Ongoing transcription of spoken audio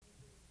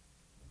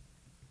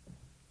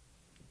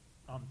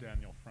I'm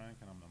Daniel Frank,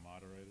 and I'm the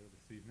moderator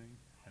this evening.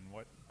 And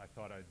what I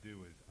thought I'd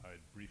do is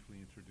I'd briefly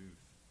introduce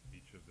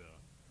each of the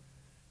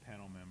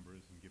panel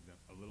members and give them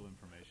a little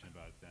information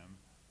about them.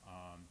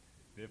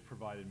 They've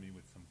provided me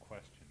with some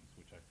questions,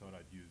 which I thought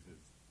I'd use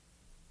as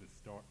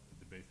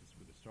the basis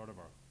for the start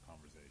of our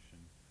conversation.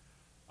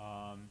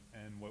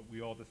 And what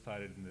we all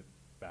decided in the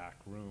back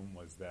room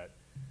was that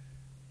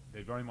they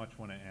very much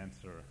want to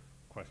answer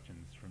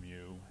questions from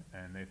you,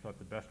 and they thought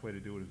the best way to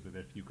do it is that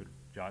if you could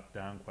jot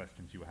down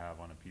questions you have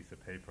on a piece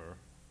of paper,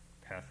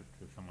 pass it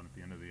to someone at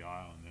the end of the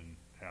aisle, and then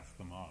pass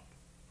them up,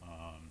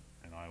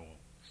 and I will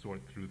sort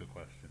through the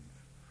questions,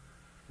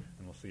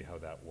 and we'll see how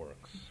that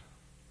works.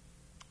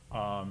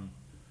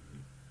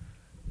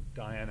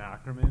 Diane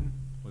Ackerman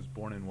was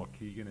born in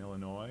Waukegan,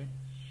 Illinois.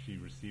 She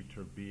received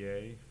her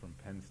BA from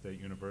Penn State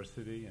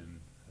University and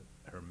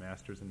her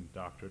master's and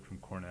doctorate from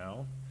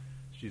Cornell.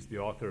 She's the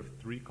author of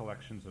 3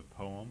 collections of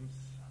poems.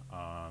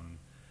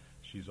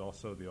 She's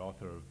also the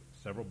author of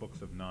several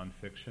books of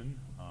nonfiction,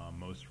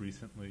 most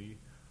recently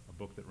a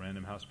book that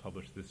Random House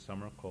published this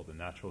summer called The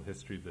Natural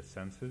History of the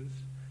Senses,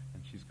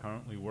 and she's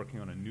currently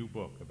working on a new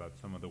book about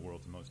some of the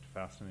world's most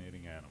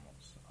fascinating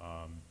animals.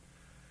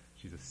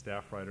 She's a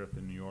staff writer at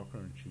The New Yorker,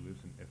 and she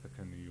lives in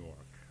Ithaca, New York.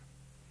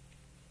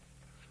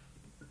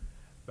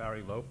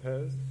 Barry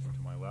Lopez,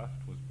 to my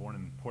left, was born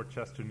in Port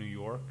Chester, New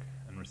York,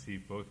 and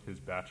received both his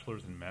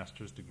bachelor's and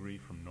master's degree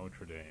from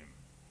Notre Dame.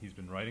 He's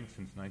been writing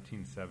since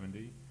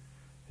 1970.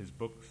 His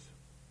books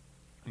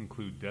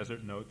include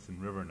Desert Notes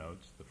and River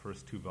Notes, the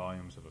first 2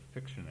 volumes of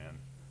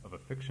a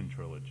fiction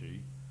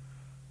trilogy,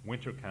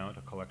 Winter Count,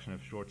 a collection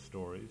of short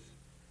stories,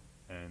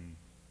 and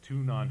 2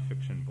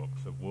 nonfiction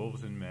books of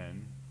Wolves and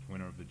Men,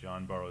 winner of the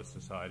John Burroughs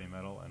Society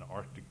Medal, and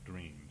Arctic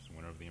Dreams,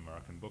 winner of the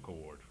American Book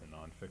Award for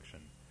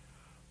nonfiction.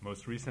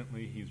 Most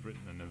recently, he's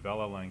written a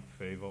novella-length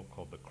fable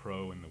called The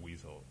Crow and the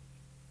Weasel.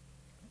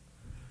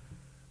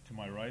 To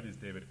my right is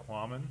David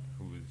Quammen,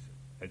 who is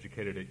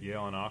educated at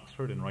Yale and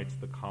Oxford and writes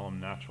the column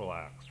Natural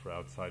Acts for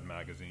Outside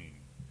Magazine.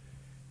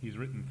 He's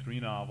written 3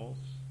 novels,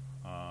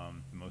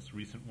 the most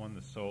recent one,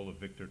 The Soul of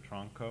Victor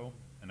Tronco,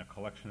 and a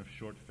collection of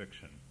short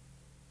fiction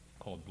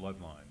called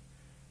Bloodline.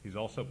 He's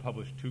also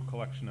published 2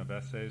 collections of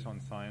essays on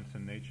science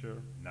and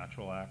nature,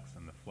 Natural Acts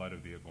and The Flight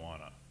of the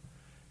Iguana.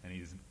 And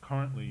he's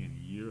currently in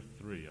year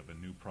 3 of a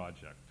new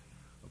project,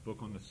 a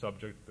book on the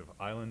subject of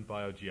island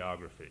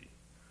biogeography,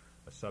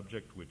 a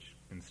subject which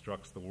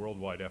instructs the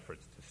worldwide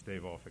efforts to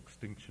stave off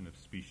extinction of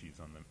species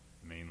on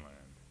the mainland.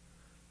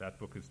 That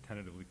book is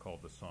tentatively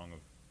called The Song of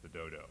the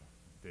Dodo.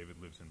 David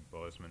lives in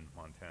Bozeman,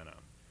 Montana.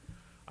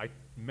 I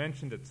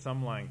mentioned at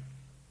some length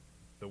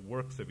the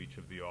works of each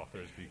of the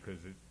authors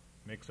because it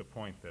makes a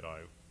point that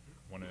I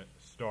want to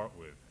start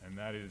with, and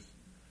that is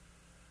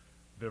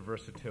their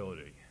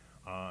versatility.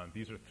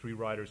 These are 3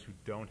 writers who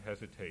don't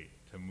hesitate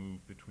to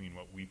move between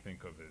what we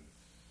think of as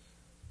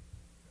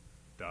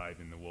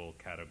dyed-in-the-wool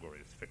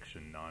categories,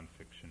 fiction,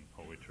 nonfiction,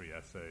 poetry,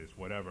 essays,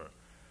 whatever.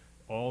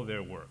 All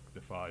their work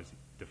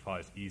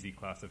defies easy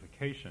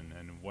classification,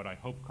 and what I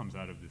hope comes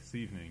out of this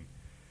evening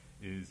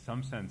is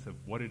some sense of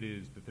what it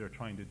is that they're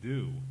trying to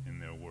do in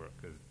their work,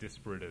 as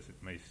disparate as it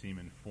may seem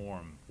in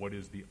form. What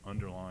is the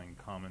underlying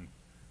common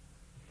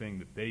thing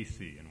that they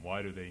see, and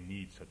why do they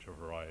need such a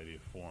variety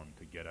of form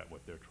to get at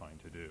what they're trying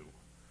to do?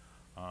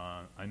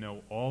 I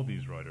know all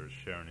these writers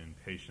share an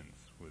impatience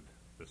with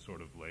the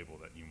sort of label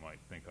that you might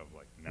think of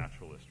like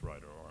naturalist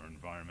writer or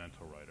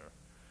environmental writer.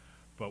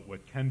 But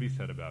what can be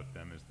said about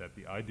them is that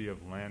the idea of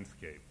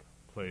landscape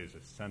plays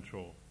a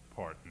central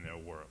part in their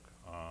work.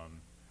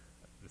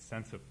 The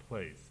sense of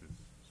place is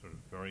sort of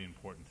very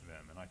important to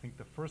them. And I think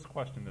the first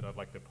question that I'd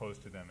like to pose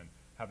to them and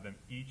have them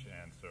each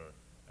answer,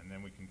 and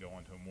then we can go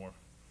on to a more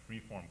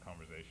free-form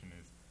conversation,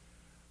 is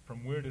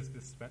from where does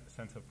this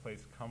sense of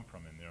place come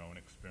from in their own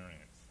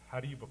experience?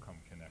 How do you become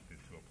connected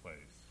to a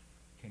place?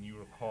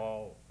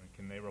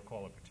 Can they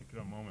recall a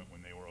particular moment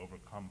when they were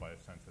overcome by a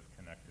sense of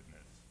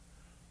connectedness?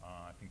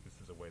 I think this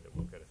is a way that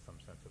we'll get some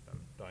sense of them.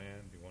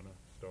 Diane, do you want to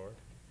start?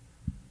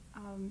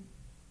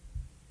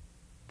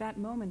 That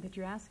moment that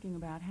you're asking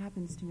about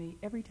happens to me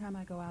every time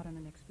I go out on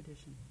an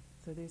expedition.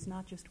 So there's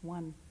not just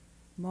one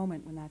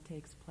moment when that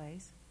takes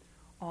place,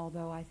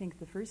 although I think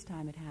the first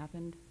time it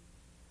happened,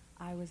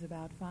 I was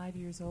about 5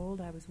 years old.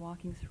 I was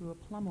walking through a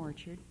plum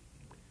orchard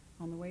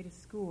on the way to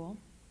school,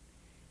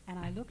 and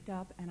I looked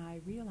up and I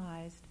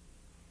realized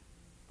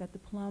that the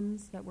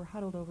plums that were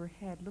huddled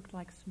overhead looked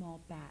like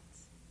small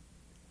bats.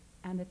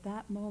 And at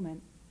that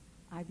moment,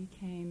 I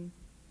became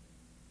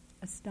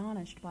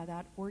astonished by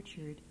that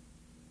orchard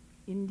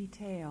in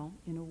detail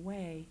in a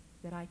way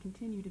that I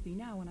continue to be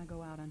now when I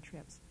go out on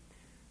trips.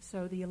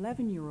 So the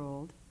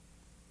 11-year-old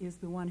is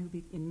the one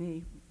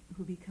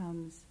who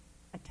becomes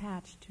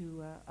attached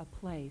to a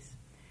place.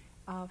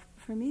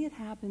 For me, it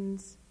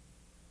happens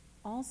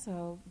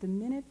also the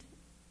minute,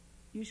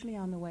 usually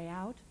on the way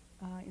out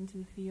into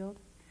the field,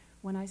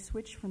 when I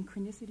switch from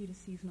chronicity to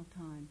seasonal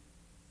time.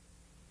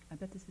 I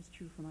bet this is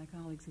true for my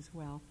colleagues as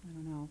well. I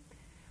don't know.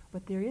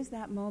 But there is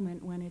that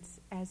moment when it's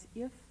as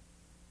if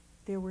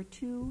there were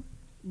 2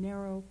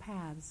 narrow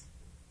paths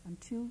on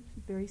two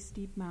very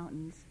steep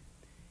mountains,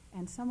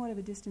 and somewhat of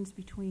a distance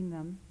between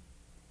them.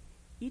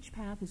 Each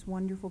path is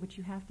wonderful, but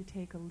you have to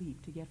take a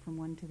leap to get from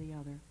one to the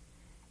other.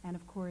 And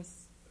of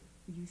course,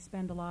 you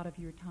spend a lot of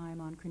your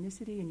time on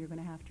chronicity, and you're going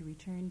to have to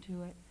return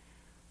to it.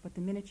 But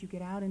the minute you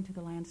get out into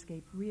the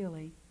landscape,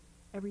 really,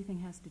 everything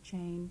has to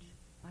change,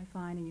 I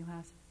find, and you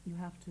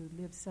have to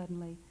live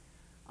suddenly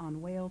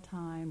on whale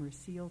time or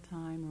seal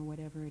time or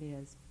whatever it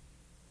is.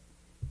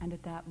 And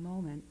at that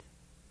moment,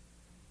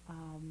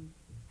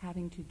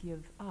 having to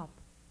give up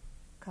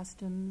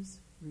customs,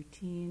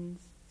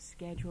 routines,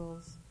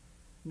 schedules,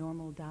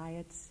 normal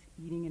diets,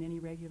 eating in any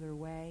regular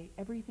way,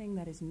 everything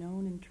that is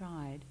known and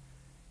tried,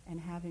 and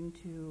having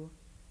to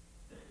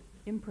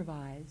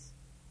improvise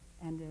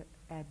and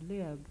ad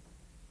lib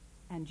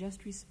and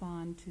just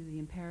respond to the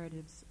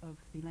imperatives of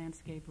the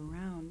landscape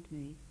around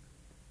me,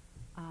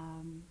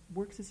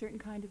 works a certain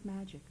kind of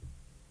magic.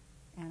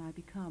 And I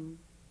become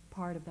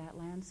part of that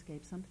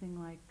landscape, something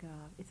like,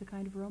 it's a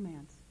kind of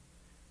romance,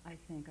 I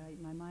think.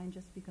 My mind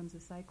just becomes a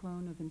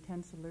cyclone of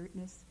intense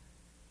alertness,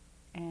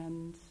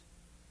 and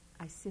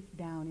I sift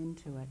down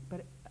into it.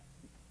 But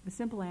the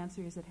simple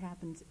answer is it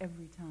happens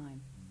every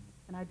time.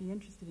 And I'd be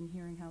interested in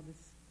hearing how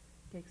this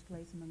takes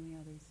place among the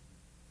others.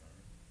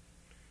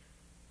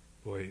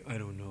 Boy, I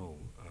don't know.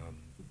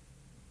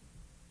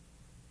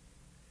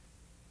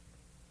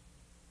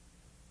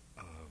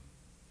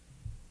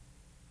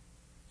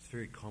 It's a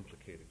very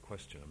complicated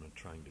question. I'm not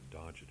trying to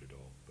dodge it at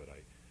all, but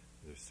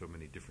there's so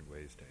many different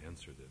ways to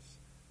answer this.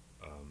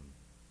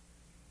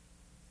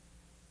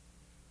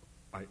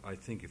 I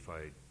think if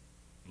I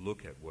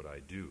look at what I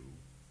do,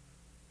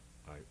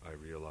 I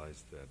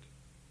realize that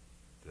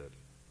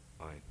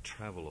I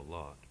travel a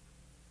lot,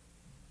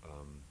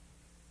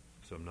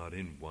 so I'm not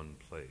in one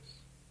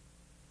place.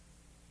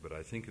 But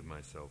I think of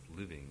myself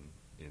living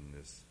in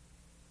this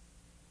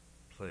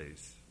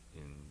place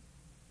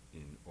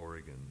in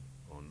Oregon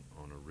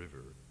on a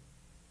river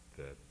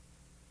that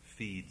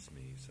feeds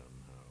me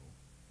somehow.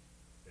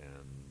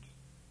 And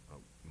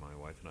my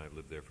wife and I have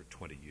lived there for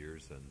 20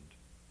 years, and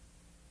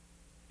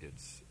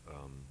it's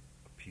a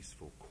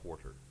peaceful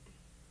quarter.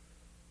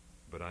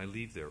 But I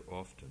leave there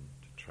often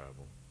to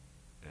travel,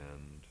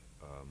 and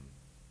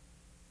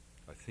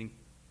I think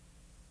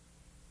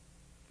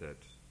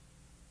that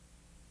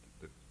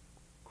the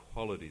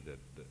quality that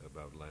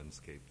about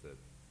landscape that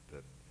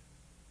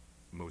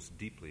most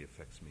deeply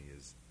affects me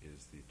is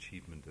the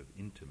achievement of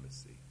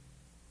intimacy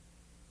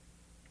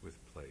with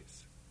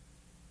place.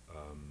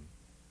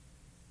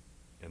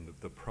 And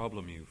the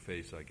problem you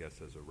face, I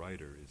guess, as a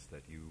writer is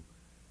that you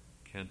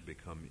can't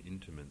become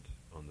intimate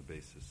on the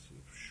basis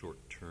of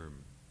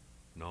short-term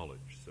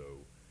knowledge.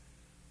 So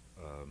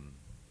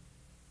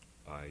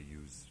I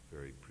use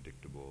very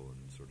predictable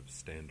and sort of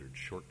standard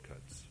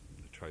shortcuts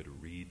to try to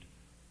read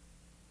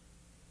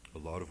a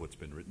lot of what's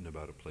been written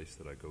about a place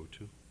that I go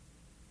to.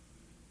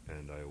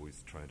 And I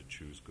always try to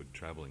choose good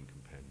traveling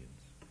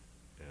companions.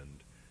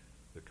 And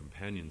the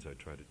companions I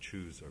try to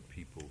choose are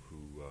people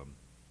who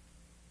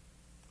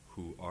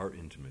are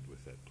intimate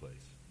with that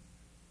place.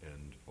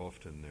 And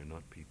often they're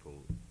not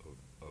people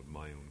of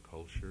my own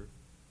culture.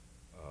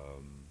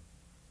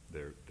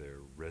 They're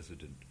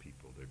resident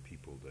people. They're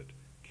people that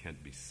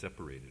can't be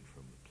separated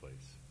from the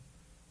place.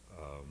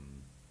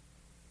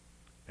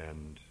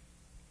 And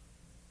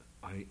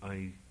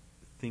I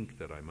think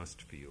that I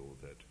must feel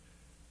that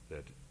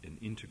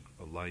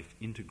a life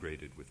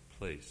integrated with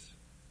place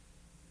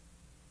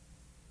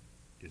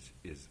is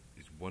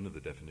one of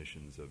the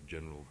definitions of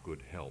general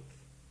good health.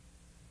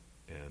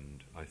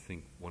 And I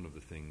think one of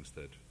the things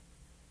that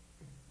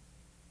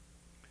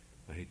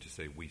I hate to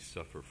say we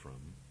suffer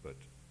from, but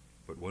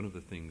one of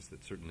the things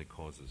that certainly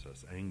causes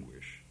us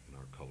anguish in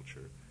our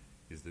culture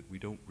is that we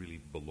don't really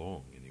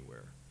belong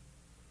anywhere.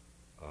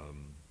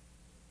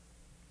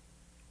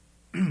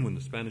 When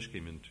the Spanish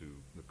came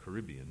into the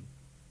Caribbean,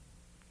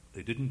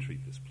 they didn't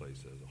treat this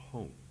place as a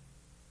home.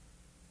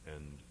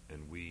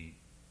 And we,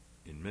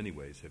 in many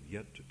ways, have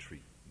yet to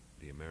treat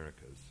the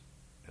Americas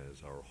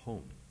as our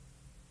home.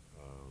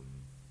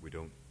 We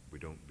don't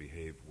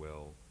behave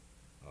well.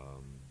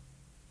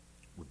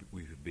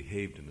 We've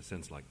behaved in a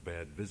sense like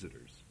bad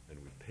visitors,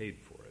 and we've paid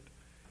for it.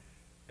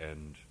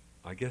 And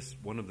I guess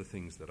one of the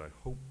things that I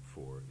hope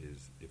for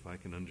is if I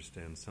can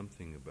understand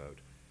something about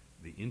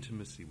the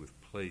intimacy with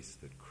place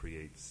that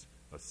creates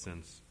a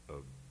sense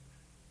of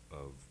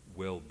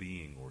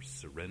well-being or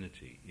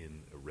serenity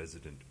in a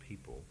resident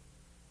people,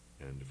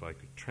 and if I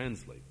could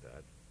translate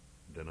that,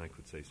 then I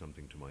could say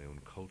something to my own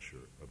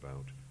culture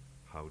about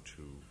how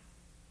to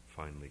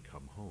finally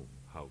come home,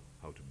 how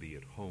to be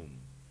at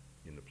home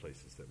in the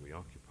places that we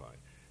occupy.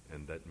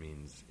 And that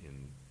means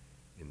in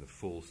the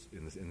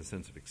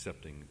sense of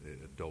accepting the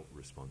adult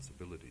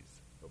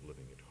responsibilities of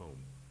living at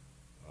home,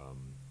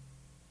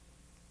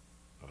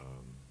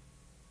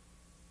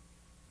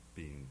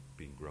 being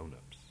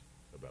grown-ups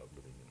about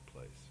living in a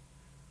place.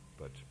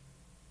 But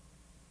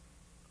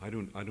I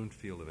don't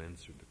feel I've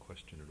answered the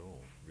question at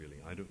all,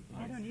 really. I don't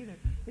either.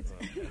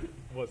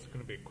 Well, it's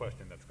going to be a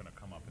question that's going to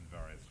come up in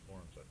various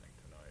forms, I think,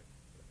 tonight.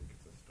 I think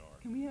it's a start.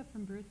 Can we have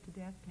from birth to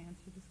death to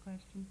answer this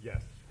question?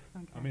 Yes.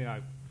 Okay. I mean,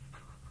 that's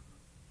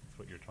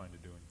what you're trying to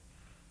do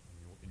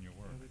in your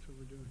work. Yeah, that's what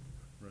we're doing.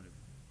 Right.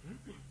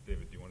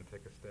 David, do you want to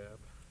take a stab?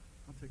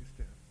 I'll take a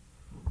stab.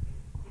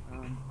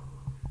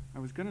 I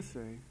was going to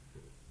say,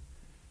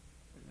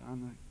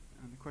 on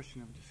the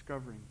question of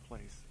discovering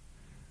place,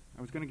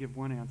 I was going to give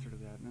one answer to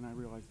that, and then I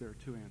realized there are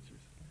two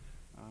answers.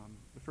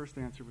 The first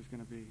answer was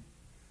going to be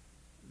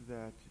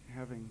that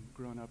having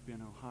grown up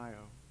in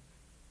Ohio,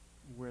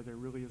 where there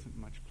really isn't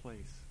much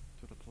place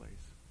to the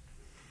place,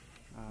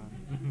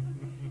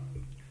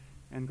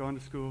 and gone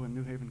to school in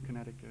New Haven,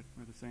 Connecticut,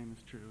 where the same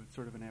is true. It's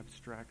sort of an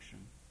abstraction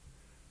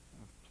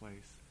of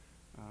place.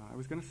 I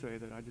was going to say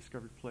that I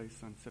discovered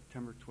place on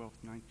September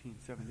 12th,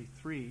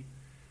 1973,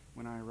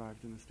 when I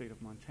arrived in the state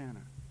of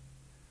Montana,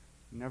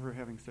 never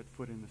having set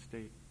foot in the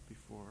state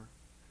before.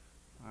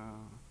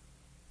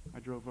 I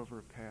drove over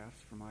a pass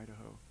from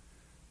Idaho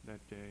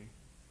that day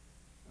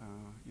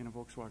in a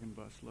Volkswagen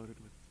bus loaded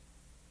with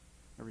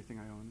everything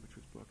I owned, which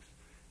was books,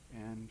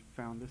 and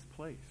found this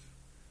place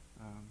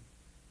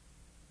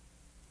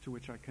to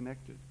which I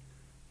connected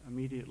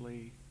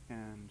immediately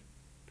and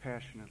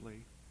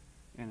passionately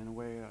and in a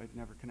way I'd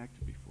never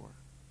connected before,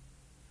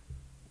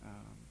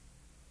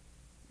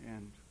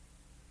 and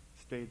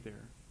stayed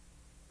there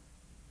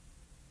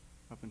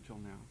up until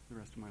now, the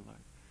rest of my life.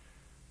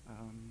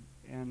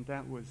 And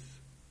that was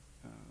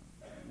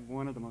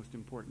one of the most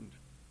important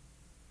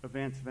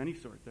events of any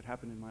sort that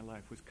happened in my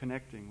life, was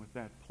connecting with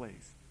that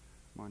place,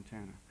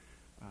 Montana.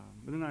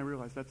 But then I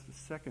realized that's the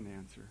second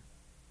answer,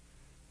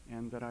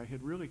 and that I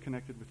had really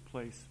connected with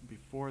place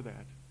before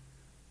that,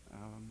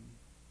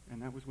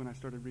 and that was when I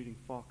started reading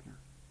Faulkner.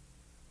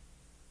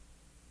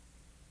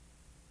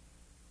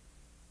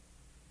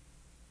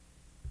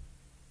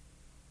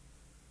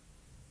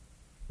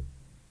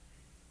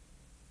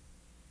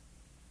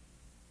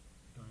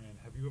 Diane,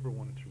 have you ever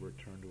wanted to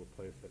return to a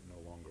place that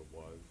no longer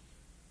was,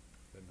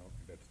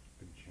 that's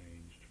been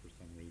changed for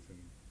some reason?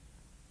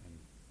 And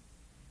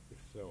if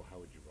so, how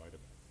would you write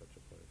about such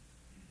a place?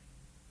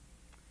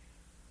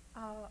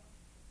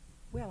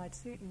 Well,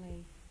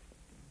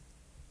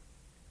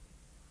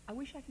 I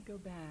wish I could go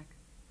back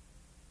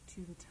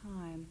to the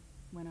time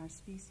when our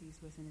species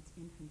was in its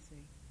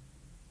infancy.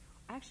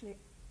 Actually,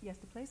 yes,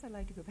 the place I'd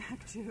like to go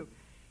back to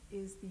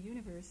is the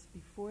universe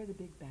before the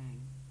Big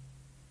Bang.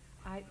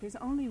 There's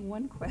only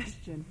one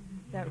question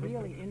that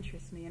really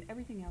interests me, and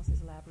everything else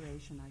is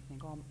elaboration, I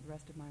think, all the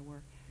rest of my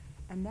work.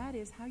 And that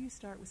is how you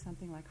start with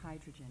something like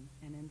hydrogen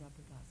and end up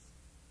with us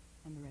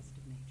and the rest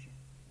of nature.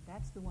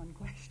 That's the one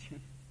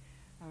question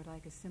I would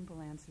like a simple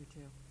answer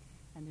to.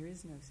 And there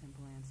is no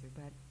simple answer,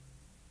 but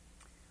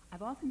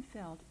I've often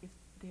felt if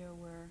there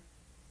were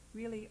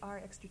really our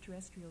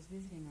extraterrestrials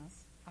visiting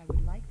us, I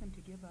would like them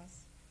to give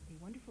us a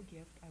wonderful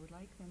gift. I would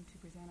like them to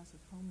present us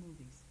with home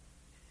movies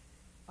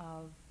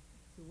of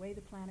the way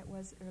the planet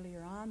was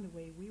earlier on, the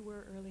way we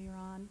were earlier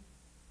on,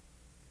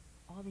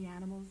 all the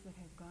animals that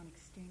have gone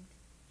extinct.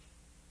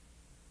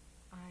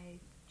 I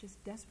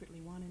just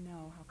desperately want to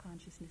know how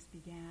consciousness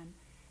began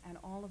and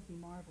all of the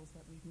marvels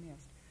that we've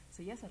missed.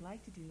 So yes, I'd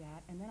like to do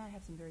that, and then I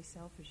have some very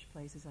selfish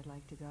places I'd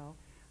like to go.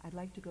 I'd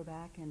like to go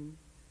back and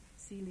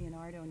see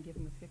Leonardo and give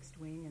him a fixed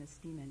wing and a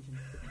steam engine.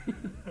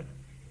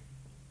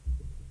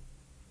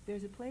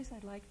 There's a place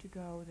I'd like to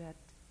go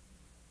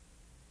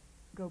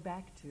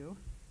back to,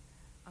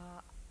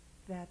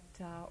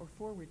 or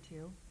forward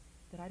to,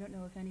 that I don't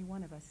know if any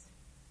one of us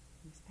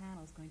in this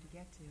panel is going to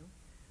get to.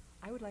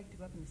 I would like to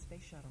go up in the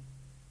space shuttle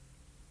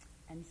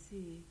and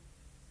see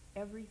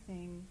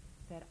everything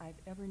that I've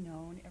ever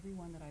known,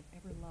 everyone that I've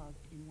ever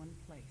loved in one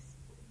place,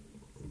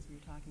 since we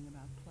were talking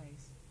about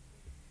place.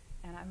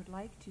 And I would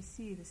like to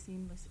see the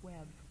seamless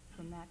web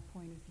from that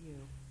point of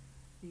view,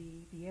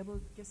 be able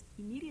just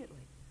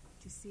immediately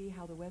to see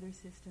how the weather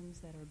systems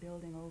that are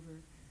building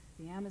over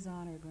the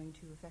Amazon are going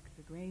to affect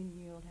the grain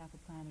yield half a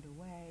planet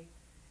away,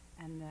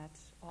 and that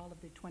all of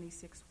the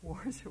 26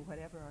 wars or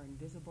whatever are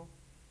invisible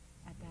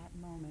at that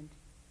moment.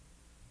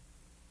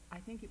 I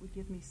think it would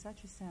give me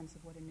such a sense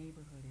of what a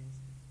neighborhood is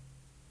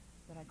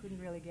that I couldn't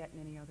really get in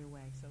any other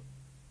way. So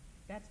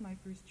that's my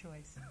first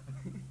choice,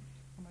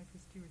 or my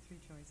first two or three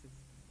choices.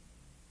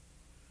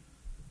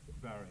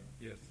 Barry,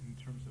 Yes. in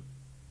terms of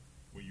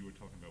what you were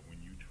talking about when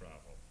you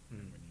travel,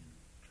 and when you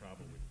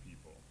travel with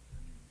people,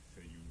 and you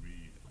say you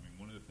read, I mean,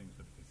 one of the things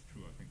that is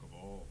true, I think, of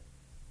all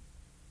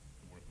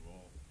the work of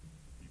all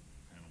people,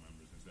 panel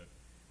members, is that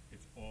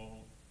it's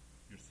all,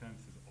 your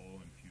sense is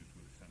all infused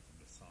with a sense of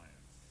the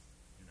science,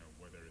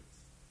 whether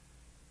it's,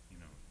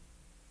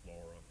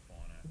 flora,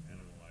 fauna,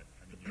 animal life.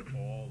 I mean, you're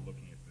all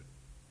looking at the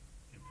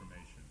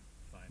information,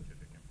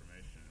 scientific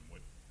information, and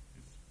what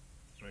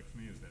strikes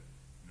me is that,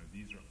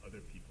 these are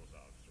other people's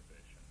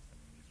observations. I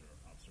mean, these are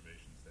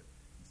observations that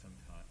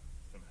somehow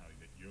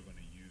that you're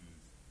going to use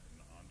as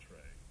an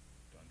entree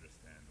to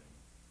understanding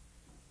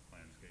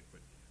landscape. But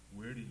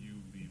where do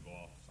you leave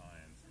off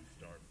science and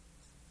start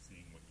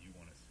seeing what you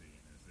want to see?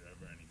 And is there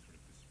ever any sort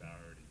of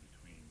disparity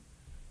between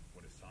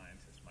what a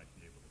scientist might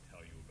be able to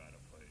tell you about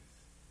a place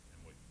and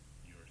what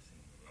you're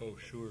seeing about Oh,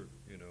 sure.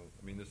 You know,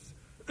 I mean, this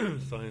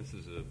science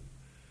is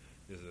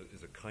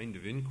a kind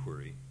of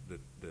inquiry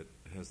that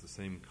has the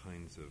same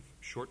kinds of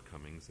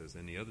shortcomings as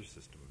any other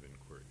system of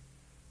inquiry.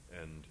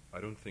 And I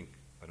don't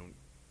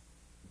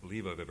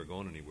believe I've ever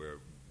gone anywhere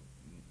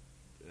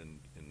and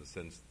in the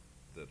sense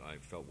that I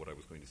felt what I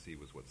was going to see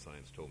was what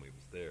science told me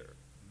was there.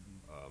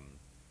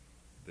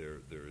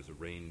 There is a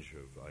range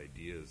of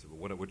ideas.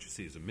 What you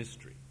see is a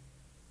mystery.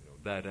 You know,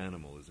 that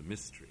animal is a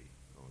mystery.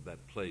 Or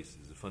that place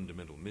is a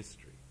fundamental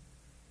mystery.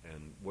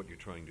 And what you're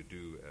trying to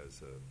do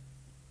as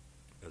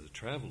a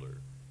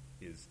traveler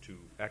is to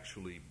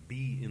actually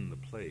be in the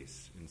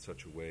place in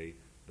such a way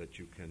that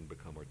you can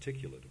become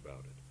articulate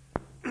about it.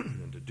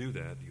 And to do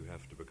that, you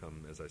have to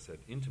become, as I said,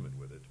 intimate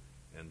with it.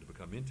 And to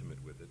become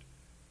intimate with it,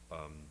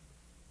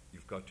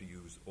 you've got to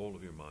use all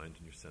of your mind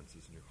and your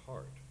senses and your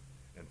heart.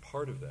 And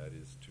part of that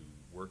is to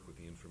work with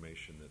the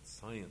information that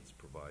science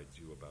provides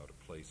you about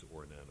a place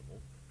or an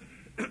animal.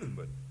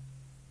 But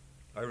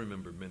I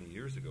remember many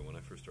years ago when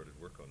I first started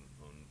work on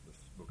this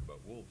book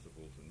about wolves, of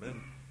Wolves and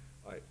Men,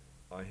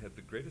 I had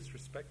the greatest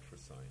respect for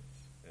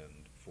science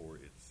and for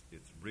its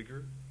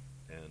rigor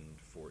and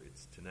for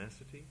its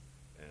tenacity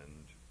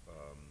and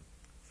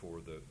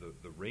for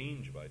the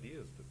range of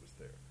ideas that was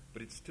there.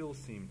 But it still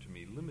seemed to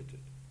me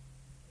limited.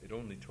 It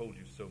only told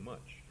you so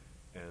much.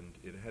 And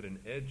it had an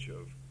edge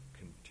of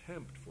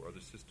contempt for other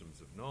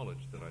systems of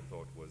knowledge that I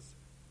thought was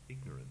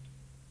ignorant.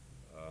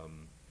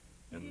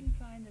 You didn't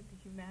find that the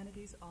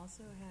humanities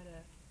also had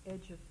an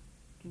edge of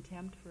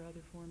contempt for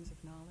other forms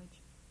of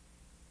knowledge?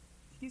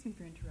 Excuse me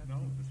for interrupting.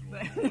 No, this is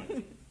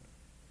what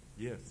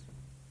Yes.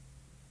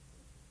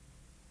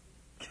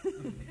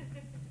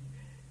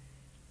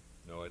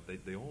 No,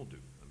 they all do.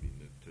 I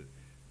mean,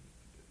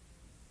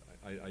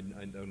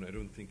 I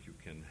don't think you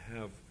can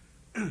have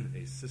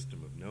a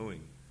system of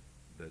knowing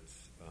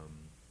that's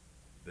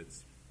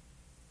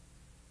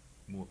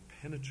more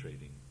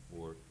penetrating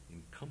or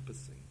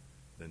encompassing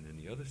than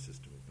any other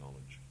system of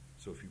knowledge.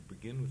 So if you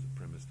begin with the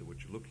premise that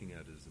what you're looking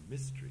at is a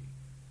mystery,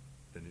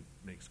 then it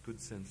makes good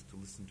sense to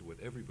listen to what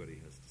everybody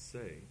has to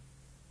say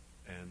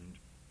and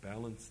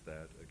balance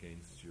that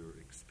against your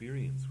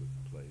experience with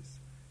the place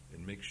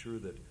and make sure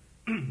that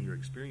your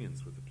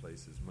experience with the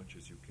place, as much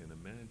as you can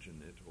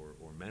imagine it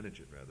or manage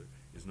it rather,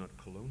 is not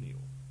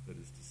colonial. That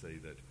is to say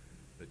that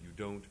you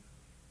don't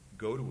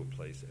go to a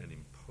place and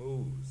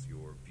impose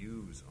your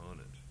views on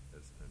it. I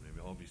mean,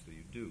 obviously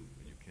you do,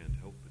 and you can't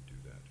help but do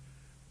that.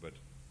 But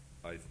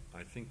I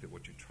think that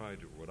what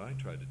I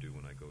try to do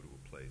when I go to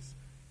a place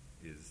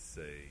is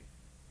say,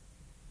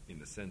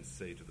 in a sense,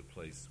 say to the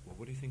place, well,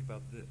 what do you think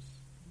about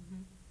this?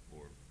 Mm-hmm.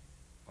 Or,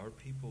 our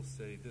people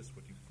say this,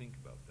 what do you think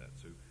about that?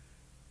 So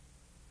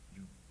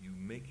you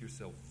make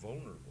yourself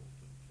vulnerable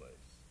to the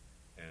place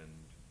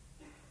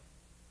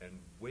and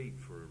wait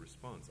for a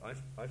response.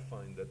 I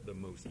find that the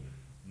most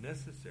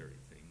necessary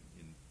thing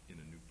in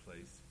a new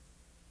place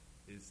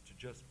is to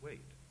just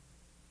wait.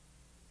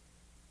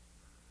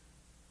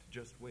 To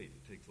just wait.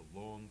 It takes a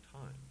long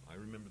time. I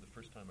remember the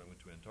first time I went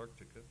to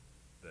Antarctica,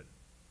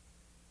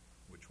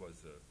 which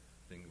was a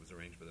thing that was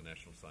arranged by the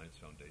National Science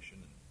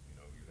Foundation, and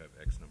you have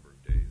X number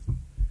of days.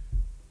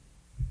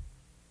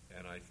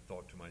 And I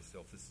thought to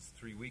myself, this is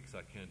 3 weeks.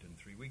 I can't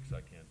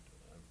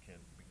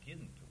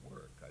begin to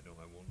work. I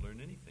won't learn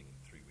anything in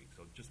 3 weeks.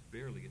 I'll just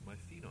barely get my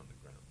feet on the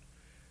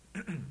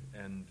ground.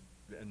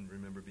 and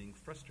remember being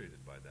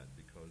frustrated by that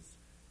because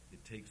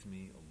it takes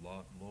me a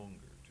lot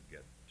longer to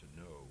get to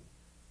know,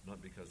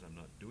 not because I'm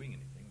not doing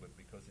anything, but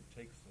because it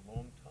takes a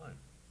long time.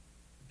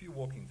 If you're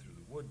walking through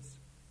the woods,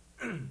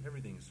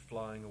 everything's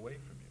flying away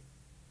from you.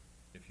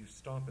 If you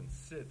stop and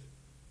sit,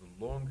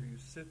 the longer you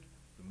sit,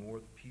 the more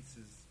the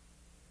pieces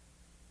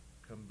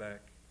come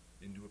back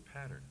into a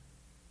pattern,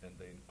 and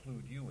they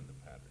include you in the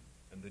pattern,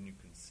 and then you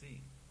can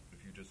see.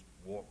 If you just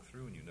walk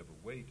through and you never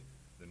wait,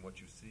 then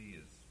what you see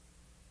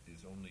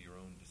is only your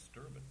own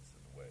disturbance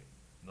in a way,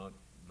 not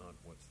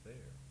what's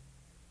there.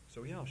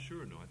 So yeah,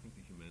 sure, no, I think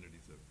the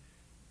humanities are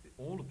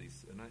all of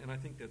these, and I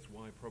think that's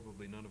why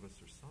probably none of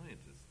us are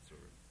scientists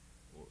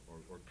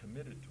or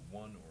committed to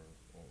one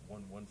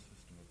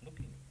system of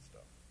looking at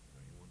stuff.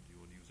 You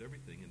want to use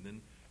everything, and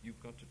then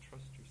you've got to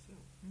trust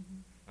yourself.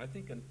 Mm-hmm. I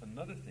think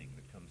another thing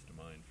that comes to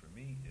mind for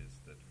me is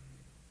that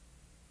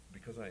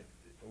because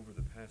over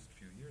the past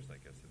few years,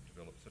 I guess, have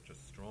developed such a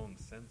strong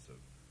sense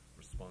of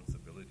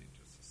responsibility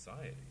to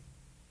society,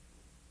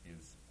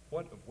 is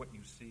what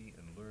you see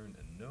and learn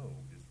and know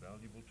is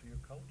valuable to your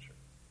culture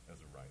as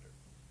a writer.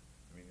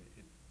 I mean,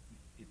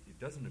 it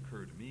doesn't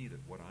occur to me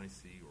that what I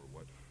see or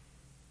what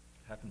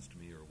happens to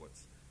me or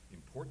what's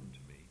important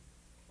to me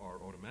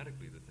are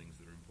automatically the things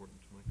that are important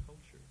to my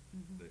culture.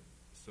 Mm-hmm.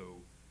 So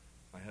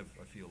I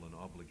feel an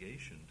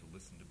obligation to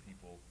listen to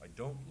people I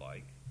don't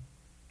like,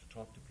 to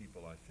talk to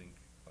people I think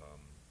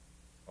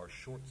are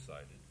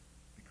short-sighted,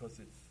 because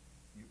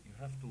you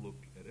have to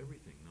look at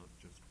everything, not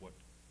just what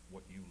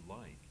you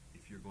like,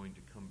 if you're going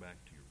to come back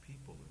to your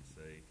people and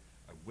say,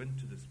 I went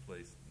to this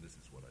place and this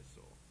is what I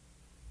saw.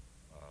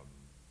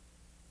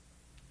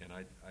 And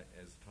I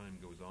as time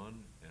goes on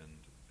and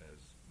as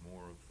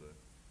more of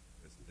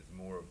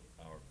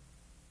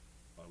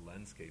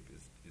landscape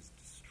is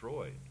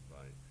destroyed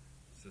by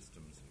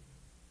systems of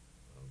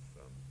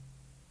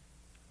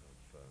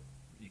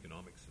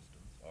economic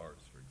systems,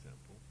 ours, for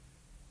example,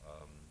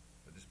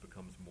 this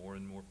becomes more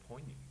and more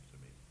poignant to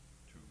me,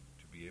 to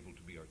be able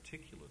to be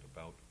articulate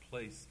about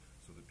place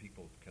so that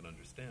people can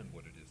understand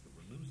what it is that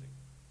we're losing.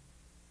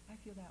 I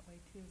feel that way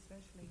too,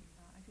 especially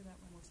I feel that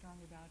way more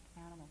strongly about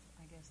animals,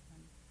 I guess,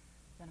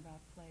 than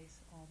about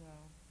place,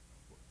 although...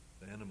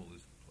 The animal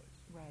is the place.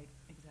 Right,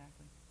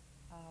 exactly.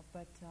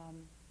 But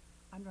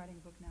I'm writing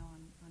a book now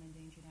on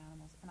endangered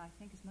animals, and I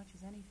think as much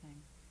as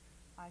anything,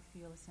 I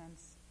feel a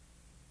sense,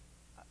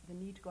 the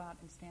need to go out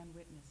and stand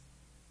witness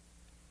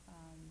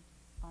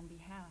on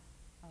behalf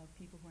of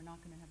people who are not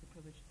going to have the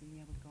privilege of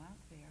being able to go out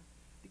there,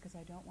 because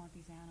I don't want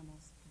these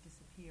animals to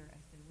disappear,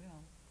 as they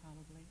will,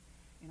 probably,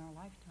 in our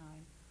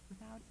lifetime,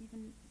 without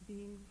even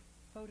being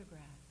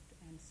photographed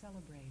and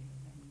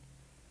celebrated, and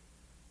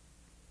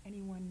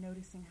anyone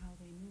noticing how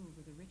they move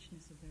or the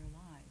richness of their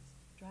lives.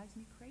 It drives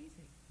me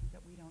crazy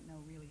that we don't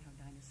know really how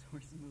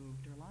dinosaurs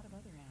moved, or a lot of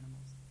other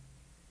animals.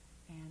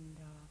 And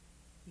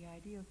the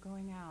idea of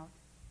going out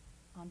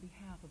on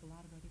behalf of a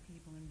lot of other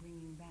people and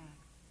bringing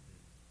back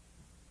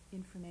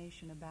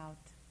information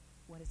about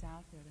what is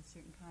out there, a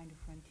certain kind of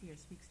frontier,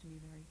 speaks to me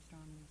very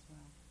strongly as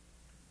well.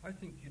 I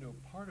think,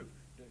 part of...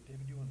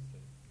 David, do you want to say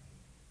it?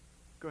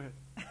 Go ahead.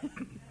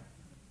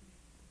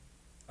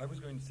 I was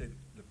going to say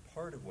that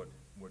part of what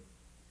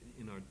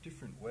in our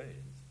different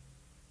ways,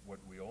 what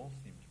we all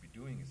seem to be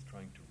doing is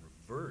trying to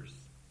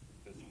reverse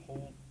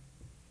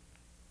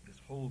this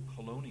whole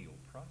colonial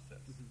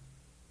process,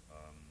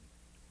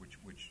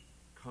 which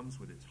comes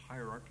with its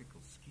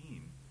hierarchical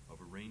scheme of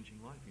arranging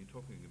life. And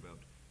you're talking about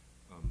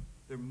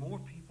there are more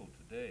people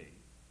today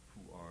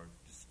who are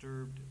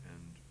disturbed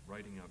and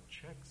writing out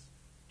checks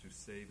to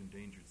save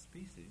endangered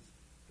species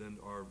than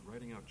are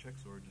writing out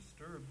checks or are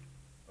disturbed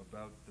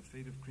about the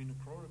fate of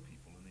Krinakora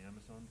people in the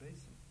Amazon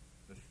basin.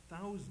 The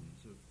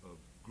thousands of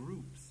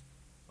groups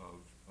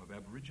of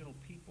Aboriginal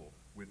people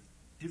with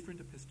different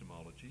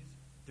epistemologies,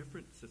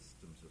 different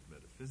systems of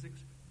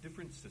metaphysics,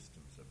 different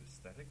systems of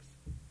aesthetics,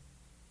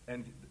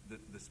 and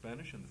the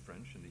Spanish and the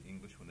French and the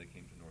English, when they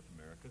came to North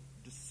America,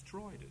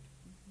 destroyed it.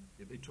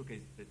 They took a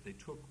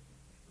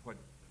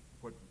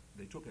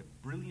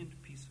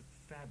brilliant piece of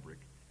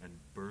fabric and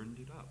burned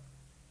it up,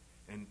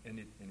 and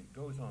it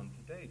goes on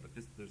today. But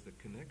there's a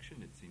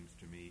connection, it seems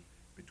to me,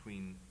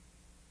 between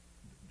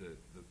the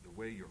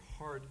way your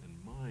heart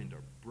and mind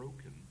are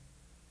broken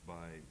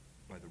by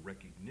the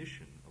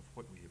recognition of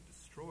what we have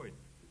destroyed.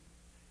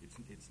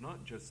 It's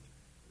not just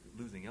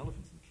losing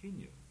elephants in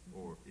Kenya,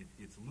 or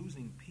it's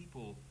losing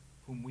people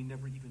whom we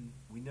never even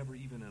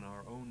in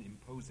our own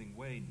imposing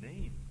way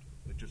named.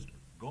 They're just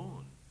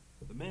gone.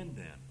 The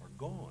Mandan are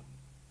gone.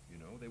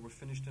 They were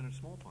finished in a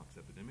smallpox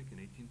epidemic in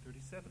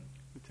 1837.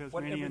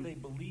 Whatever they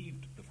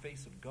believed the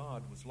face of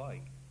God was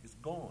like is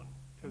gone.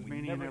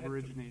 Tasmanian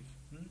Aborigines.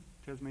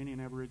 Tasmanian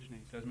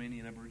Aborigines.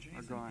 Tasmanian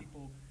Aborigines are gone.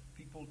 And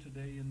people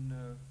today in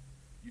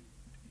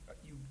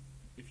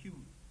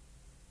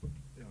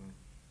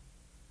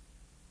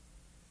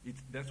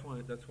that's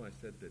why I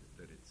said that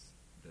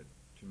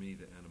to me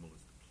the animal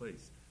is the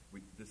place.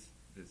 This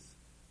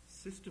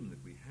system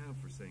that we have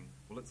for saying,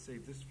 well, let's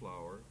save this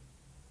flower,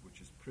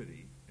 which is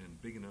pretty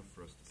and big enough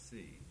for us to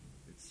see,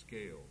 its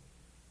scale,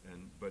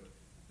 but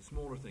the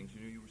smaller things.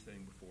 You were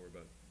saying before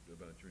about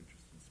your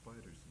interest in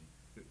spiders, and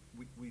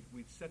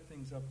we set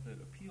things up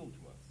that appeal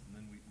to us, and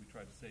then we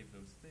try to save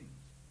those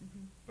things.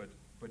 Mm-hmm. But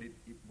what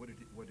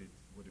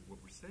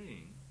we're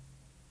saying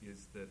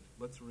is that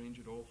let's arrange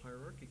it all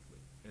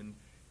hierarchically. And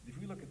if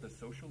we look at the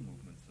social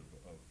movements of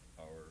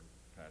our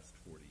past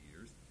 40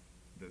 years,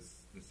 the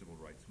civil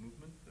rights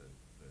movement, the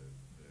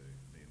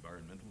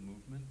environmental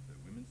movement, the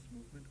women's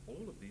movement,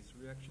 all of these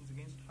reactions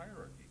against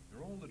hierarchy.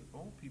 They're all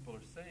people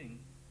are saying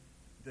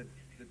that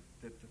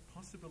the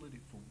possibility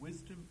for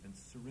wisdom and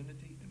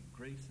serenity and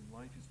grace in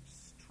life is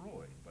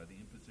destroyed by the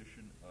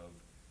imposition of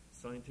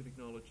scientific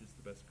knowledge is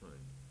the best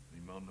kind, the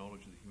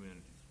knowledge of the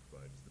humanities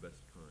provides the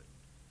best kind,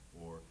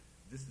 or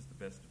this is the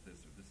best of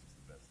this, or this is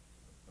the best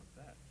of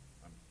that.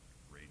 I'm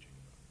raging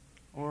about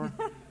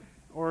it.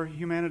 Or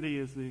humanity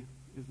is the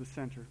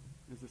center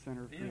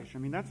of creation. I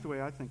mean, that's the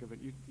way I think of it.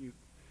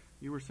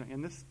 You were saying,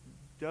 and this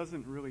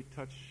doesn't really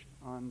touch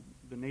on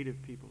the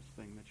native peoples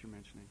thing that you're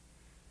mentioning.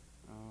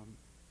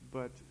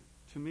 But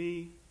to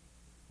me,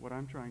 what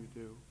I'm trying to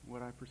do,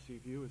 what I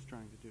perceive you as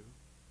trying to do,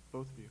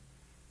 both of you,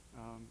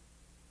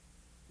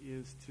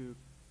 is to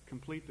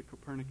complete the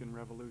Copernican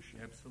revolution.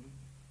 Absolutely.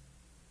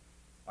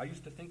 I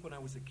used to think when I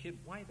was a kid,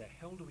 why the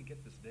hell do we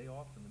get this day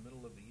off in the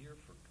middle of the year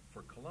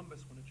for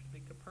Columbus when it should be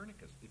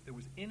Copernicus? If there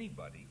was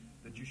anybody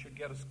that you should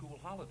get a school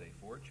holiday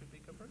for, it should be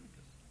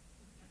Copernicus.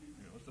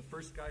 It's the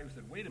first guy who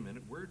said, wait a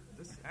minute, we're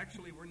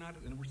not,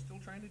 and we're still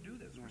trying to do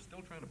this. We're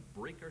still trying to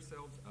break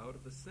ourselves out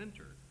of the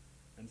center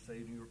and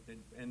say,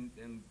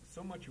 and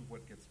so much of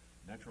what gets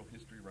natural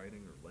history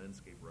writing or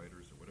landscape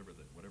writers or whatever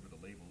the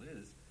label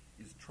is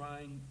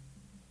trying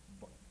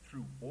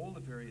through all the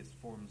various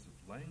forms of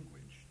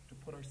language to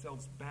put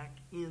ourselves back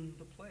in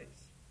the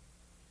place.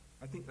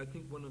 I think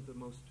one of the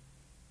most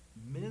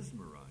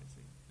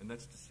mesmerizing, and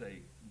that's to say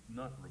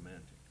not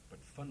romantic, but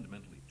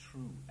fundamentally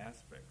true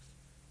aspects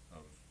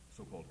of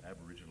so-called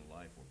Aboriginal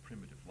life or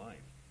primitive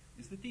life,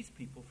 is that these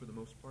people, for the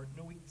most part,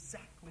 know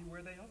exactly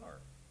where they are.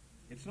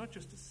 It's not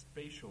just a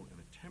spatial and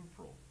a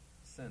temporal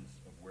sense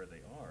of where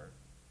they are,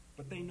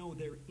 but they know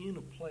they're in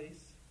a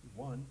place,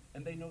 one,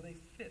 and they know they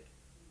fit.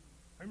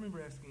 I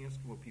remember asking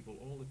Eskimo people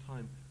all the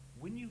time,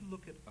 when you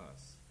look at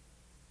us,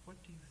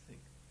 what do you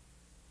think?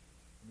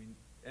 I mean,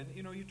 and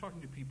you're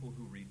talking to people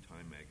who read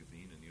Time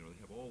magazine, and they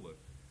have all the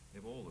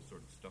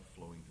sort of stuff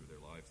flowing through their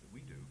lives that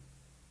we do.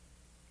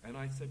 And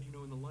I said,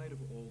 in the light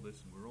of all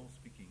this, and we're all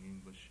speaking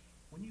English,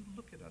 when you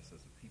look at us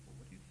as a people,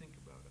 what do you think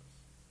about us?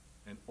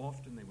 And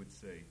often they would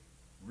say,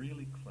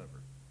 really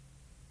clever.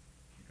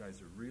 You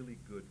guys are really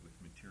good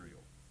with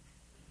material,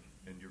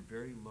 and you're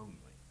very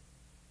lonely.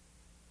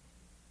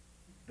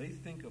 They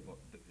think of,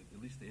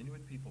 at least the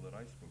Inuit people that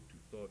I spoke to,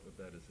 thought of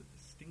that as a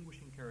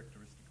distinguishing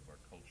characteristic of our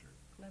culture.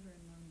 Clever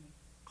and lonely.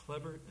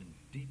 Clever and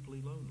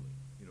deeply lonely.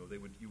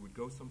 You would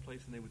go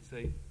someplace and they would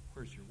say,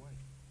 "Where's your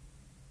wife?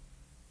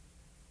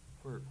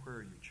 Where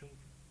are your children?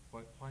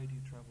 Why do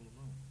you travel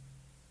alone?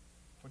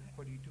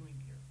 What are you doing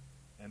here?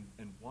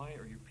 And why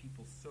are your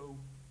people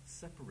so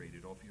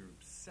separated off? You're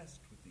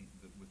obsessed with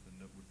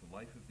the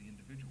life of the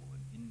individual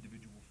and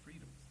individual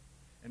freedoms."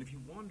 And if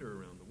you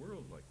wander around the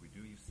world like we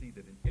do, you see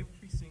that in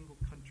every single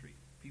country,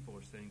 people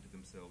are saying to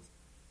themselves,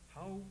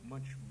 how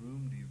much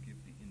room do you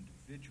give the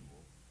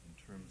individual in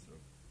terms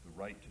of the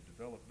right to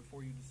develop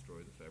before you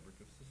destroy the fabric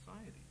of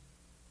society?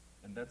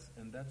 And that's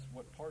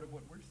what part of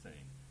what we're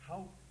saying.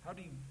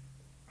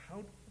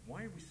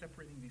 Why are we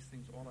separating these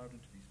things all out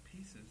into these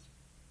pieces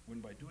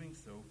when by doing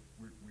so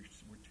we're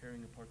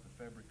tearing apart the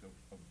fabric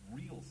of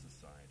real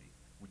society,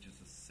 which is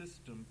a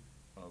system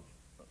of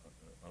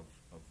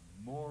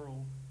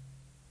moral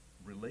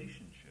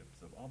relationships,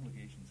 of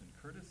obligations and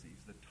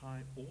courtesies that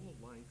tie all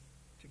life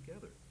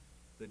together,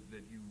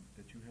 that you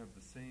have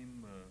the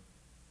same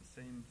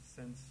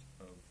sense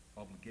of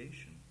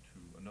obligation to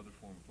another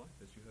form of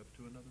life as you have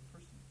to another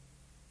person.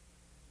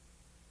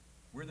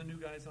 We're the new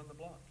guys on the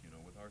block,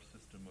 with our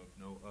system of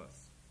no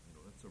us.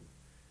 That's a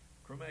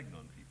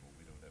Cro-Magnon people.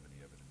 We don't have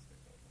any evidence they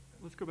thought like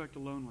that. Let's go back to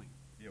lonely.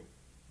 Yo.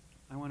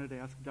 I wanted to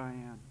ask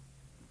Diane.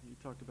 You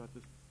talked about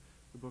the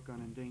book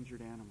on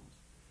endangered animals.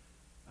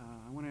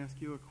 I want to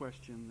ask you a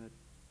question that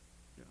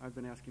I've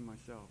been asking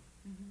myself.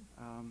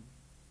 Mm-hmm.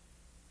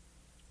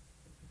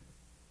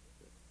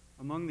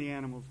 Among the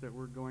animals that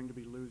we're going to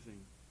be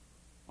losing,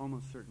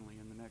 almost certainly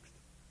in the next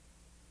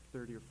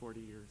 30 or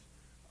 40 years,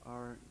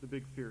 are the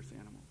big fierce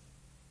animals,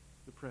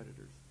 the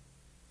predators,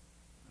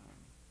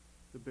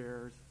 the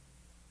bears,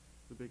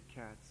 the big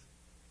cats,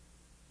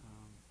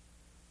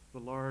 the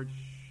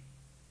large,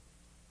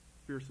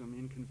 fearsome,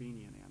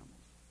 inconvenient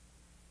animals,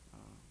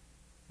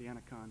 the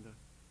anaconda,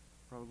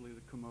 probably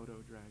the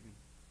Komodo dragon.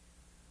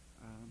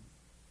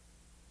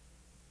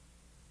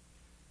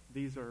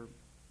 These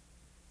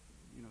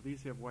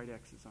have white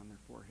X's on their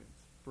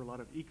foreheads for a lot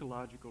of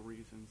ecological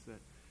reasons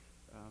that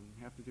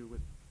have to do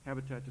with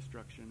habitat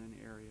destruction and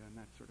area and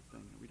that sort of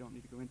thing that we don't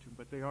need to go into.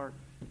 But they are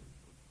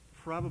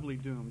probably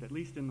doomed, at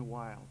least in the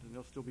wild. And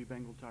there'll still be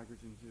Bengal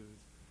tigers in zoos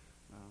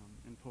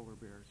and polar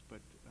bears,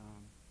 but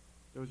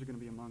those are going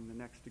to be among the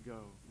next to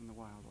go in the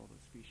wild, all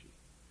those species.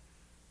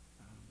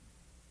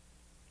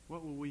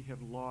 What will we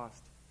have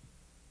lost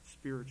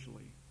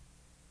spiritually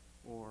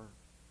or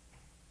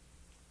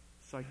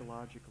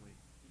psychologically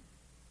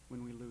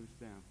when we lose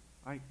them?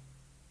 I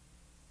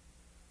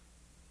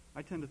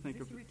tend to think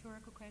Is this of... a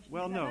rhetorical question?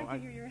 Well, no. I'd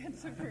like to hear your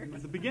answer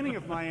first. The beginning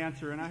of my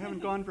answer, and I haven't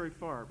gone very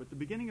far, but the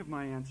beginning of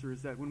my answer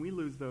is that when we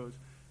lose those,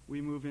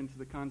 we move into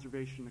the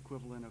conservation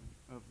equivalent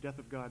of death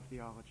of God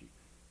theology.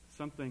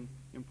 Something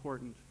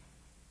important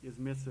is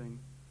missing.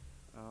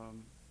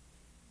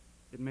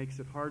 It makes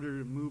it harder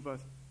to move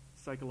us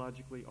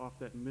psychologically off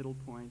that middle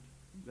point,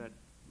 that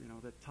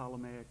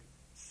Ptolemaic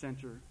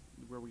center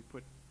where we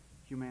put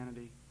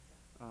humanity.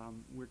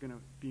 We're going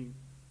to be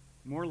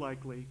more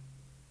likely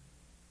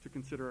to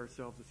consider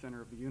ourselves the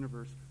center of the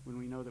universe when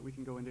we know that we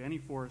can go into any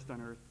forest on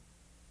Earth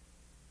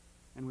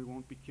and we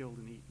won't be killed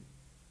and eaten.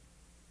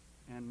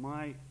 And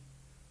my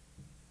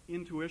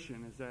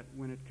intuition is that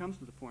when it comes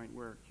to the point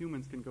where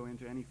humans can go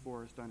into any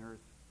forest on Earth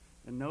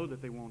and know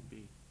that they won't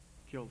be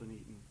killed and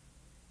eaten,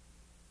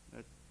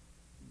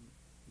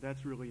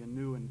 that's really a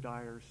new and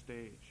dire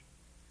stage.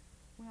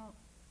 Well,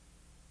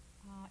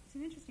 it's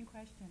an interesting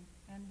question,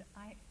 and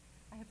I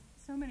have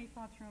so many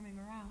thoughts roaming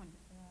around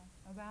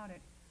about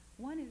it.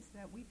 One is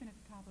that we've been at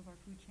the top of our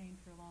food chain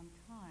for a long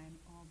time,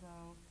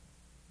 although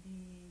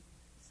the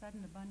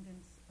sudden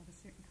abundance of a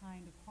certain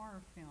kind of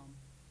horror film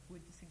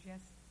would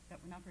suggest that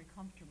we're not very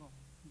comfortable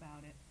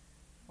about it,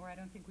 or I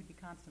don't think we'd be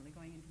constantly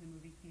going into the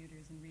movie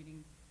theaters and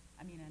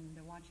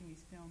watching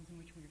these films in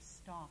which we are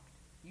stalked,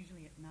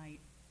 usually at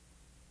night,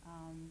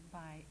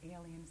 by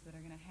aliens that are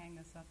going to hang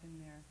us up in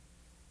their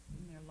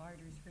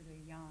larders for their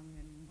young,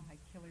 and by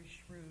killer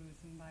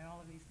shrews, and by all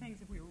of these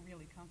things if we were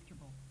really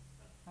comfortable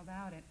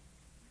about it.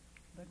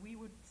 But we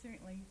would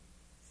certainly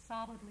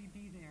solidly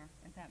be there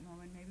at that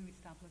moment. Maybe we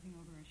stop looking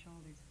over our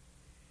shoulders.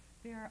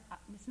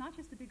 It's not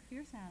just the big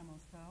fierce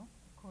animals, though,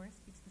 of course.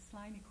 It's the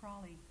slimy,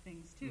 crawly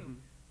things, too,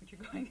 which are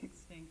going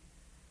extinct.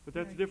 But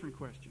that's a different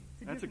question.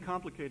 That's a different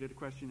complicated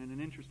question and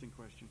an interesting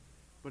question,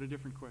 but a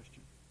different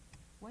question.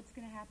 What's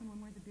going to happen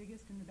when we're the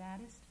biggest and the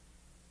baddest?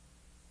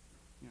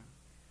 Yeah.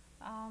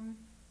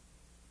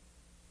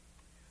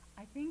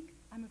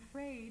 I'm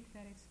afraid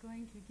that it's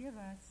going to give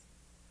us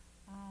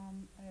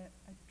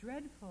a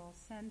dreadful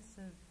sense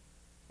of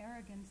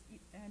arrogance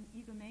and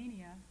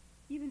egomania,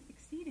 even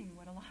exceeding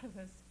what a lot of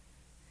us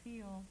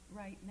feel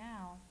right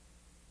now,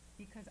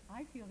 because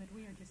I feel that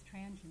we are just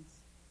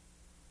transients.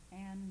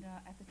 And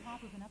at the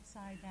top of an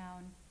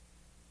upside-down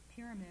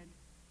pyramid,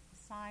 the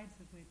sides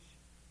of which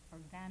are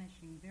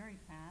vanishing very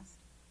fast,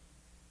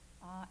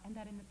 and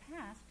that in the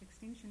past,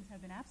 extinctions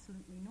have been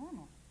absolutely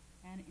normal.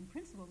 And in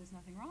principle, there's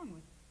nothing wrong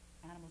with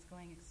animals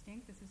going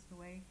extinct. This is the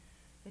way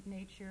that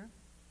nature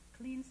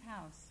cleans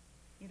house.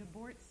 It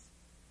aborts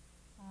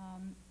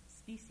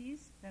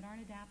species that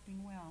aren't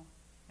adapting well.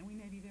 And we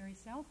may be very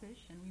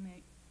selfish, and we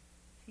may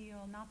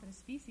feel not that a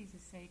species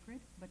is sacred,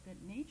 but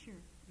that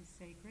nature is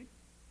sacred.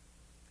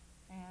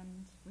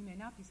 And we may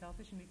not be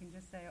selfish, and we can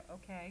just say,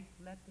 okay,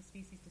 let the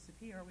species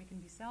disappear. Or we can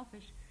be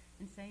selfish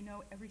and say,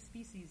 no, every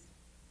species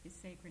is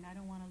sacred, and I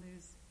don't want to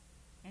lose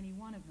any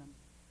one of them.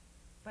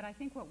 But I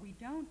think what we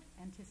don't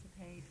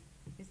anticipate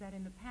is that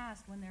in the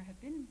past, when there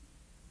have been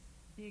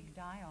big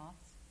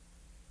die-offs,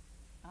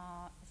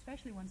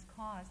 especially ones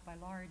caused by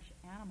large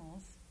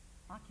animals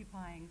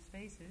occupying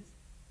spaces,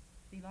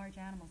 the large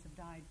animals have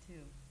died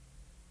too.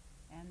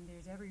 And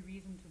there's every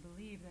reason to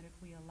believe that if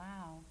we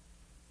allow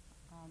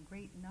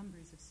great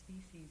numbers of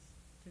species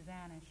to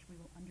vanish, we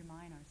will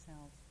undermine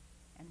ourselves,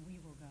 and we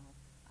will go.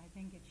 I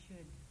think it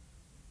should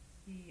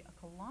be a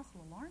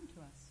colossal alarm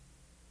to us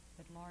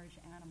that large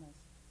animals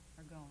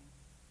are going.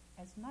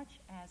 As much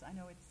as, I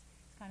know it's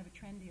kind of a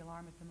trendy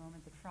alarm at the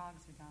moment that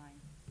frogs are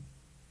dying,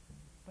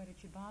 but it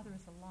should bother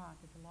us a lot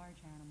that the large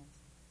animals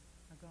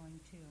are going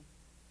too.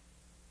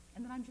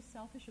 And that I'm just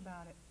selfish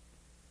about it.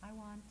 I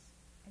want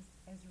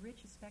as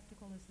rich a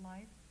spectacle of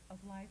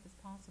life as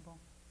possible.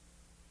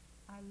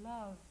 I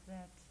love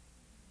that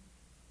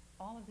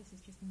all of this is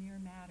just mere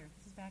matter.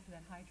 This is back to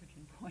that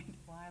hydrogen point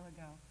a while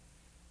ago,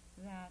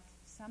 that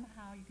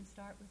somehow you can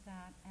start with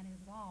that and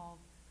evolve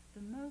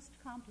the most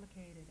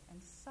complicated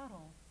and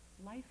subtle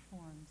life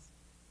forms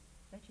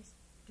that just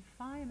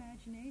defy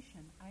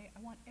imagination. I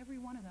want every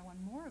one of them. I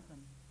want more of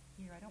them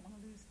here. I don't want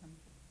to lose them.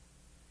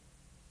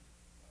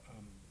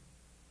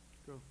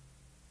 Go.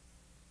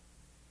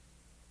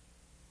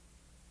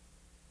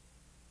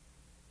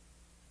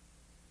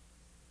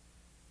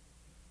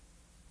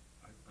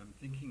 I'm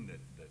thinking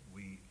that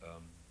we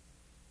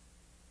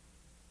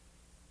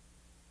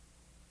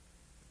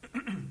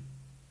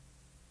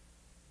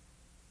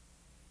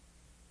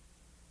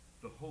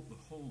the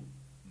whole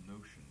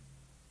notion,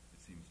 it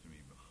seems to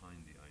me,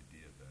 behind the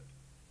idea that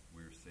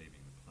we're saving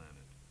the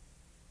planet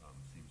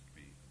seems to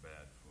be a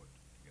bad foot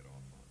to get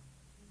off on.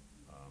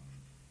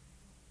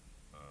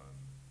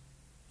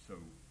 So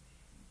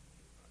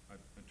I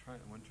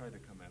want to try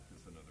to come at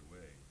this another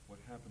way. What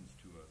happens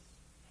to us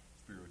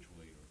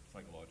spiritually or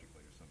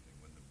psychologically or something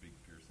when the big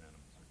fierce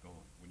animals are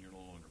gone, when you're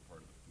no longer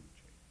part of the food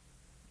chain,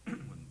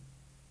 when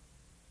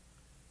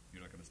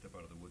you're not going to step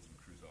out of the woods and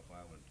cruise off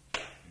island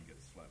and get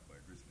slapped by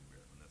a grizzly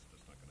bear, and that's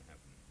just not going to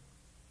happen anymore.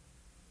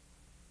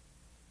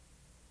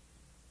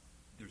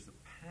 There's a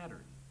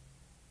pattern,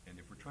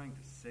 and if we're trying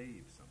to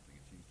save something,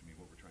 it seems to me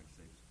what we're trying to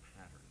save is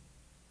pattern,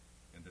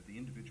 and that the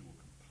individual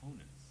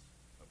components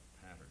of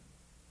pattern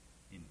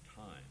in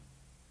time,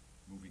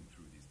 moving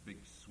through these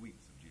big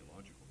sweeps of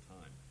geological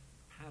time,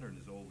 pattern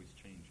is always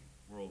changing.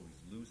 We're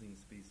always losing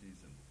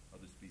species, and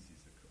other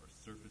species are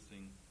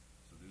surfacing.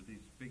 So there are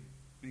these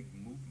big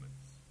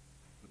movements,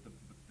 but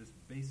this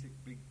basic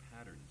big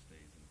pattern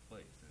stays in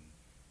place. And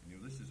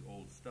this is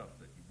old stuff.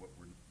 That what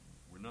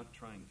we're not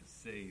trying to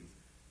save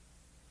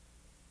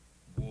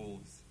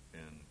wolves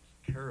and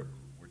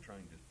caribou. We're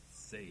trying to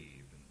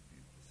save, and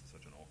this is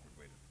such an awkward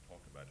way to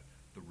talk about it,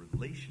 the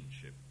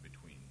relationship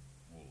between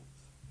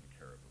wolves and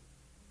caribou.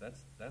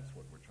 That's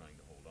what we're trying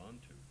to hold on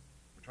to.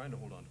 We're trying to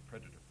hold on to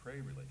predator-prey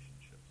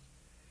relationships.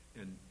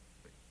 And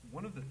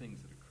one of the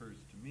things that occurs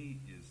to me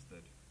is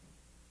that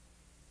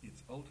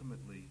it's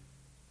ultimately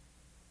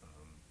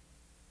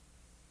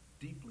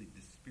deeply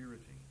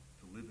dispiriting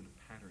to live in a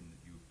pattern that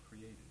you've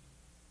created.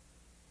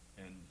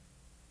 And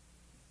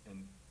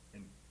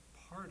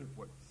part of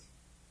what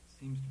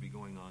seems to be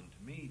going on to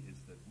me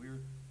is that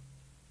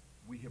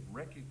we have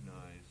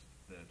recognized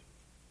that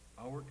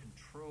our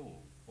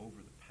control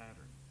over the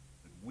pattern,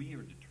 that we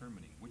are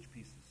determining which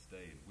pieces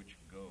stay and which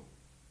go,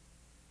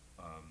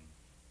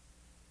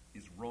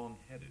 is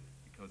wrong-headed,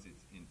 because it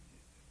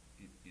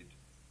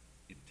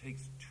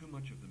takes too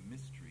much of the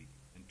mystery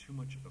and too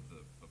much of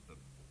the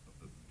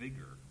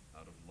vigor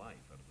out of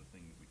life, out of the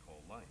thing that we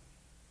call life.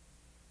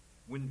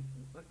 When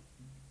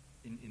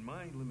in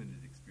my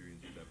limited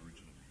experience with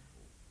Aboriginal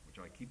people, which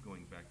I keep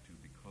going back to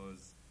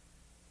because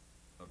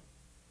of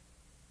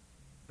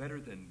better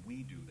than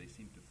we do. They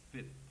seem to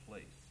fit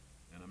place,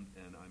 and I'm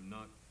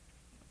not.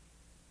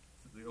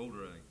 The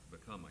older I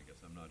become, I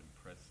guess, I'm not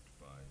impressed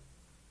by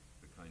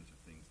the kinds of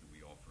things that we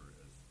offer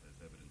as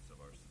evidence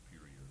of our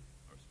superiority.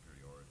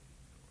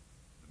 You know,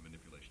 the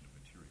manipulation of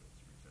materials,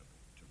 for example,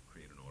 to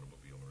create an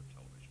automobile or a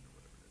television or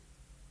whatever it is.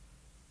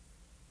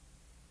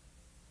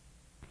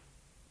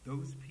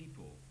 Those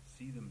people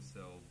see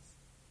themselves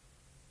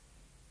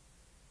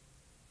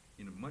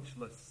in a much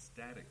less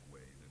static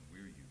way than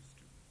we're used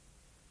to,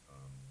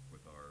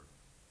 with our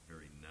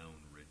very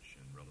noun-rich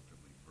and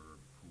relatively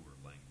verb-poor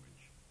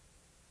language.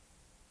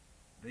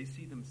 They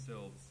see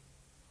themselves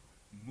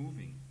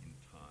moving in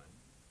time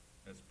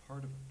as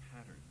part of a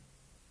pattern.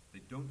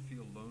 They don't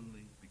feel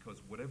lonely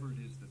because whatever it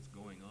is that's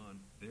going on,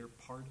 they're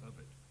part of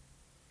it.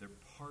 They're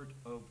part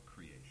of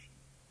creation,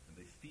 and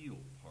they feel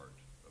part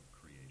of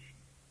creation.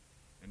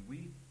 And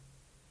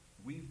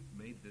we've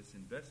made this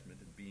investment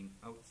in being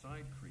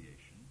outside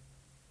creation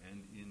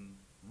and in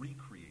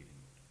recreating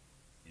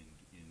it,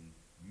 in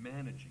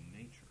managing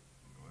nature.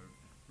 You know, I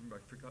remember,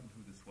 I've forgotten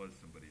who this was,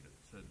 somebody that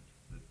said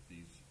that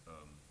these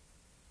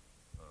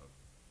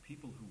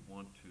people who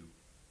want to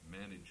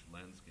manage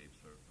landscapes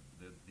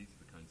these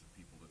are the kinds of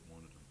people that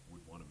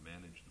would want to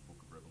manage the Book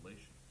of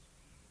Revelations.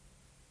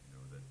 You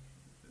know, that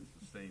it's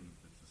the same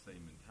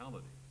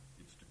mentality.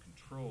 It's to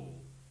control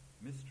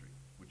mystery,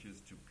 which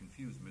is to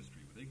confuse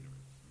mystery with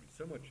ignorance. I mean,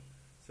 so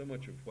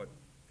much of what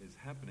is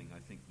happening, I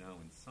think, now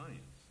in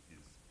science,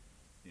 is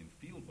in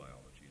field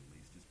biology at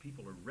least, is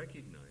people are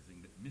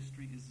recognizing that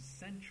mystery is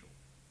essential.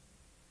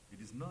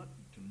 It is not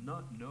to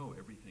not know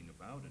everything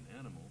about an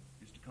animal,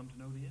 is to come to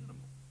know the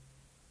animal.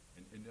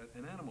 And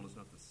an animal is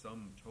not the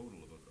sum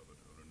total of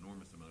an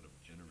enormous amount of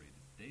generated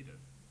data.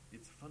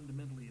 It's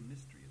fundamentally a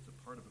mystery. It's a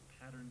part of a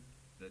pattern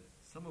that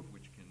some of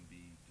which can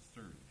be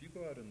discerned. If you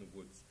go out in the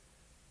woods,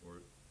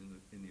 or in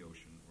the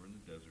ocean, or in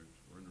the desert,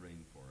 or in the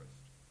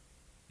rainforest,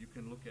 you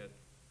can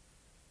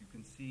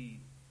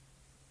see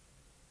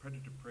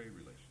predator-prey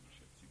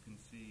relationships. You can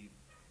see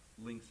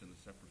links in the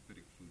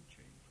saprophytic food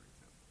chain, for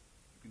example.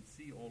 You can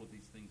see all of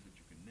these things that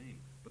you can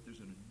name, but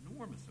there's an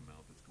enormous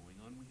amount that's going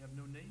on we have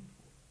no name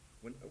for.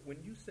 When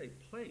you say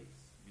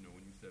place, you know,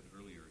 when you said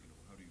earlier, you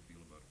know, how do you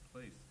feel about a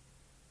place?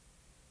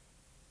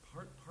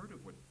 Part of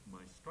what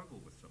my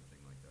struggle with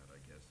something like that, I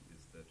guess,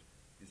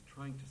 is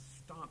trying to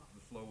stop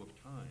the flow of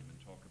time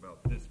and talk about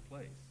this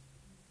place.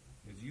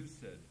 As you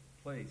said,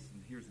 place,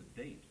 and here's a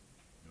date.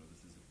 You know,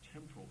 this is a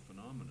temporal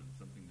phenomenon,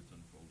 something that's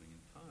unfolding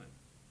in time.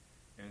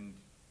 And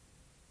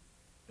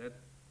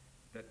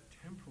that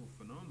temporal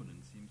phenomenon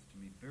seems to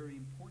me very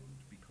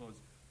important, because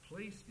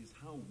place is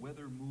how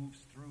weather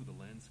moves through the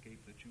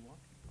landscape that you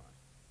occupy,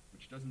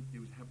 which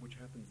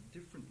happens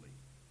differently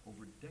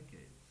over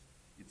decades.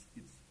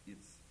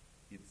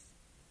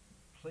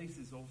 Place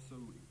is also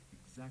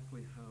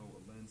exactly how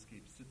a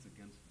landscape sits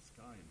against the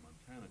sky in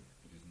Montana.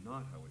 It is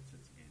not how it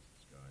sits against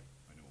the sky.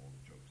 I know all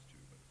the jokes too,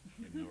 but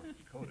in North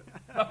Dakota.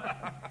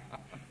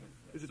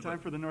 Is it time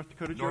for the North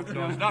Dakota joke?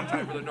 No, it's not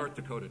time for the North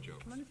Dakota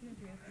jokes.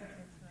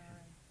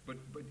 But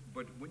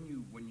But when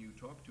you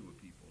talk to a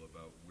people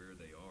about where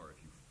they are,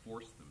 if you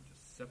force them to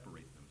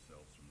separate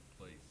themselves from the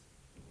place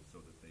so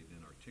that they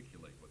then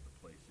articulate what the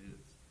place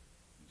is,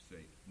 you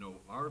say,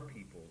 no, our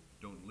people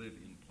don't live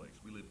in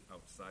place. We live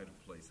outside of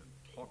place and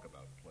talk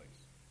about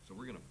place. So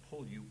we're going to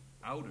pull you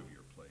out of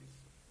your place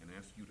and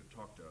ask you to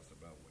talk to us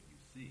about what you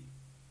see.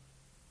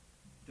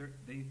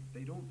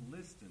 They don't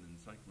list an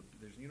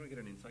encyclopedia. You don't get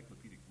an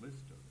encyclopedic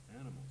list of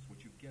animals.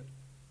 What you get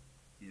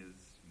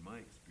is, in my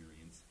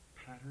experience,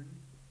 pattern,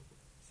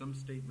 some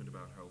statement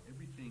about how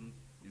everything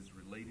is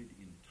related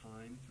in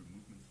time through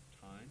movements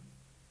of time,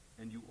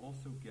 and you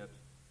also get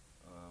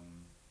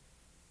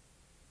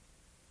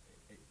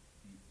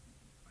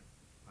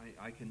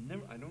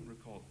I don't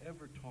recall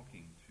ever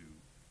talking to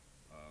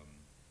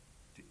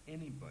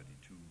anybody,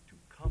 to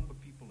Kamba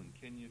people in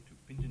Kenya, to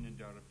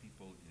Pinjanindara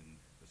people in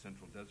the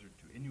Central Desert,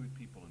 to Inuit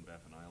people in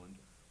Baffin Island,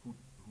 who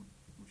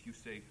if you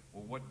say,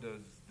 well, what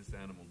does this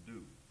animal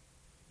do?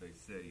 They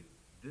say,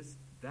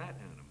 that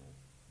animal,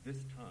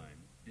 this time,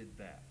 did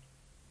that.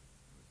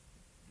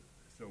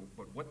 So,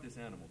 but what this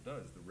animal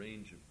does, the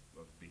range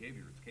of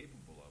behavior it's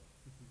capable of,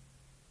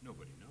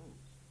 nobody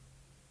knows.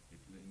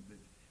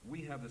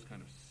 We have this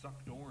kind of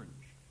sucked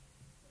orange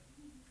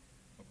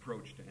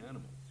approach to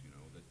animals, you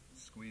know, that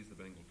squeeze the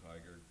Bengal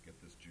tiger, get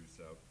this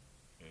juice out,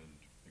 and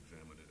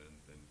examine it, and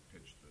then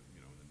pitch the,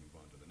 you know, and then move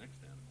on to the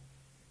next animal.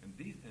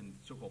 And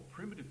so-called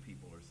primitive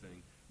people are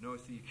saying, no,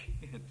 see,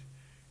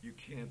 you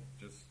can't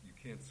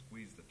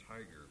squeeze the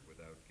tiger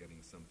without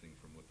getting something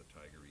from what the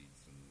tiger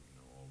eats, and you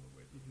know, all the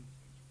way these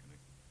things are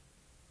connected.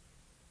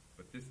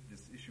 But this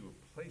issue of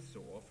place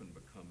so often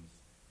becomes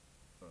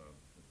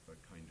the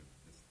kind of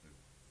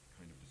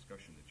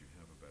discussion that you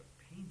have about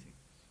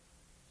paintings.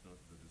 It's not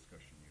the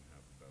discussion you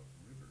have about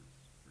rivers,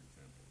 for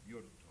example.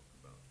 You ought to talk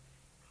about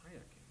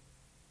kayaking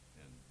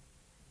and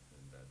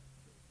that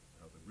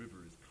how the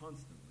river is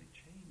constantly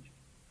changing.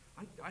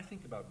 I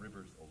think about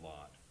rivers a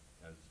lot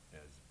as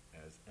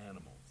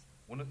animals.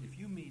 If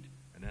you meet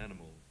an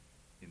animal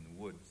in the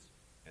woods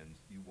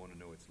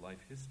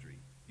life history,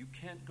 you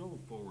can't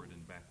go forward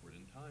and backward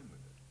in time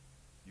with it.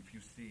 If you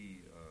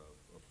see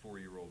a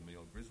 4-year-old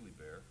male grizzly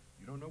bear,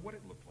 you don't know what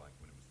it looked like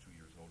when it was 2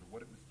 years old or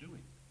what it was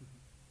doing.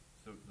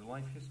 So the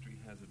life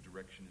history has a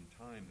direction in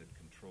time that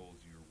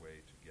controls your way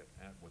to get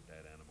at what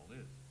that animal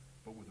is.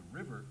 But with a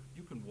river,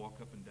 you can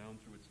walk up and down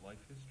through its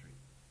life history.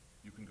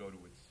 You can go to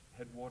its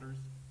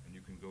headwaters, and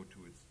you can go to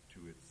its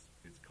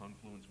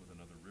confluence with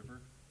another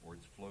river, or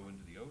its flow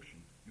into the ocean.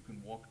 You can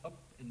walk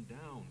up and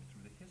down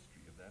through the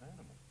history of that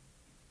animal.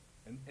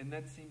 And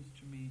that seems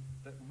to me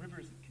that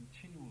rivers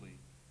continually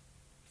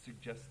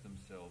suggest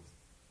themselves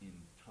in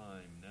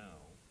time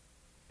now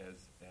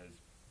as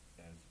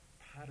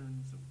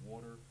patterns of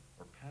water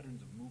or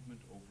patterns of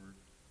movement over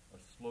a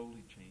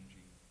slowly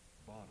changing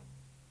bottom.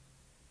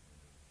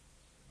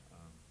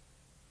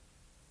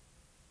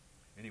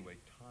 Anyway,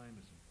 time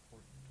is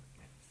important, I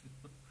guess.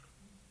 I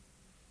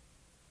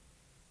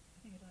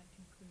think I'd like to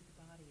include the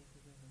body as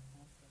a river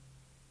also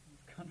in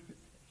this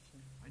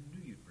conversation. I knew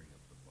you'd bring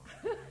up the body.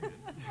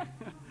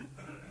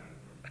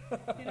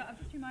 I'm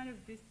just reminded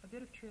of a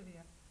bit of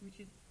trivia, which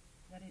is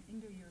that in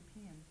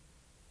Indo-European,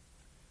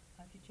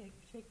 if you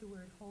take the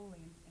word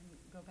holy and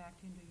go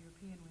back to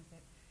Indo-European with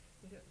it,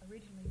 it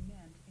originally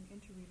meant an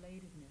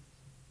interrelatedness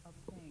of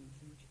things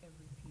in which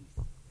every piece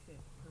fit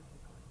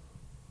perfectly.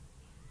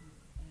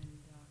 And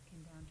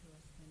came down to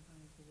us then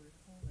as the word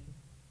holy.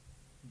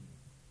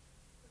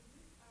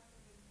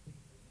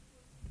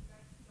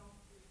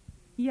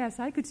 Yes,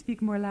 I could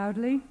speak more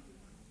loudly.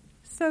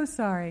 So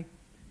sorry.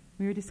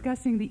 We were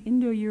discussing the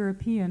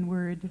Indo-European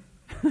word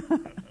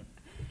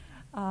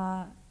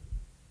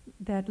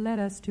that led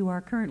us to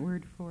our current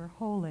word for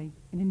holy.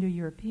 In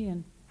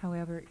Indo-European,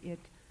 however, it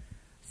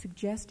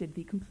suggested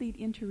the complete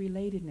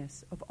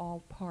interrelatedness of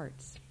all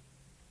parts.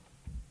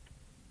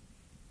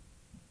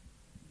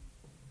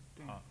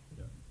 No.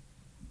 Go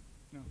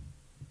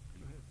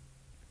ahead.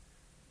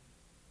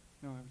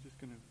 No, I was just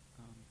going to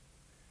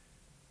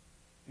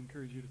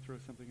encourage you to throw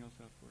something else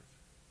out for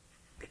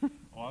us.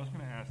 Well, I was going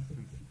to ask,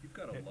 since You've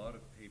got a lot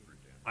of paper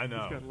down. I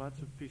know. He's got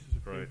lots of pieces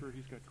of Right. paper.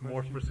 He's got It's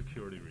more questions. for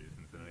security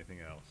reasons than anything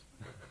else.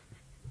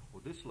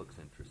 Well, this looks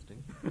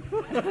interesting.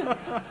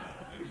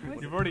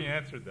 You've already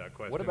answered that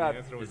question. What The about,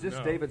 answer was is this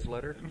no. David's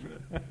letter?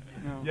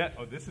 No. Yeah.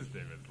 Oh, this is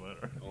David's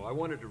letter. Oh, I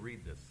wanted to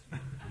read this.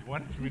 You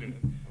wanted to read it.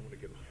 I want to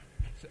get.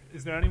 So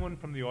is there anyone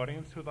from the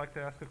audience who would like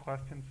to ask a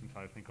question, since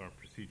I think our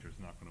procedure is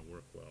not going to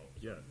work well?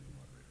 Yes.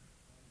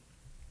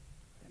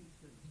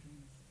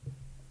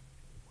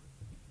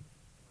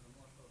 On a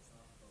more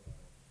philosophical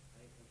level,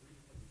 I agree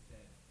with what you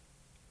said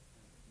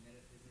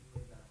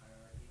metaphysically about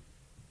hierarchy.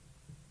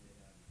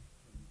 That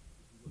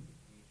if you look at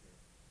nature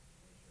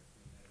from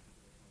a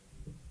metaphysical point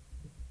of view,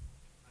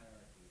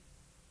 hierarchy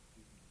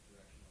gives you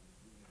direction on the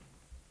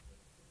universe. But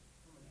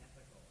from an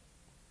ethical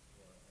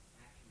or an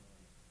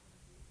action-oriented point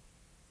of view,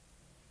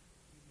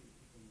 usually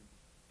people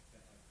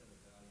that have set of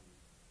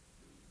values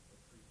or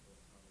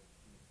principles on which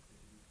to make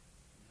decisions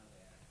and how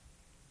they act.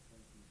 For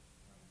instance,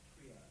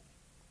 triage.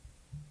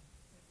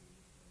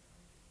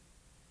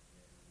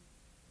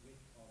 With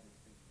all these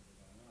things that are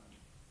going on,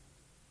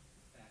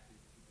 the fact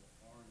is people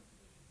are in a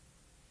position,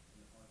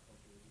 and our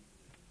culture is in a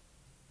position,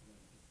 when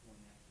it's one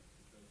action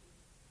to go to,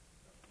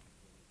 about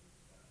what it's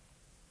about.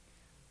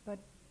 But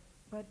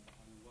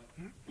On what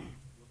kind of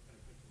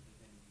principles, if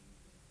any, do you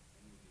think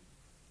any of you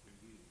will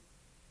use?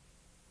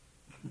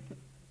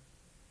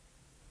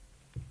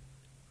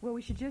 Well,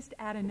 we should just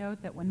add a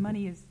note that when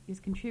money is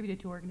contributed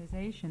to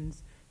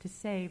organizations to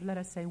save, let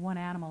us say, one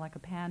animal like a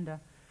panda,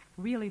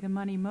 really the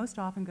money most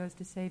often goes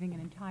to saving an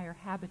entire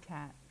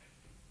habitat.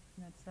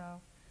 Isn't that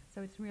so?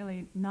 So it's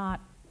really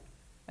not,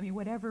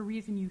 whatever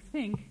reason you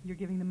think you're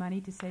giving the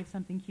money to save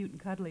something cute and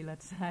cuddly,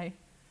 let's say,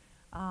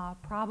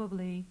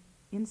 probably,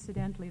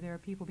 incidentally, there are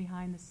people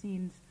behind the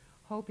scenes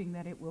hoping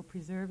that it will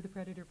preserve the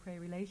predator-prey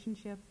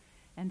relationship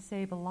and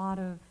save a lot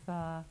of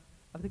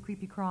the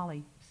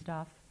creepy-crawly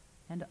stuff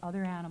and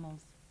other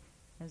animals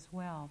as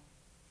well.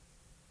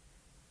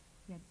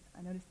 Yeah,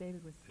 I noticed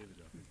David was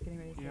getting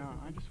ready to say Yeah,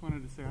 something. I just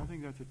wanted to say I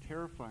think that's a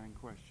terrifying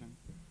question,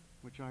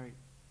 which I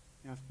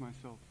ask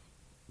myself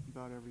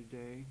about every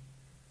day.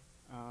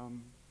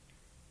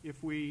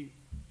 If we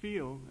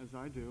feel, as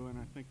I do, and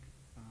I think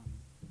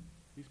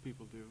these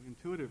people do,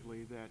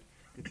 intuitively, that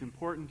it's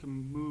important to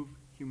move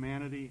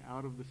humanity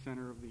out of the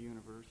center of the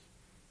universe,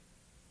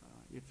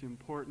 it's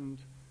important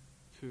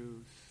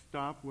to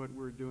stop what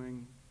we're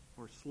doing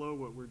or slow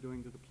what we're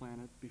doing to the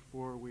planet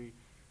before we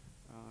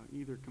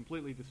either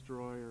completely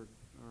destroy or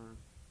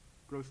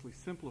grossly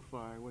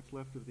simplify what's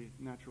left of the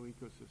natural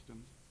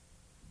ecosystems.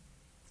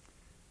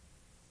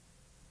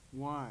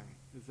 Why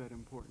is that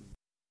important?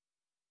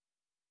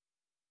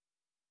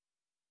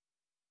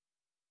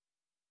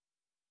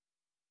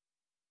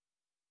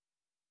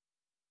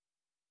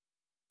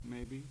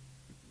 Maybe,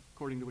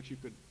 according to which you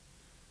could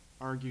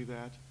argue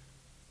that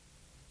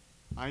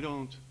I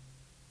don't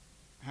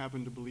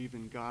happen to believe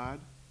in God.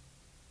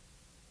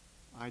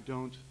 I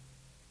don't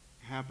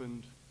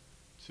happen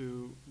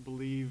to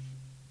believe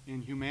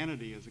in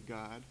humanity as a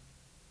God.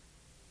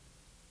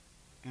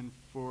 And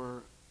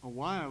for a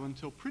while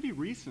until pretty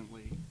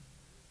recently,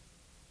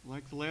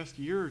 like the last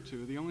year or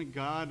two. The only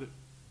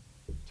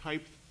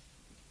God-type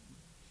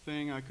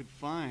thing I could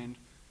find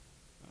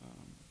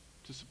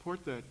to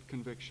support that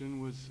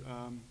conviction was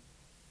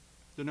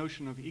the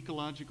notion of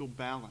ecological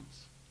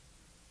balance,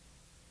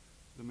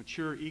 the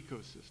mature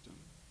ecosystem.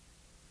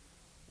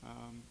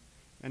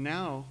 And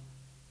now,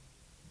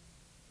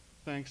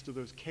 thanks to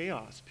those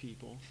chaos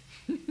people,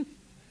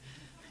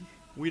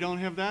 we don't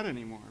have that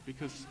anymore,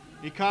 because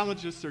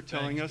ecologists are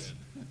telling us,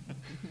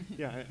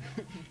 yeah,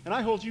 and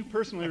I hold you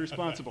personally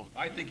responsible.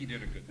 I think you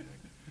did a good thing.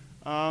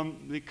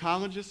 The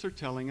ecologists are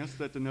telling us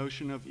that the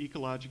notion of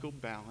ecological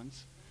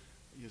balance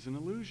is an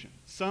illusion.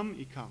 Some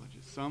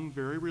ecologists, some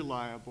very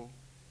reliable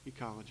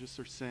ecologists,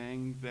 are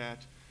saying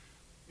that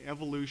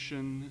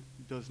evolution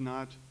does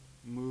not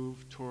move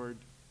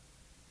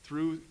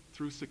through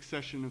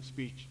succession of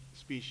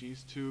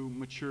species to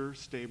mature,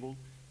 stable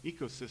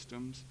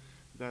ecosystems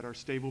that are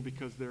stable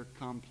because they're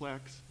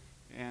complex,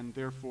 and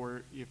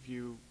therefore if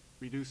you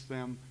reduce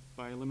them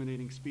by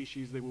eliminating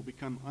species, they will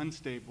become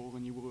unstable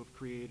and you will have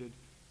created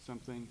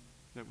something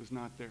that was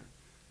not there.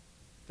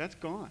 That's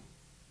gone.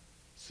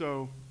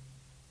 So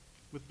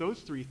with those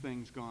three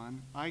things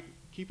gone, I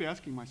keep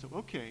asking myself,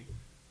 okay,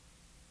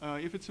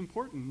 if it's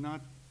important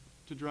not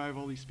to drive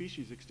all these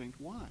species extinct,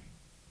 why?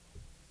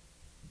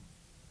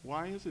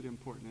 Why is it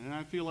important? And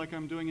I feel like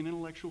I'm doing an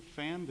intellectual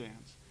fan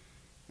dance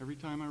every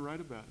time I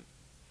write about it,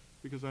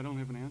 because I don't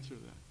have an answer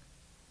to that.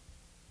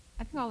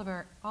 I think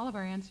all of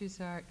our answers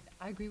are,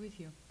 I agree with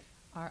you,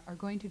 are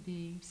going to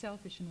be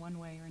selfish in one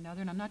way or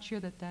another, and I'm not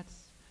sure that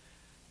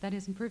that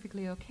isn't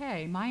perfectly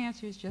okay. My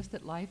answer is just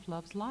that life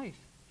loves life,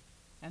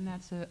 and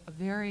that's a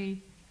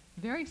very,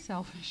 very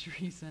selfish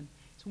reason.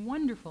 It's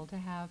wonderful to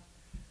have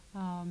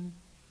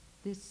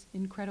this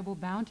incredible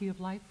bounty of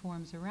life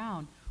forms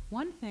around.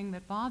 One thing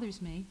that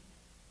bothers me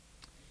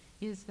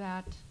is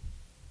that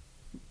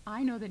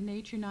I know that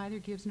nature neither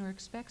gives nor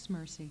expects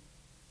mercy.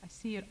 I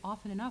see it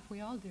often enough,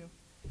 we all do.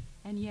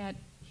 And yet,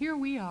 here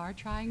we are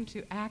trying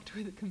to act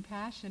with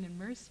compassion and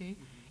mercy,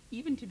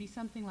 even to be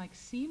something like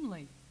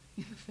seemly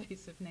in the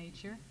face of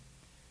nature.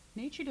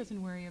 Nature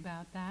doesn't worry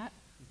about that.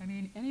 I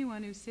mean,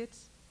 anyone who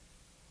sits,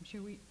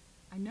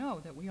 I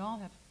know that we all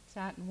have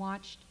sat and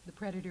watched the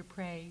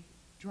predator-prey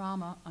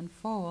drama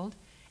unfold,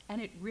 and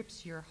it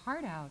rips your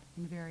heart out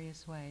in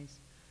various ways.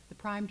 The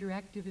prime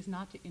directive is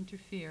not to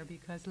interfere,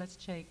 because let's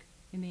take,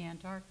 in the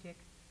Antarctic,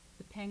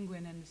 the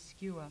penguin and the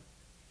skua.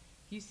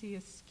 If you see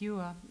a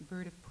skua,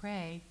 bird of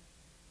prey,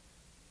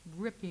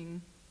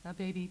 ripping a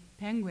baby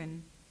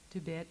penguin to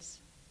bits,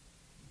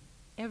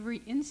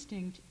 every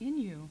instinct in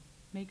you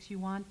makes you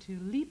want to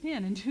leap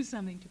in and do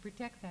something to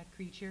protect that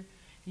creature.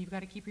 And you've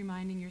got to keep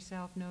reminding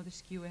yourself, no, the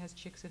skua has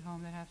chicks at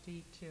home that have to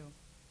eat too.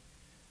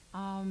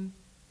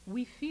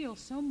 We feel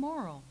so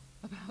moral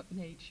about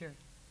nature.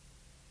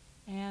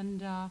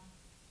 And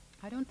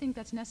I don't think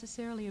that's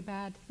necessarily a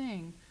bad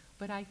thing,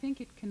 but I think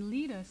it can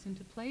lead us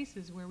into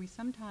places where we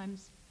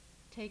sometimes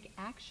take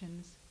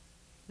actions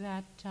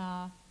that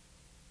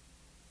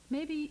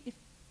maybe,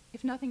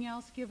 if nothing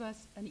else, give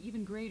us an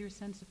even greater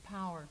sense of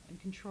power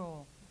and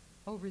control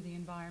over the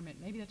environment.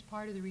 Maybe that's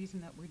part of the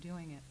reason that we're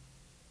doing it.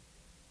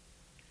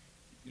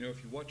 You know,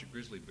 if you watch a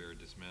grizzly bear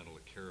dismantle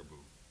a caribou,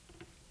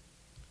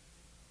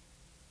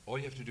 all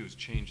you have to do is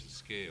change the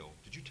scale.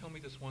 Did you tell me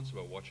this once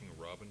about watching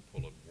a robin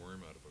pull a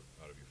worm out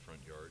of your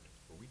front yard?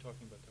 Were we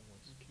talking about that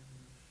once?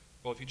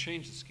 Well, if you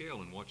change the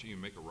scale and watch you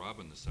make a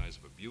robin the size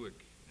of a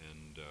Buick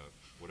and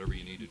whatever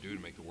you need to do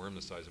to make the worm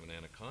the size of an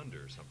anaconda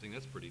or something,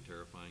 that's pretty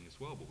terrifying as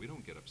well. But we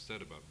don't get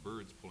upset about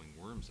birds pulling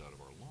worms out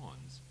of our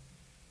lawns.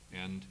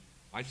 And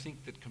I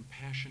think that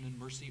compassion and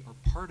mercy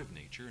are part of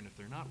nature, and if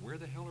they're not, where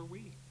the hell are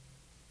we?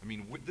 I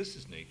mean, this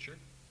is nature.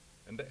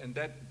 And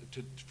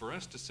for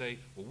us to say,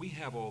 well, we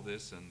have all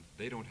this and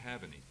they don't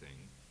have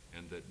anything,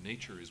 and that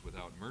nature is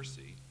without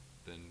mercy,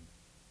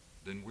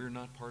 then we're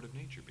not part of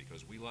nature,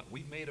 because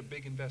we've made a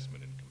big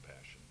investment in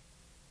compassion.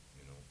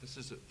 You know, this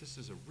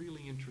is a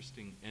really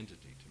interesting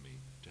entity to me,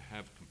 to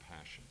have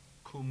compassion,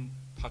 cum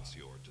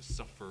patior, to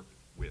suffer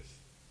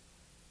with.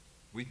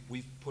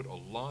 We've put a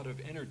lot of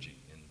energy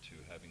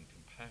into having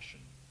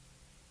compassion,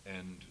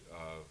 and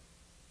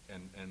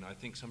I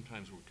think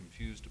sometimes we're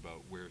confused about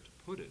where to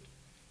put it.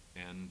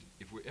 And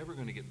if we're ever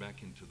going to get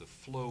back into the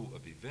flow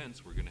of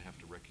events, we're going to have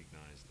to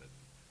recognize that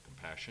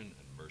compassion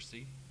and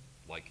mercy,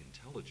 like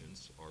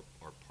intelligence,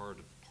 are part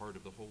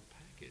of the whole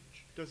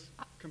package. Does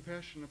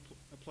compassion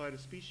apply to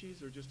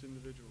species or just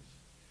individuals?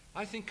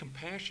 I think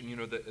compassion,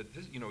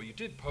 you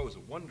did pose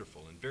a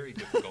wonderful and very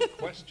difficult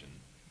question.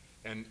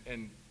 And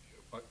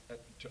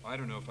I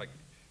don't know if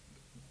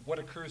what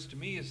occurs to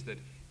me is that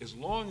as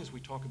long as we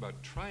talk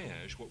about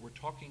triage, what we're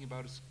talking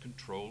about is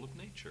control of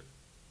nature.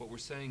 What we're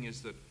saying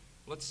is that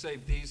let's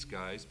save these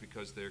guys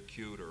because they're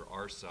cute or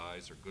our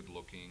size or good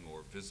looking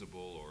or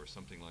visible or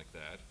something like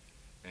that,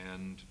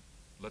 and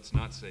let's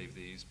not save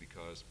these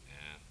because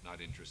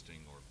not interesting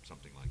or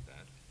something like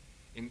that.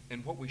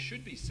 And what we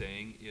should be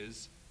saying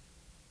is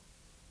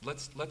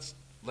let's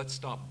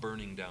stop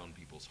burning down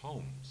people's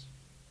homes.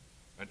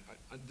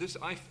 This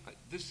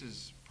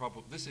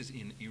is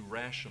an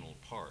irrational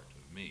part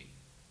of me.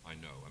 I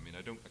know. I mean,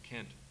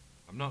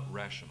 I'm not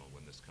rational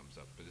when this comes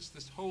up, but it's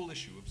this whole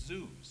issue of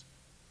zoos.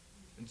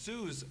 And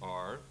zoos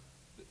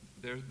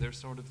they're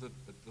sort of the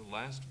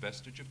last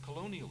vestige of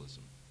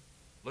colonialism.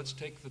 Let's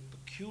take the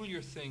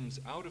peculiar things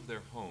out of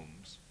their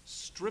homes,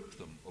 strip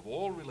them of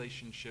all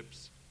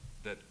relationships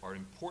that are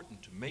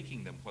important to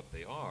making them what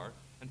they are,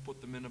 and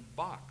put them in a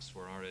box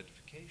for our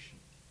edification.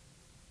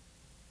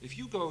 If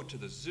you go to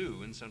the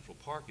zoo in Central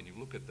Park and you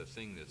look at the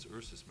thing that's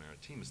Ursus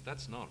maritimus,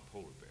 that's not a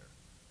polar bear.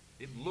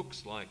 It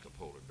looks like a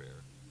polar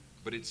bear,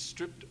 but it's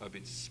stripped of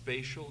its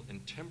spatial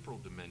and temporal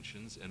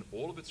dimensions and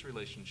all of its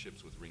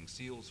relationships with ring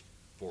seals,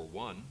 for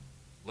one,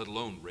 let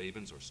alone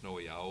ravens or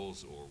snowy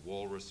owls or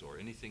walrus or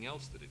anything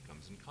else that it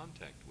comes in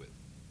contact with.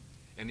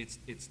 And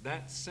it's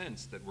that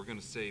sense that we're going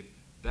to save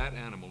that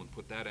animal and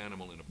put that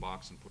animal in a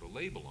box and put a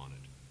label on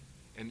it.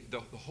 And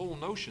the whole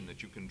notion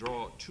that you can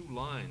draw two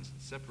lines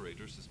that separate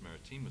Ursus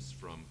maritimus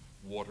from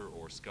water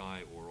or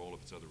sky or all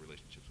of its other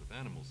relationships with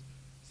animals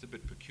is a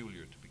bit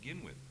peculiar to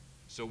begin with.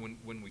 So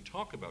when we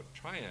talk about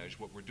triage,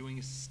 what we're doing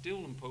is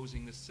still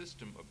imposing this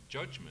system of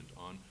judgment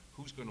on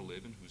who's going to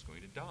live and who's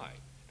going to die.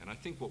 And I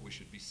think what we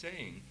should be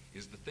saying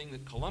is the thing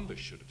that Columbus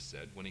should have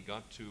said when he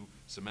got to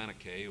Samana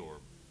Cay or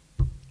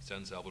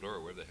San Salvador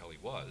or wherever the hell he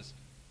was,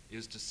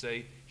 is to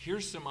say,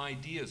 here's some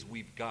ideas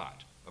we've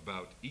got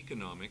about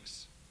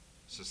economics,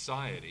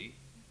 society,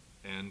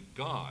 and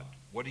God.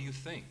 What do you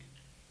think?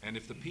 And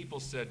if the people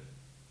said,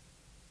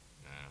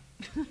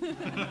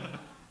 nah,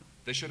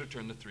 they should have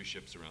turned the three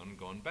ships around and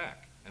gone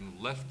back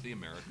and left the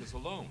Americas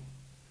alone.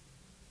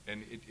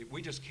 And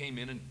we just came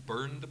in and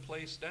burned the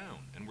place down,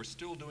 and we're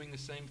still doing the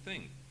same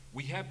thing.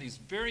 We have these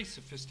very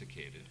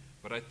sophisticated,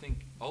 but I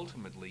think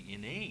ultimately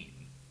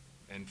inane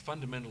and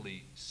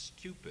fundamentally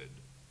stupid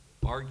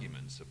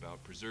arguments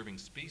about preserving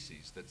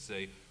species that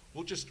say,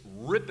 we'll just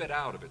rip it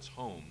out of its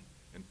home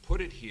and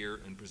put it here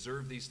and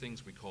preserve these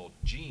things we call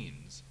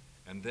genes,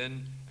 and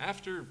then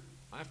after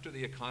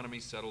the economy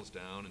settles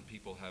down and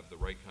people have the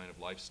right kind of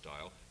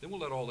lifestyle, then we'll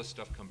let all this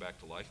stuff come back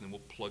to life and then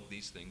we'll plug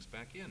these things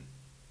back in.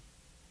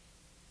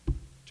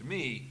 To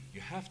me,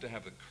 you have to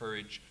have the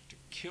courage to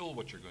kill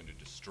what you're going to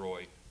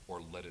destroy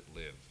or let it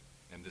live.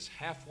 And this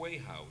halfway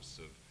house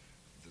of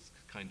this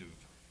kind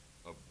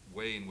of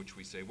way in which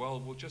we say, well,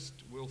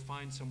 we'll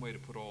find some way to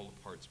put all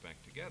the parts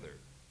back together,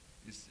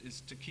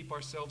 is to keep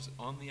ourselves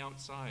on the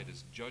outside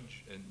as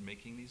judge and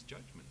making these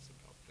judgments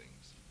about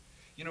things.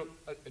 You know,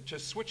 to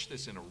switch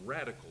this in a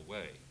radical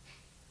way,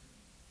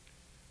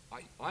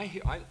 I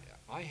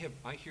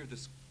hear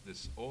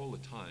this all the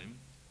time,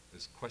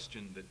 this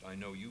question that I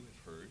know you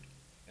have heard,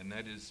 and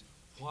that is,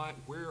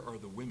 where are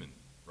the women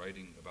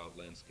writing about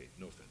landscape?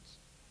 No offense.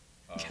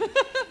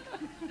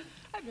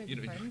 I beg you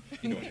your know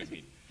pardon. what I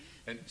mean.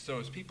 And so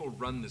as people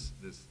run this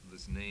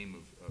name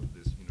of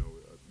this,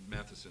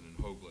 Matheson and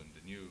Hoagland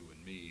and you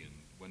and me and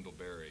Wendell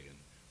Berry and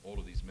all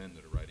of these men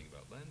that are writing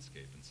about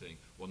landscape and saying,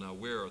 well, now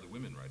where are the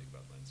women writing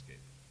about landscape?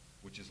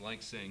 Which is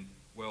like saying,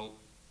 well,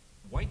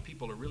 white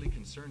people are really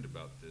concerned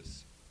about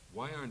this.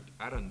 Why aren't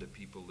Aranda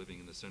people living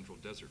in the Central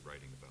Desert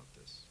writing about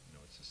this?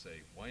 It's to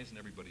say, why isn't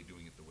everybody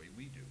doing it the way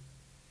we do?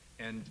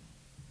 And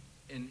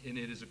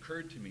it has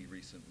occurred to me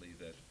recently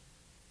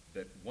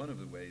that one of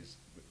the ways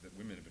that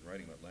women have been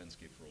writing about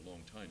landscape for a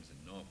long time is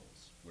in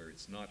novels, where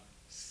it's not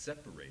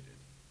separated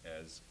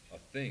as a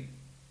thing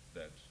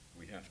that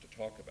we have to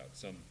talk about,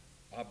 some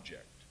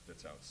object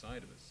that's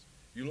outside of us.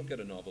 You look at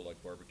a novel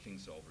like Barbara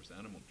Kingsolver's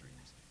Animal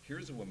Dreams.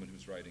 Here's a woman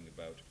who's writing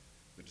about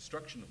the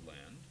destruction of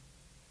land,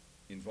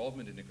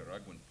 involvement in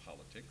Nicaraguan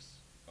politics,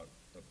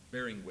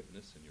 bearing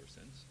witness, in your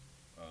sense,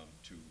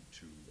 to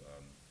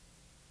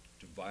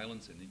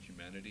violence and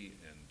inhumanity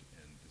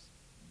and this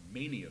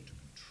mania to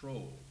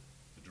control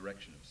the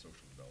direction of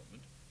social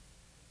development.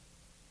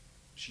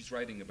 She's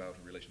writing about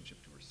her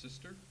relationship to her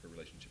sister, her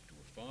relationship to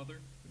her father,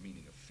 the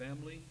meaning of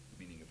family,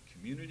 the meaning of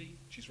community.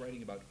 She's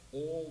writing about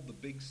all the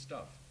big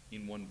stuff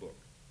in one book.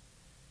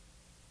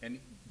 And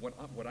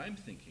what I'm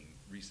thinking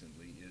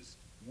recently is,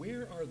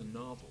 where are the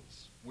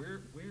novels?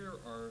 Where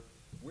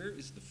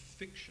is the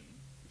fiction,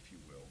 if you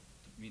will,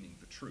 meaning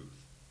the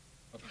truth,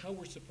 of how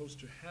we're supposed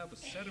to have a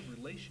set of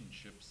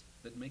relationships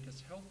that make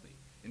us healthy,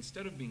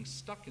 instead of being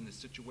stuck in this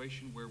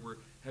situation where we're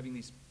having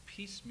these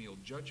piecemeal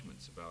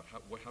judgments about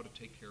how to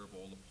take care of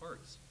all the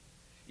parts.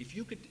 If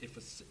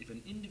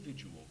an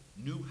individual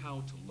knew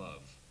how to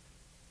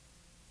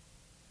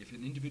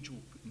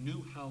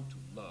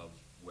love,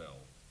 well,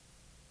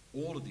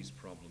 all of these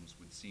problems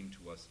would seem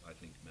to us, I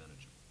think,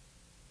 manageable.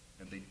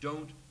 And they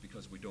don't,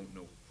 because we don't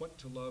know what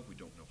to love, we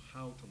don't know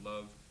how to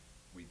love.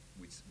 We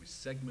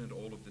segment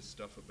all of this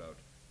stuff about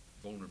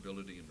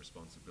vulnerability and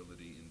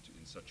responsibility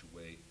in such a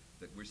way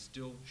that we're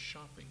still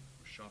shopping.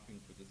 We're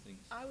shopping for the things.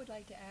 I would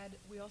like to add,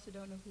 we also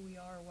don't know who we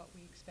are or what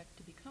we expect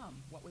to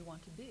become, what we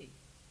want to be.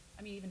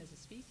 I mean, even as a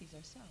species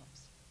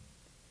ourselves.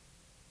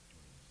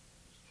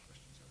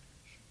 Questions out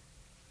here? Sure.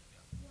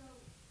 Well,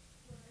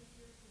 what I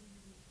hear from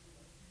you,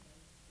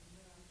 and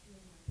what I feel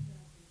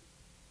myself is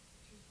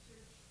to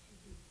search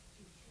to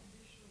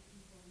tradition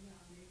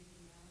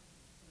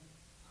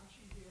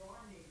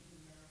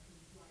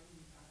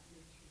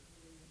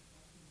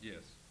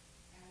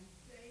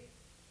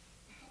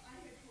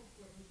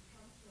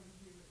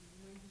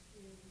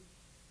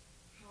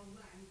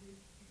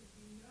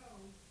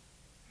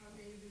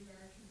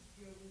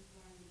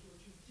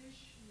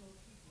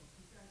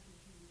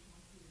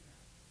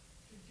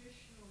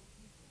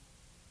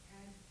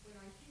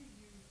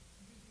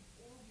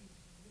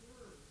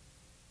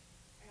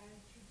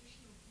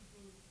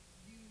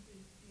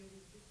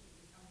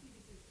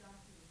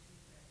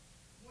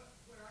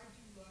what I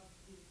do love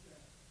is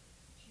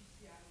Chief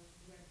Seattle's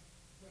web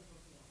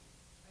of life.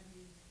 I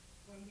mean,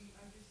 when we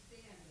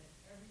understand that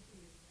everything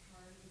is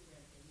part of the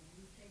web, and when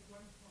we take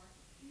one part, I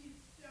mean,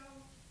 it's so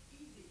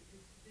easy.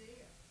 It's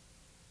there.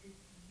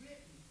 It's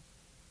written.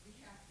 We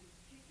have to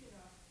pick it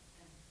up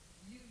and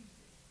use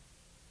it,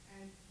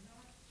 and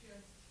not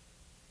just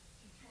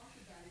to talk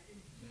about it.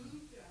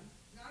 Include them,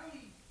 not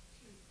only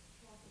to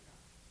talk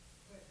about it,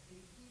 but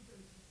include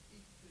them to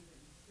speak for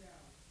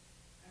themselves.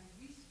 And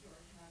we start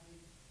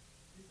having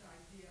this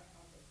idea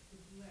of the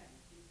blend,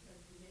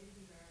 because the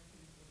Native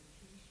Americans or the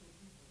traditional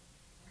people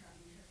are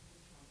having a heck of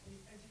a time.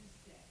 And as you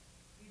said,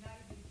 we're not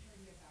even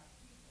caring about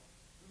people.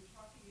 We're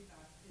talking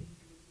about things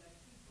that would let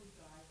people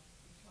die.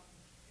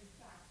 In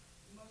fact,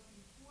 the most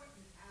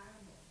important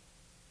animal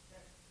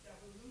that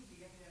we're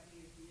losing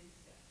evidently is the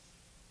insects.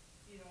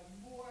 You know,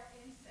 more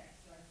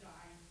insects are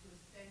dying per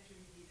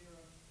century meter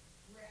of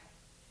breath.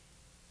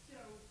 So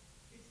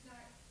it's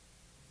not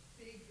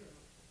bigger.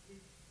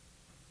 It's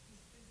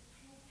this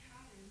whole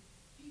pattern.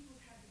 People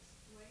have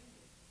explained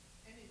it,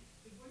 and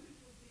the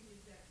wonderful thing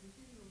is that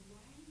within the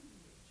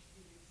language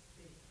it is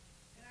there.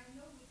 And I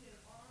know within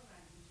our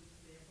language it's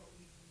there, but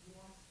we've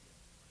lost it.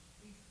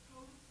 We've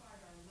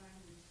codified our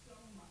language so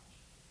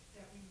much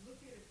that we look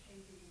at a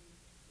painting and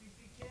we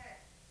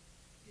forget,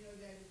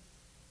 that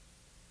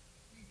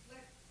we've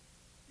let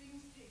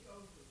things take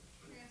over,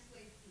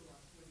 translate through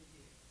us what it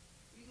is.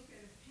 We look at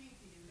a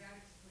painting and that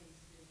explains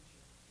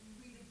nature. We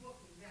read a book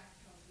and that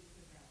tells us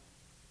about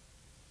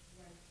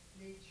what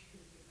nature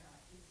is about,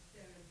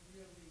 instead of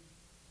really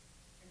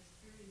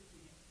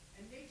experiencing it.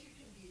 And nature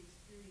can be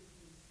experienced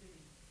in the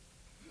city.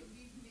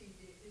 Believe me,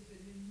 there is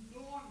an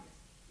enormous,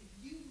 if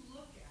you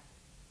look at it,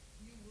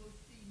 you will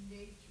see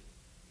nature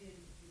in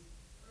this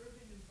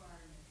urban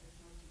environment as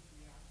much as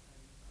the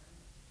outside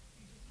environment.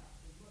 You just have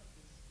to look,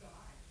 the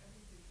sky,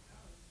 everything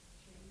else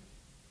changes.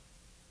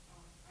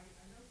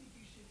 I don't think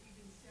you should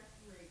even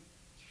separate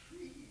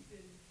trees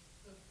in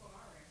the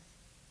forest.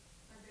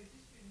 And I've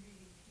just been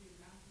reading Peter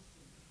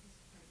Matheson, he's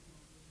quite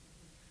noble in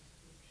his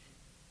description.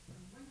 And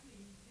one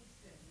thing he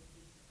said with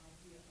this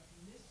idea of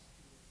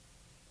mystery,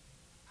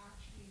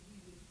 actually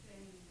he was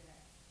saying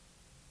that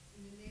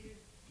in the native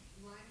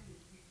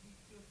language we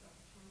feel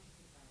self-conscious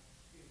about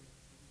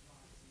spirits and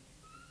gods and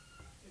everything.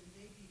 So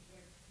maybe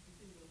what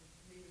within the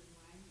native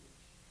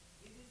language,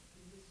 it is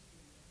the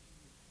mystery that he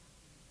was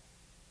talking about.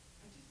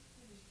 I just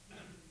finished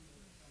reading the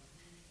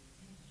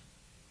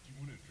Do you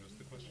want to address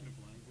the question of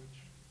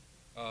language?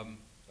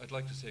 I'd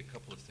like to say a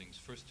couple of things.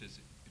 First is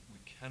we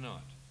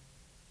cannot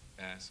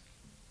ask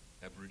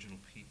Aboriginal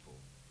people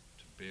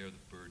to bear the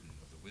burden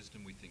of the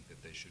wisdom we think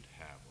that they should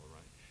have, all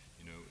right?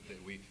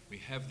 That we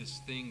have this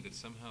thing that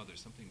somehow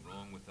there's something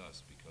wrong with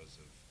us because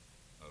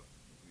of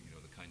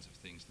the kinds of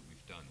things that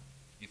we've done.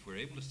 If we're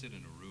able to sit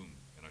in a room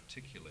and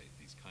articulate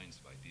these kinds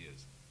of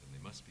ideas, then they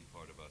must be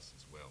part of us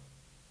as well.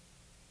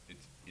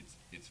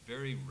 It's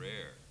very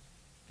rare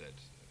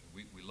that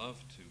we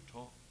love to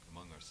talk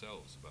among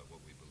ourselves about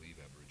what we believe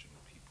Aboriginal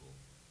people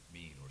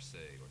mean or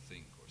say or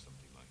think or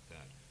something like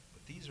that.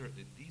 But these are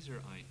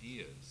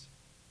ideas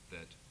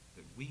that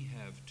we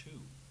have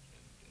too,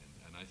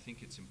 and I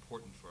think it's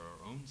important for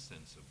our own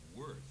sense of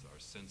worth, our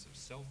sense of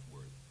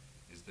self-worth,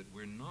 is that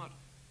we're not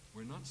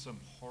some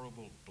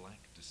horrible, black,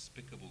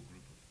 despicable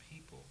group of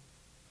people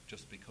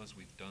just because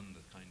we've done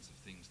the kinds of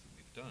things that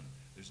we've done.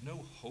 There's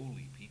no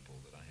holy people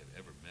that I have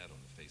ever met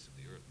on the face of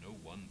the earth, no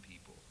one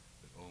people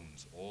that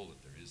owns all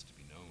that there is to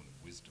be known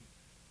of wisdom.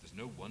 There's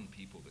no one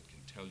people that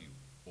can tell you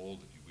all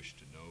that you wish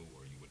to know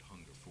or you would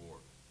hunger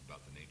for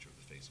about the nature of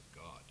the face of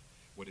God.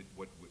 What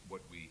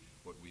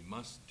we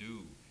must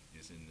do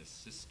is in this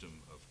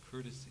system of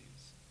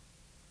courtesies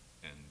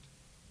and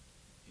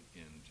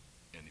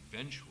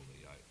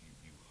eventually,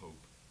 you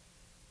hope,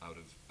 out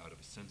of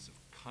a sense of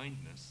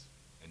kindness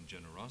and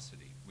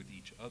generosity with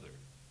each other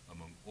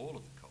among all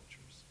of the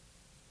cultures,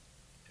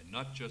 and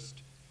not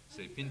just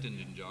say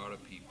Pintinjara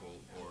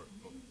people or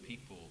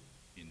people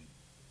in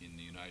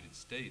the United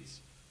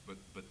States,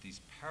 but these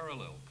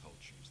parallel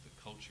cultures, the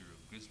culture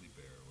of grizzly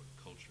bear or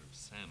the culture of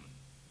salmon.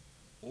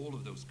 All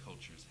of those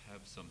cultures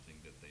have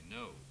something that they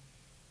know,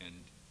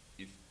 and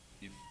if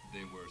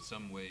there were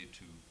some way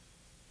to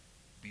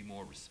be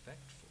more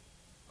respectful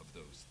of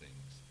those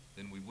things,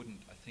 then we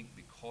wouldn't, I think,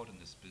 be caught in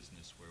this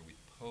business where we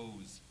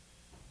pose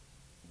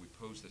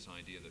this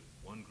idea that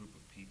one group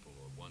of people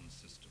or one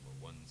system or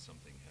one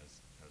something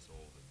has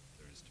all that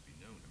there is to be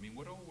known. I mean,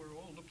 what we're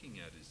all looking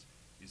at is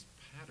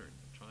pattern,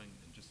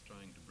 and just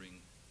trying to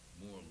bring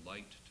more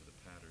light to the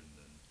pattern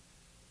than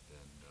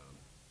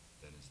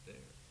is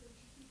there. So do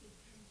you think it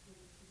comes when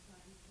a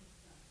society talks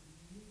about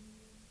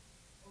dominion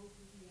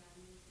over the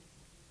animals at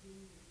the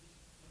beginning that we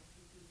should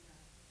focus on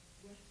that?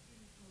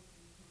 Western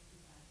culture talks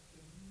about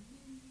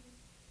dominion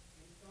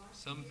and God.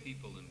 Some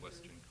people in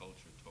Western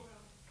culture talk,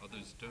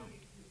 others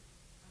don't.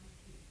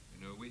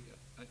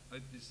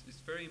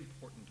 It's very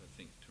important, I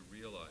think, to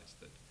realize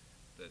that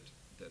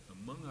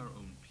among our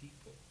own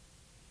people,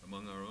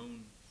 among our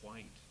own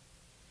white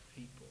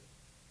people,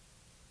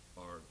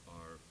 are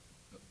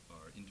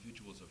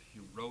individuals of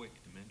heroic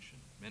dimension,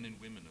 men and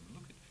women. I mean,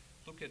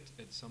 look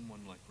at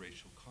someone like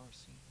Rachel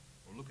Carson,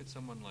 or look at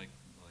someone like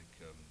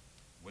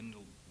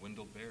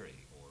Wendell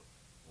Berry, or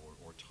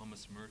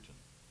Thomas Merton,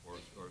 or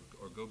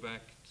go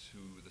back to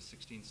the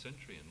 16th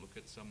century and look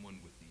at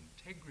someone with the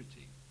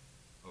integrity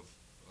of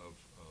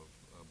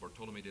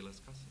Bartolomé de las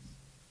Casas.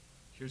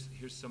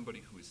 Here's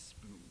somebody whom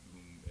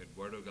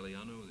Eduardo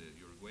Galeano, the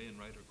Uruguayan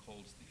writer,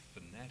 calls the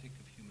fanatic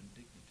of human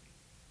dignity.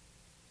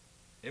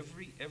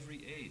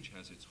 Every age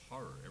has its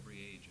horror, every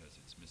age has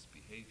its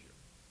misbehavior.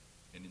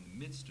 And in the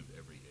midst of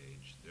every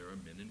age, there are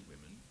men and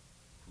women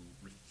who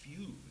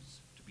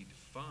refuse to be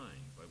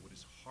defined by what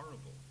is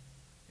horrible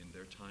in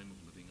their time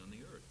of living on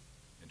the earth,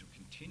 and to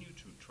continue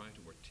to try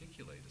to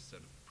articulate a set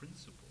of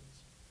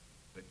principles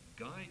that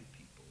guide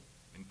people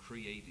and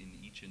create in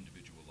each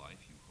individual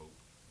life, you hope,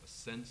 a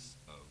sense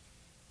of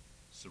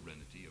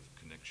serenity, of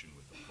connection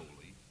with the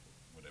holy, or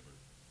whatever,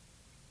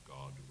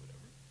 God or whatever.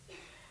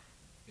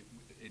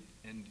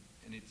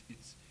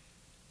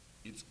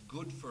 It's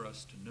good for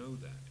us to know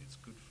that. It's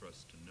good for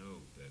us to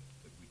know that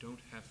we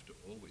don't have to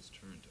always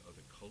turn to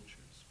other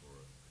cultures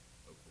for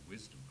a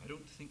wisdom. I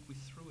don't think we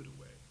threw it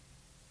away.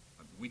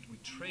 We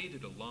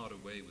traded a lot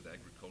away with an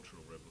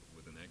agricultural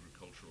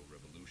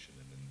revolution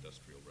and an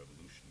industrial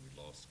revolution. We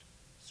lost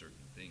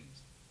certain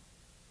things.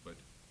 But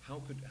how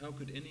could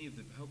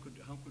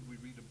we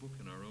read a book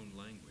in our own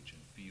language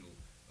and feel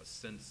a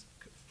sense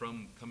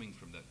coming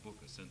from that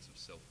book, a sense of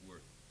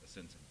self-worth, a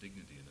sense of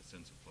dignity, and a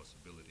sense of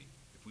possibility,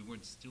 if we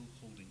weren't still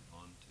holding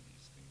on to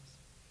these things?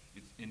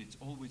 It's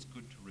always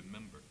good to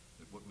remember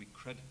that what we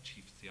credit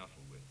Chief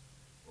Seattle with,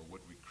 or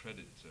what we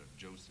credit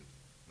Joseph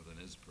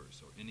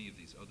Nez-Perce, or any of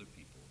these other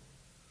people,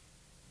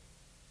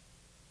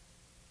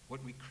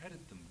 what we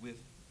credit them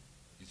with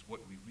is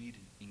what we read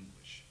in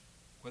English.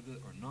 Whether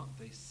or not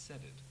they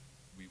said it,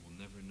 we will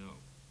never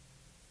know.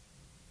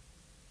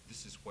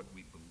 This is what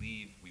we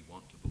believe, we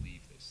want to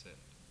believe they said.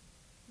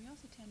 We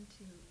also tend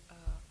to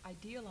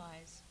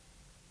idealize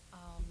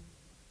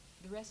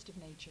the rest of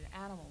nature,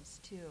 animals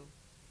too,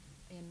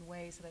 in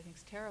ways that I think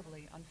is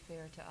terribly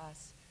unfair to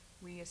us.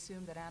 We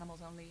assume that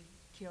animals only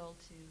kill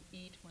to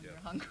eat when they're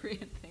hungry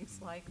and things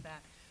like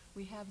that.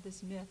 We have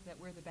this myth that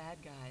we're the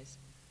bad guys,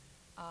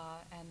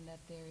 and that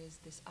there is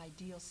this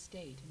ideal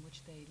state in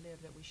which they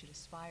live that we should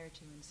aspire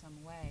to in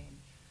some way. And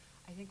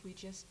I think we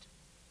just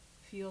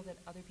feel that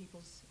other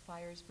people's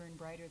fires burn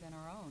brighter than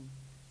our own,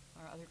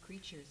 or other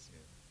creatures.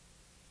 Yeah.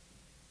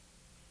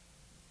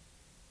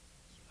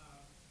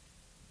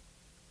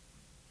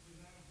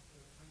 Without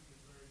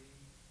controverting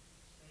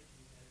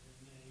statement that has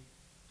been made,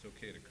 It's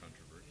okay to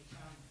controvert. they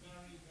sound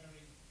very,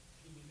 very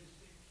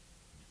humanistic,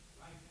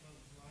 life goes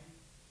life,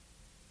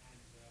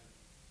 and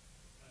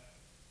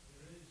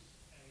there is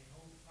a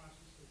whole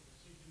process of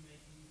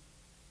decision-making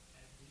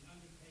has been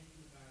undertaken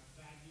about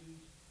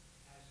values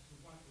as to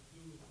what to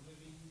do with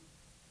living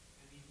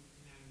and even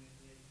inanimate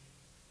nature.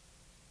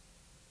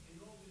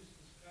 In all this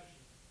discussion,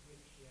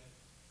 which, if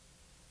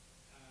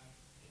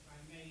I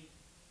may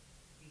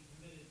be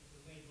permitted to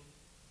label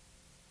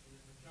in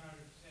a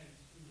pejorative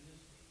sense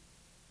humanistic,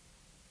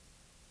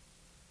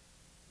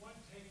 one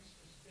takes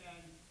a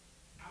stand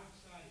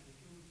outside the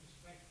human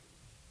perspective.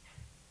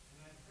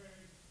 And I've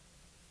heard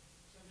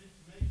some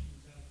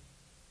intimations of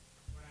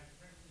what I've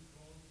personally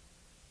called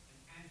an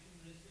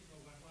anti-humanistic,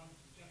 or what Robert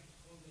Jeffers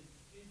called an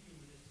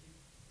inhumanistic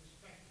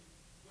perspective,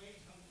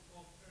 ways on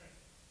off earth.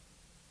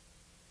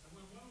 And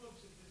when one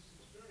looks at this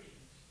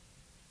experience,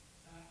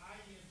 I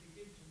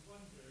begin to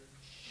wonder,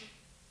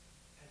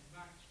 as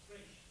Max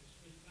Frisch, the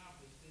Swiss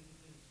novelist, did in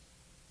his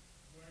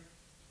work,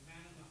 Man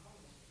in the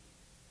Holocene.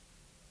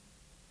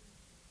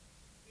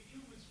 The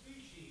human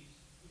species,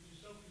 which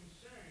is so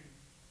concerned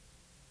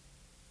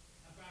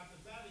about the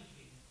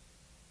vanishing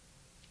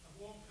of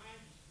all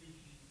kinds of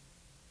species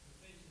on the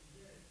face of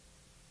the earth,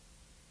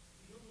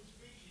 the human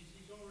species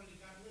he's already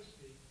got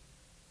listed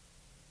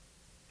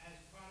as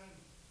part of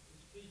the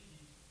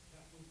species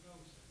that will go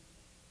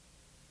someday.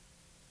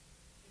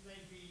 It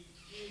may be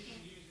years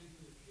and years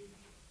into the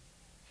future,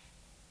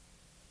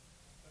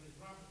 but as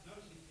Robert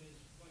Nozick has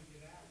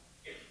pointed out,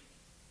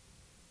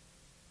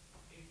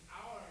 if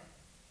our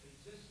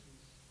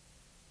existence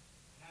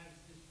has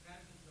this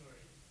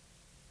transitory,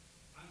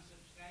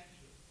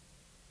 unsubstantial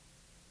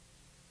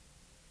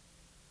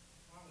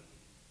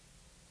quality,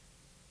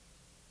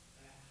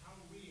 how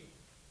real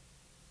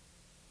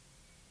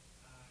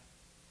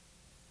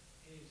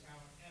is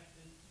our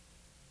effort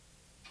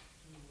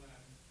to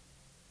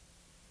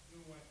do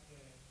what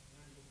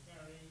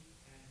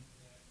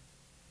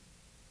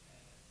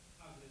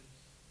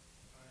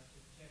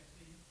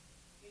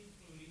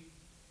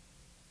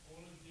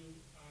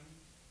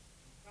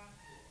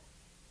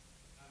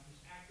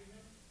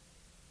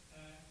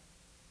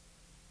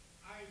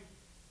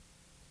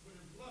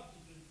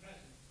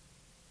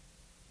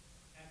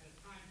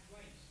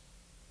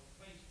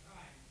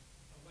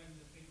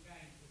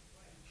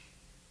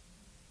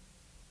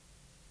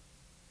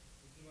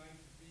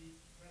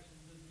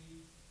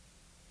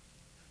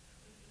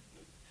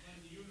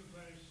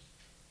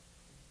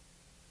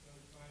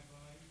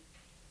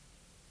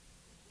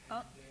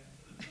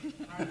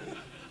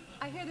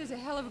hear there's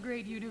a hell of a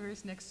great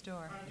universe next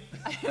door.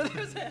 I hear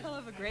there's a hell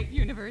of a great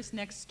universe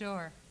next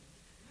door.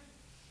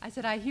 I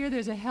said, I hear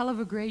there's a hell of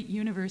a great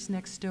universe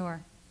next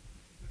door.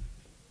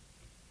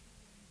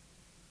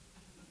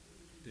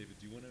 David,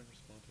 do you want to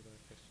respond to that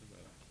question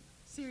about?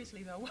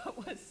 Seriously, though, what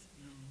was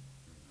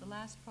the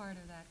last part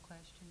of that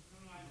question?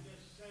 No, I'm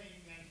just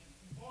saying that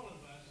all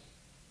of us,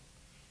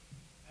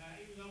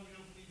 even though we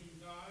don't believe in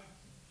God,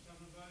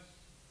 some of us,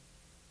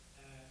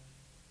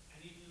 and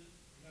even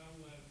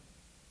though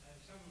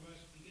some of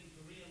us begin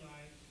to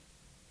realize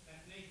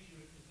that nature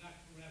is not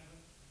forever,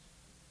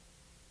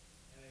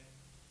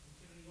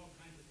 considering all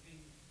kinds of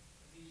things,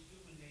 at least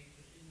human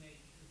nature, in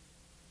nature,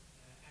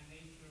 and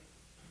nature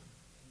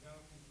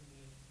enveloping to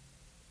nature,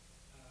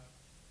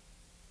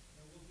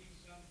 there will be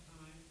some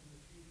time in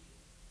the future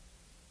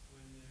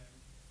when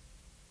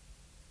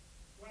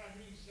what I'm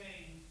really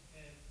saying,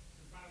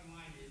 the bottom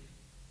line is,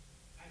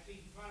 I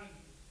think part of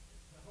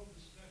the whole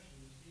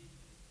discussion this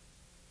evening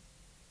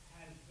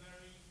has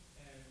very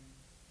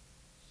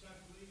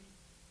subtly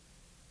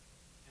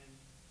and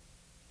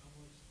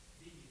almost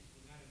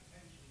deviously, not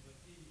intentionally, but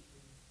deviously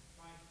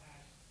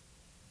bypassed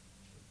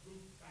the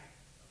brute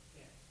fact of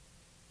death,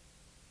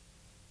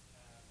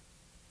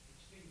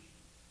 extinction.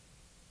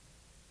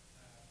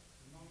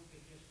 The moment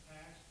that just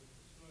passed, with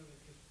the store that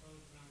just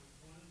closed around the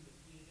corner, the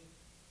theater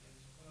that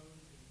is closed,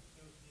 and the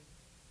associate,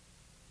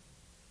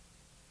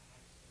 I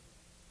had to say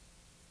that.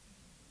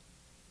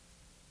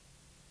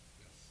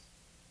 Yes.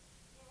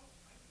 Well,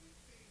 I think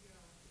the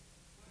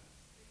last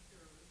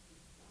speaker is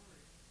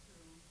referring to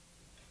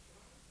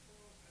what I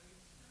call an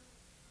internal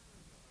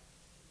paradox,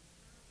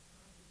 internal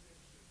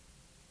contradiction,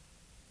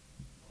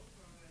 both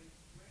on a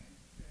grand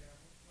scale,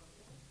 but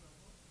also,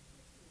 most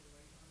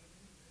particularly, on an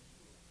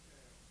individual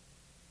scale.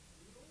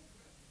 We all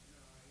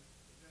recognize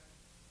that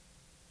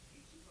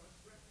each of us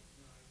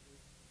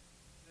recognizes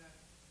that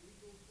we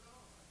will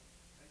die,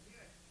 and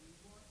yet we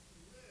want to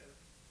live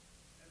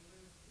and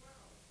live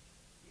well,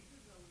 even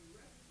though we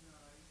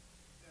recognize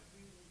that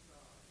we will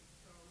die.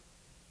 So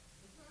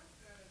the fact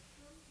that at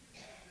some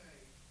future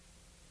date,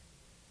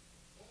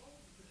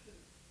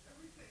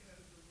 everything that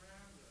is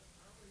around us,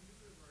 our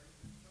universe,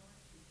 is going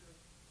to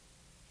just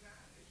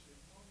vanish in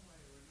one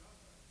way or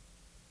another,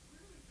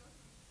 really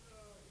doesn't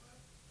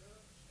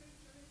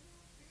change any of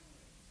our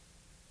feelings.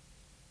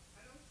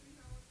 I don't see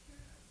how it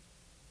can.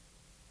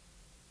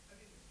 I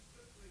mean, this is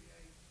simply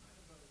a kind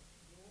of a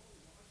small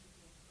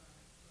logical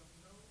fact of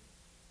no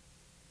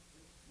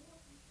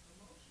importance,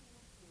 emotional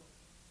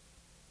importance.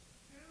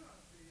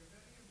 Cannot be of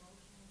any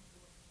emotional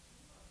importance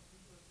to us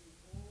because we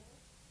all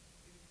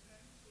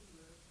intend to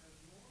live as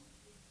long as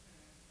we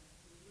can and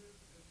to live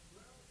as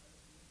well as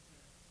we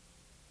can.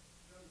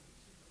 Though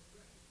each of us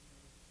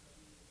recognizes that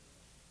we will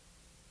die.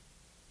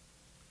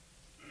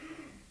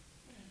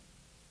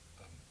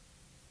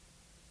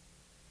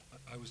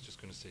 I was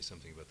just going to say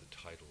something about the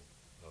title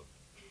of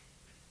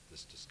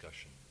this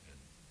discussion, and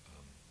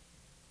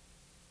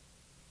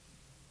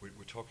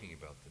we're talking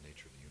about the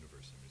nature of the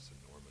universe. I mean, it's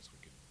enormous.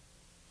 We could,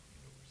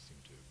 we seem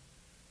to.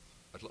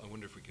 I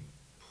wonder if we can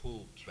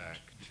pull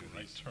back to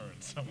Right these turn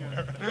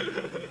somewhere.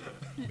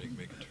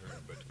 make a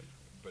turn,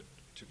 but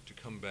to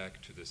come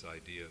back to this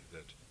idea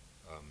that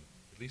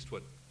at least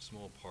what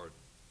small part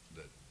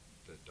that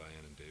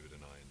Diane and David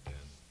and I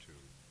intend to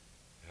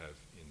have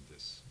in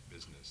this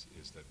business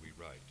is that we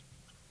write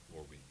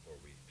or we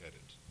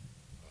edit,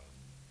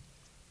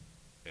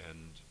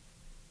 and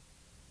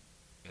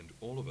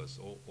all of us,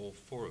 all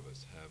four of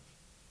us have.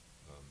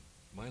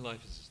 My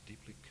life is as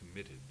deeply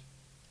committed.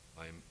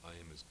 I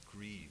am as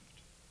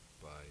grieved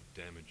by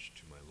damage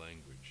to my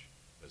language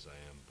as I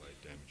am by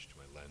damage to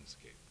my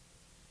landscape.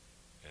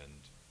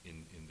 And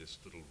in this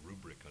little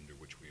rubric under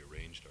which we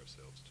arranged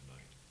ourselves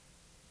tonight,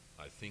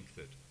 I think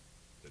that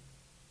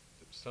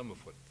some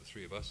of what the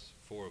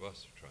four of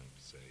us are trying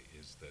to say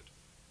is that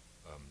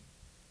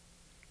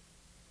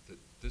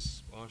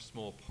our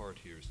small part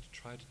here is to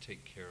try to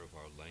take care of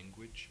our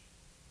language,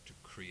 to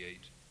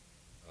create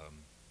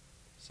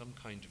some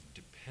kind of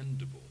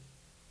dependable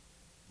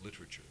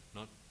literature,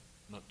 not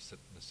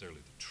necessarily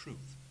the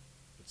truth,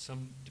 but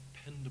some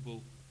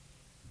dependable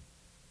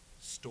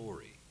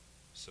story,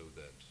 so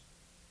that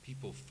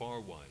people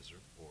far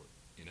wiser, or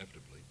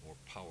inevitably more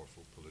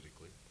powerful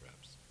politically,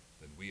 perhaps,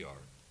 than we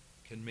are,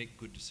 can make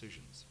good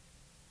decisions.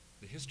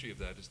 The history of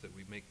that is that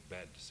we make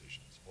bad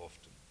decisions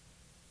often,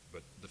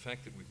 but the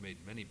fact that we've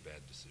made many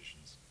bad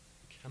decisions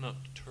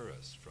cannot deter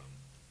us from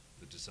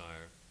the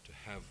desire to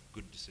have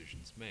good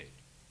decisions made.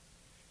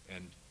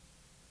 And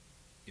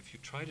if you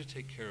try to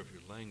take care of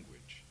your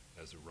language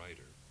as a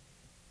writer,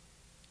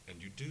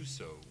 and you do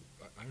so,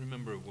 I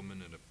remember a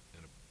woman in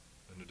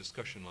a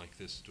discussion like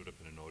this stood up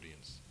in an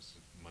audience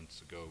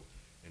months ago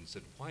and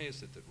said, why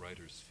is it that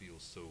writers feel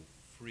so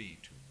free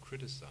to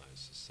criticize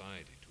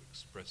society, to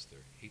express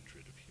their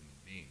hatred of human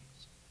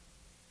beings?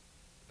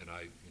 And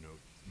I,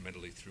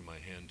 mentally threw my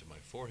hand to my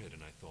forehead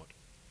and I thought,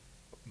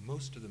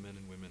 most of the men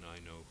and women I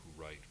know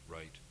who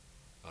write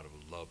out of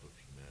a love of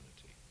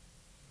humanity.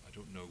 I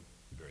don't know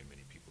very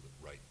many people that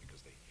write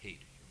because they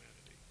hate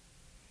humanity.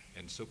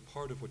 And so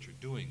part of what you're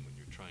doing when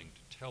you're trying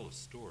to tell a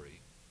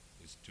story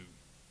is to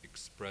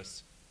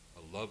express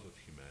a love of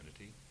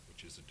humanity,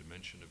 which is a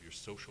dimension of your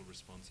social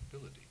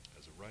responsibility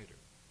as a writer.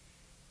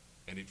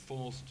 And it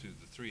falls to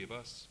the three of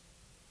us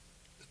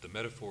that the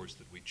metaphors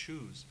that we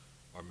choose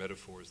are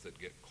metaphors that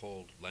get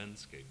called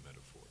landscape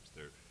metaphors.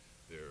 They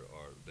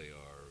are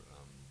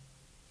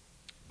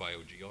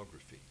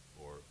biogeography,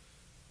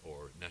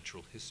 or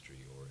natural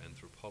history, or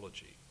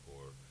anthropology,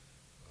 or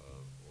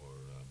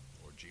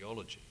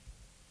geology.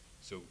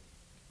 So,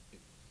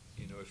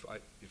 if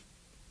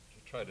to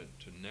try to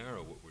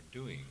narrow what we're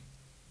doing,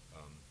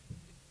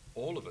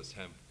 all of us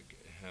have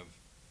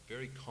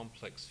very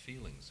complex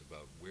feelings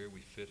about where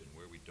we fit and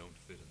where we don't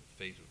fit in the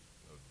fate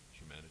of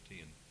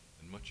humanity,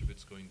 and much of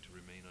it's going to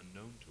remain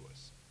unknown to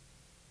us.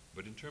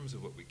 But in terms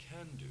of what we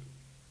can do,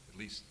 at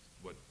least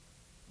what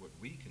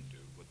we can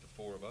do, what the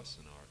four of us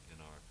in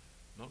our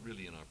not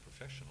really in our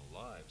professional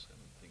lives, I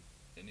don't think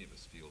any of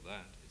us feel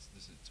that. It's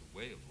a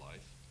way of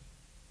life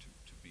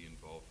to be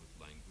involved with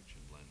language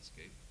and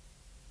landscape,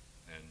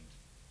 and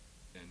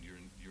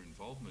your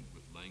involvement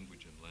with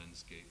language and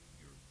landscape,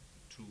 your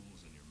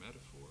tools and your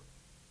metaphor,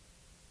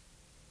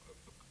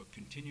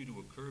 continue to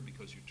occur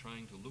because you're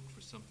trying to look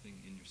for something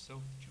in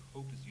yourself that you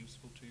hope is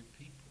useful to your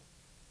people.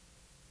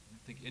 I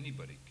don't think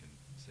anybody can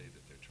say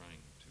that they're trying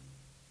to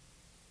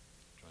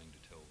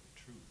tell the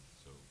truth.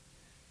 So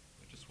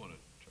I just want to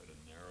try to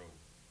narrow.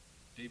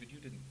 David, you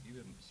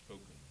haven't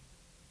spoken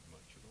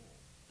much at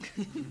all.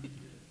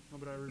 No,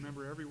 but I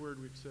remember every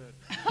word we've said.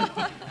 You're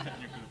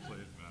going to play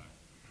it back.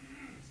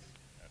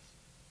 Yes.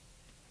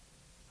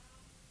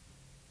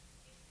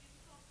 It's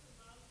difficult to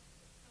love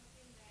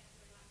something that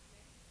you're not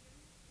connected to,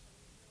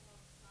 something you feel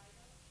outside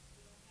of.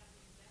 You don't have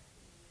an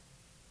investment in it.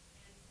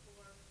 And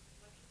for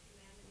much of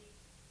humanity,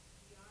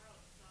 we are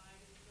outside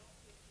and we don't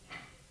feel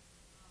connected.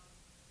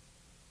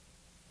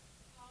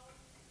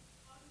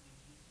 How do we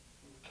teach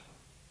people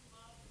to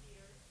love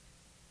here?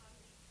 How do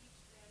we teach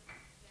them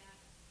that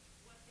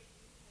what they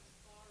do has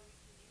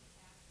far-reaching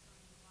impacts on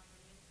the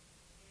environment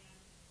and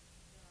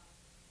the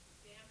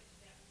damage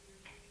that we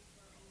are doing to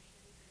our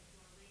oceans and to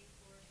our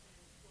rainforests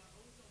and to our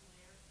ozone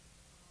layer?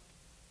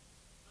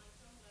 On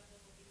some level,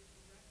 it is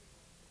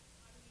irreparable.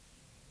 How do we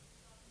teach people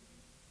to love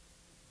here?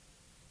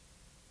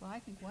 Well, I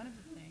think one of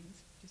the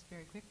things, just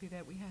very quickly,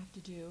 that we have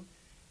to do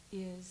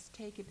is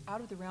take it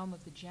out of the realm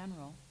of the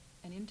general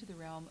and into the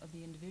realm of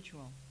the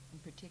individual in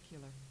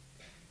particular.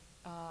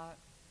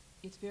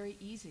 It's very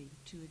easy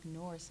to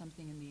ignore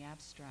something in the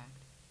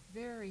abstract.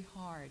 Very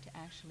hard to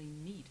actually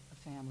meet a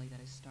family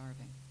that is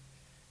starving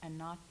and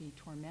not be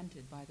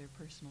tormented by their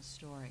personal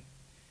story.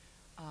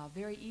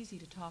 Very easy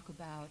to talk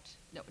about,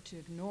 to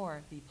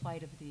ignore the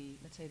plight of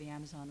let's say, the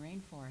Amazon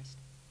rainforest.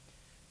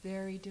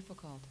 Very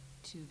difficult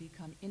to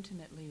become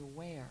intimately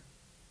aware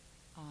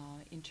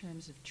in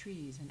terms of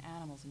trees and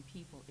animals and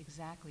people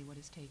exactly what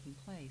is taking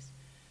place.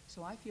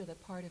 So I feel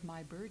that part of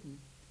my burden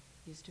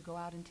is to go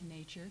out into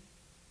nature,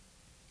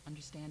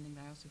 understanding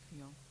that I also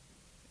feel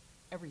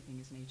everything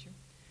is nature,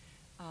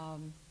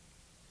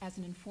 as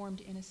an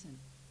informed innocent,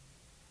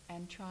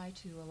 and try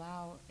to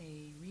allow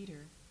a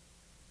reader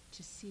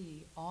to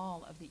see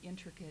all of the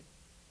intricate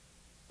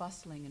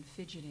bustling and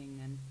fidgeting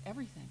and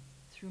everything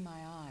through my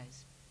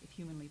eyes, if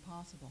humanly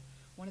possible.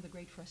 One of the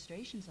great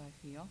frustrations I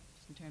feel,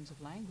 just in terms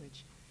of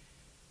language,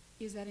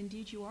 is that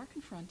indeed you are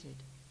confronted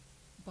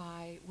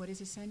by what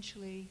is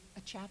essentially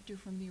a chapter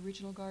from the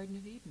original Garden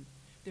of Eden.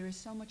 There is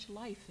so much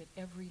life at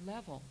every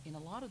level in a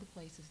lot of the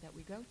places that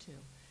we go to.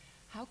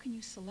 How can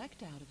you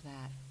select out of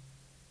that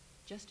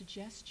just a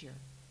gesture?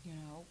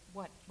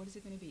 What is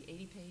it going to be,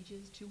 80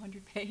 pages,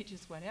 200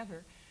 pages,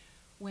 whatever,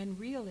 when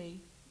really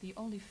the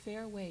only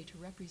fair way to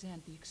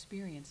represent the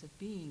experience of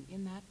being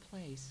in that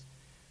place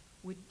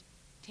would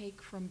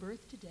take from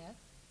birth to death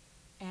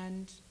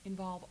and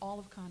involve all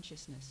of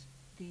consciousness.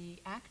 The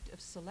act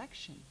of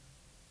selection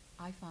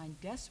I find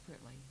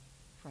desperately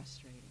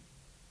frustrating.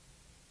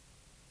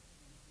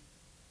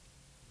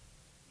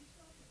 You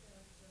talk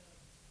about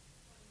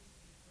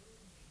honesty,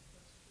 burden,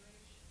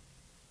 frustration.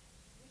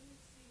 Wouldn't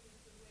it seem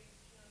that the way to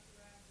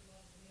counteract a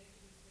lot of the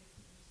negative things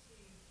that you're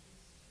seeing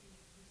is to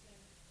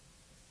present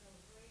a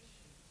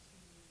celebration, to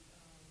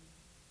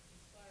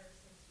inspire a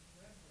sense of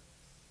reverence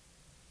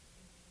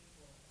in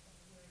people of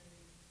where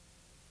they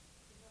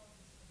develop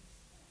a sense of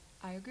respect?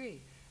 I agree.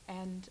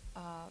 And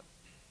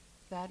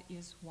that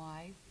is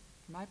why,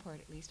 for my part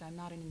at least, I'm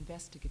not an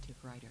investigative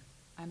writer.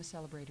 I'm a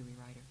celebratory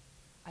writer.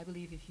 I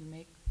believe if you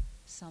make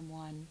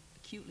someone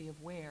acutely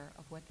aware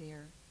of what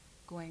they're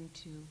going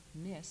to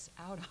miss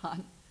out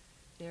on,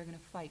 they're going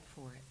to fight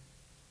for it.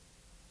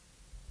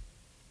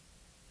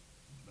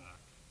 Back.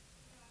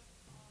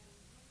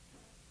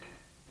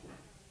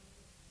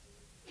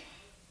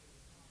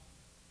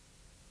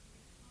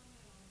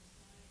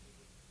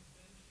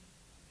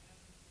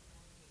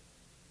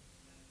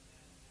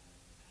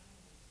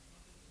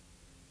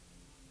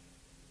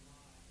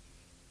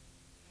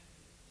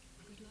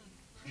 Good luck.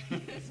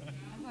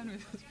 I'm fine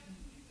with this.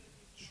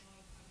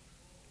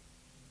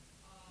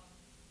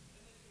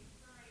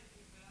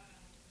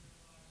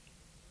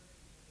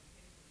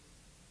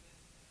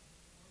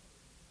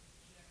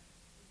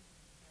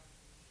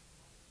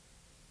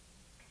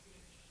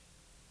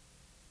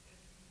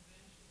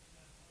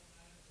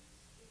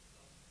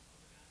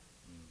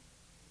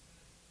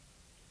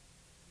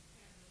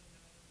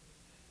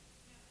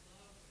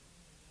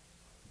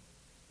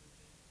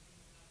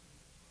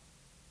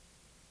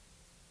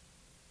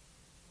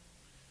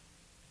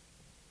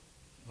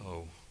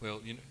 Well,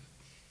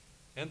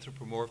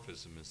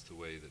 anthropomorphism is the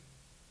way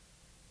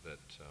that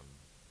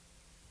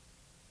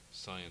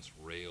science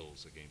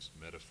rails against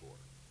metaphor.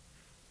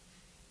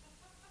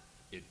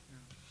 It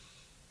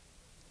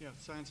Yeah,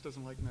 science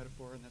doesn't like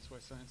metaphor, and that's why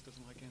science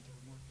doesn't like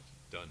anthropomorphism.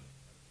 done.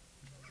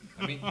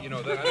 I mean, I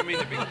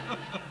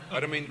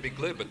don't mean to be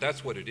glib, but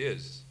that's what it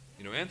is.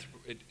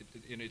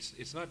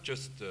 It's not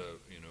just the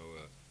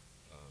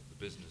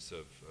business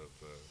of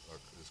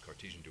this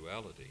Cartesian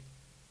duality.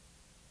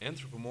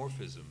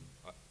 Anthropomorphism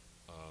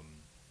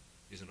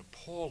is an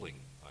appalling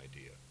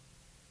idea,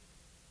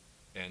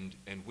 and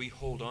we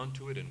hold on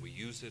to it and we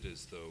use it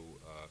as though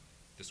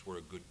this were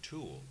a good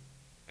tool,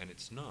 and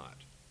it's not.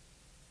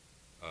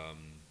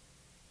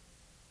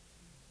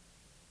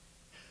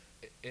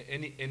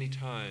 Any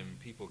time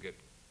people get,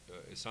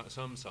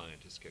 some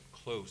scientists get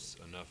close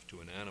enough to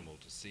an animal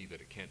to see that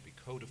it can't be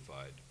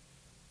codified,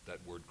 that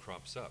word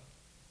crops up.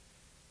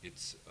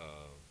 It's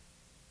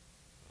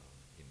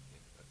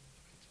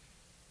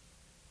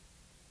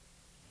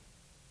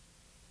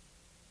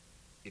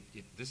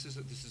this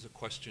is a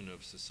question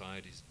of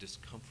society's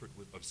discomfort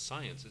of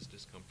science's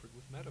discomfort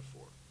with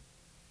metaphor,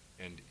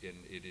 and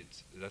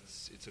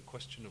it's a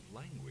question of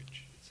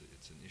language.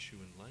 It's an issue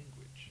in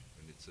language,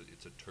 and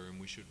it's a term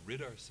we should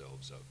rid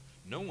ourselves of.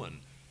 No one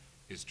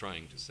is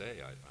trying to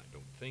say, I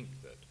don't think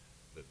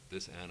that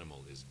this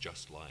animal is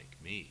just like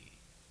me.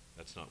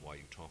 That's not why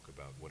you talk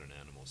about what an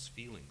animal's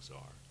feelings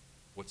are.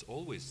 What's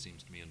always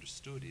seems to me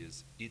understood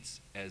is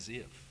it's as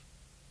if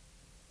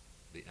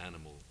the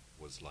animal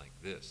was like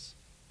this.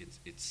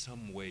 It's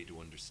some way to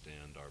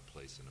understand our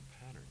place in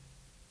a pattern,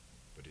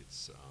 but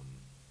it's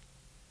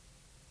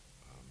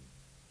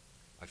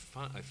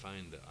I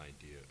find the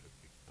idea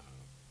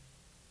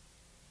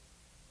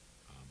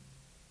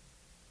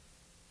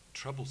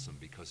troublesome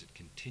because it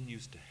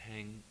continues to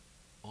hang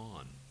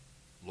on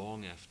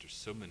long after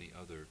so many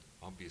other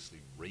obviously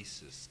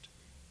racist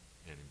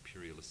and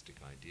imperialistic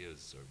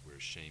ideas we're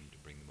ashamed to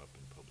bring them up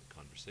in public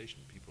conversation.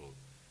 People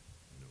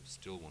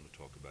still want to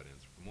talk about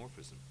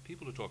anthropomorphism.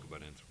 People who talk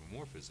about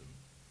anthropomorphism,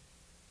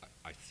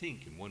 I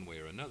think in one way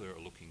or another are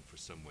looking for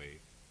some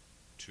way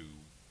to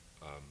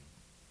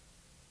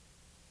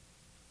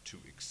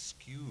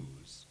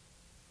excuse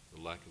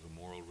the lack of a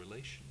moral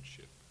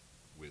relationship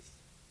with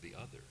the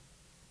other.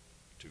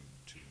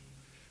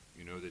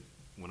 That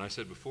when I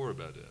said before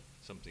about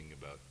something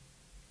about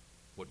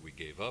what we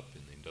gave up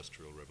in the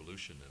Industrial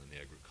Revolution and in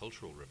the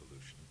Agricultural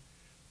Revolution,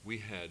 we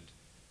had,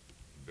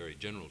 in very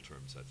general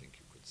terms, I think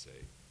you could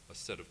say, a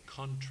set of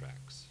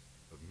contracts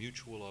of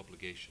mutual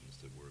obligations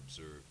that were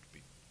observed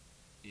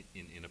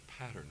in a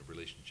pattern of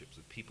relationships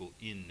with people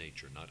in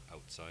nature, not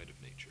outside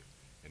of nature.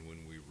 And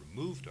when we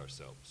removed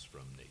ourselves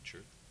from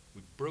nature,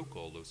 we broke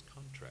all those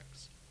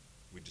contracts.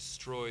 We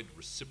destroyed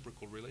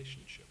reciprocal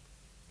relationship.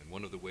 And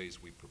one of the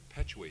ways we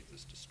perpetuate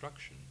this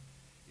destruction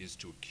is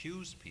to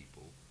accuse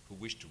people who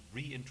wish to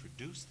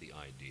reintroduce the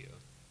idea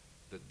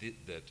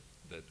that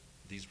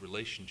these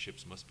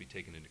relationships must be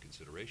taken into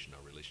consideration.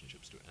 Our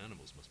relationships to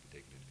animals must be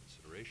taken into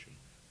consideration.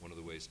 One of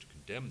the ways to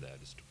condemn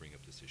that is to bring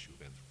up this issue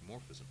of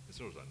anthropomorphism. This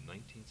was a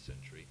 19th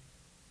century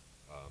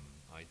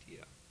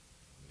idea,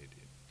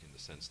 in the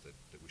sense that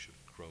we should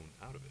have grown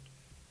out of it.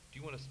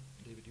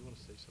 David, do you want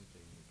to say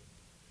something?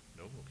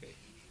 No? Okay.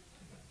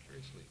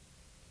 Curiously.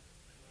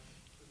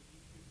 Could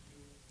each of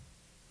you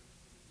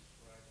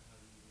describe how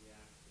you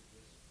react to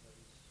this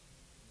place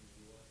in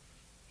New York?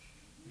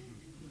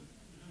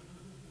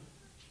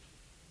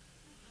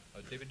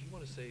 David, do you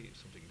want to say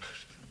something?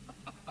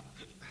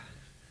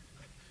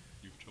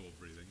 You've trouble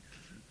breathing.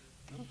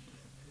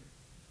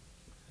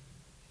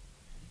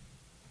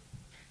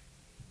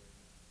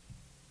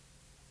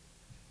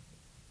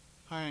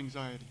 High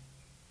anxiety.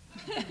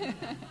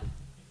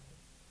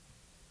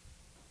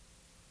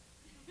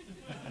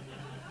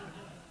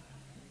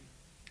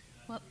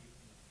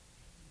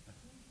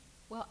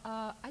 Well,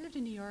 I lived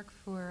in New York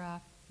for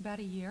about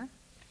a year,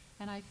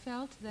 and I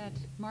felt that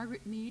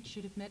Margaret Mead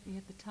should have met me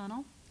at the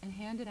tunnel and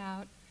handed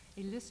out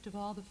a list of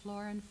all the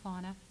flora and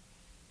fauna,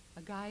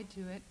 a guide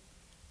to it,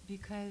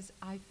 because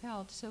I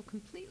felt so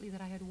completely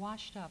that I had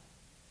washed up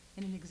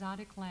in an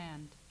exotic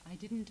land.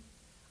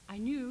 I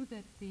knew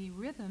that the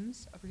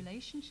rhythms of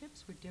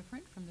relationships were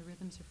different from the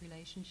rhythms of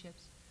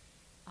relationships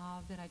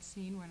that I'd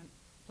seen when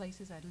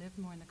places I'd lived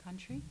more in the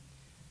country.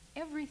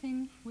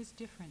 Everything was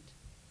different.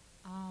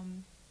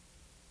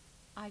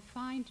 I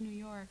find New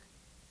York,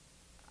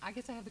 I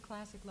guess I have the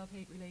classic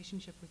love-hate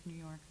relationship with New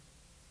York.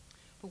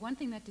 But one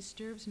thing that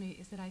disturbs me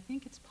is that I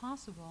think it's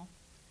possible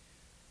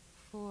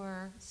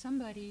for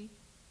somebody,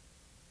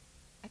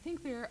 I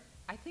think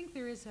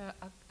there is a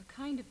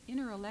kind of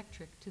inner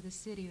electric to the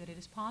city that it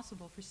is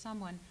possible for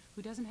someone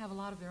who doesn't have a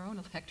lot of their own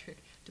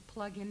electric to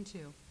plug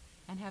into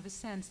and have a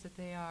sense that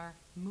they are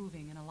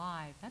moving and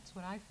alive. That's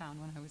what I found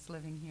when I was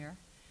living here.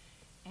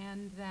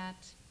 And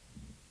that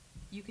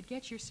you could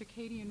get your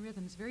circadian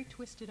rhythms very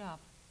twisted up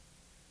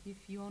if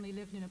you only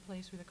lived in a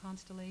place where the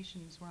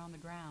constellations were on the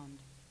ground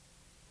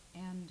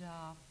and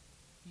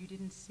you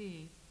didn't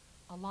see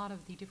a lot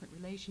of the different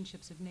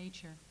relationships of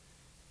nature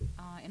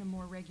in a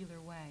more regular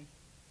way.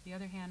 On the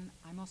other hand,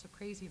 I'm also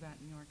crazy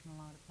about New York in a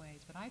lot of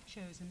ways, but I've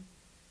chosen,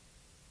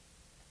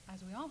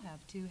 as we all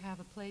have, to have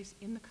a place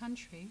in the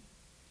country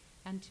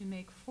and to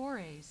make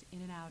forays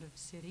in and out of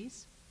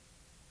cities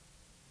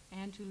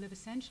and to live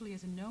essentially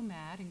as a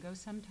nomad and go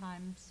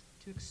sometimes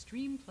to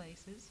extreme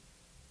places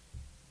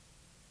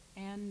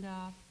and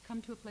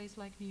come to a place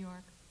like New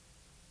York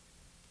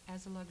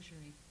as a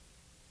luxury.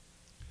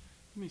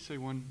 Let me say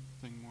one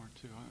thing more,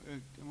 too.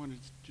 I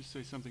wanted to just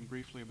say something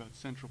briefly about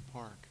Central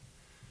Park.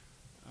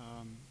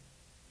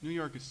 New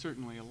York is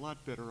certainly a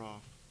lot better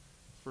off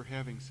for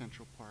having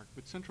Central Park,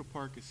 but Central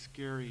Park is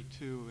scary,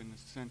 too, in the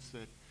sense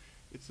that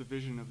it's the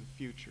vision of the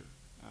future.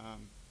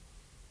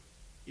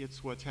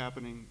 It's what's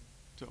happening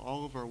to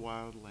all of our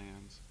wild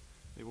lands.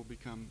 They will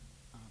become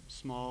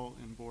small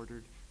and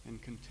bordered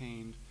and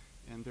contained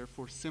and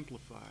therefore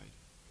simplified.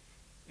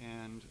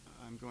 And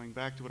I'm going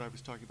back to what I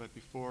was talking about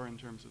before in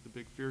terms of the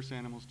big fierce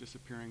animals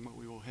disappearing. What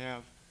we will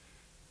have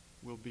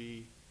will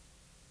be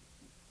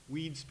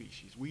weedy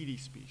species,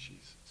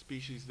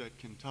 species that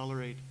can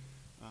tolerate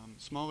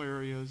small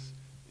areas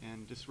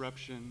and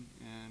disruption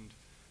and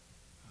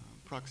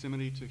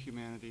proximity to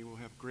humanity. We'll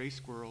have gray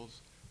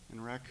squirrels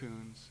and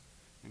raccoons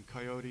and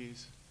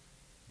coyotes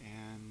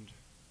and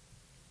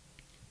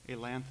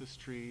ailanthus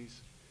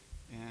trees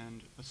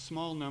and a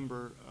small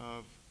number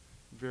of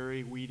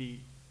very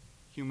weedy,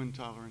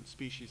 human-tolerant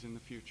species in the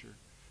future.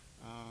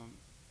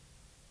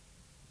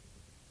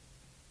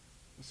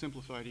 A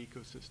simplified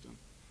ecosystem.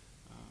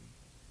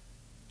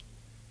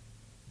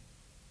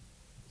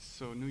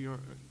 So New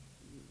York,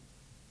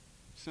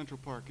 Central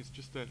Park is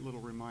just that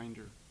little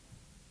reminder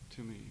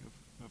to me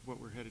of what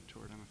we're headed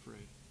toward, I'm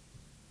afraid.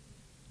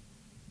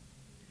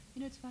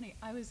 You know, it's funny.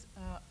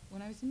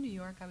 When I was in New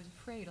York, I was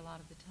afraid a lot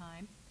of the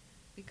time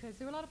because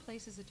there were a lot of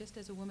places that just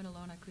as a woman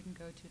alone I couldn't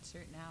go to at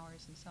certain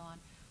hours and so on.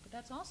 But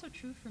that's also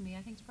true for me.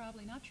 I think it's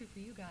probably not true for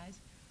you guys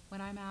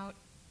when I'm out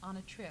on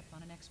a trip,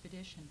 on an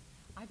expedition.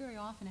 I very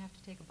often have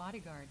to take a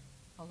bodyguard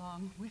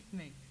along with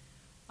me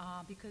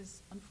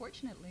because,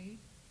 unfortunately,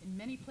 in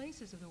many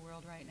places of the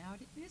world right now,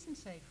 it isn't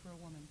safe for a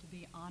woman to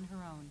be on her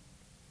own.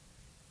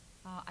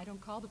 I don't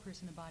call the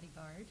person a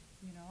bodyguard.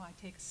 You know, I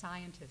take a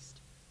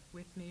scientist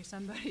with me,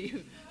 somebody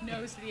who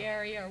knows the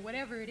area or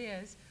whatever it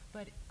is.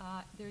 But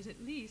there's at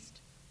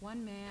least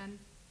one man,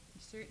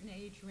 a certain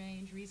age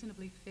range,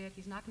 reasonably fit.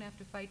 He's not going to have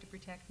to fight to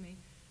protect me,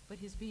 but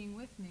his being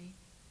with me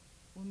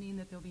will mean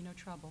that there'll be no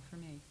trouble for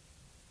me.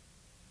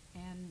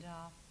 And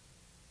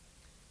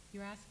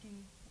you're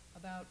asking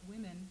about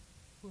women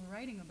who are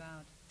writing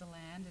about the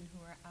land and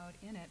who are out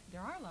in it.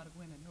 There are a lot of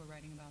women who are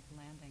writing about the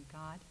land, thank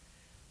God.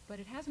 But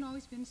it hasn't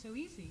always been so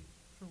easy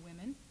for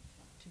women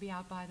to be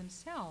out by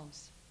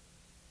themselves,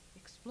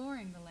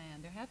 exploring the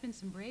land. There have been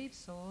some brave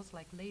souls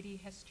like Lady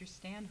Hester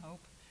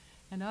Stanhope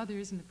and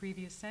others in the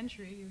previous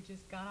century who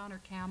just got on her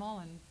camel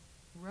and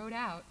rode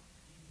out.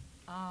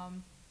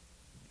 And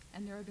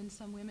there have been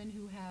some women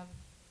who have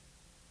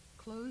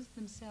clothed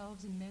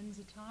themselves in men's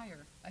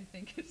attire, I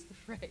think is the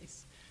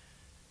phrase,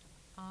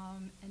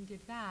 and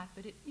did that.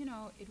 But it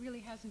really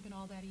hasn't been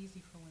all that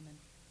easy for women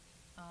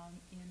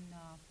in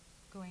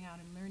going out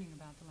and learning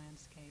about the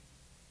landscape.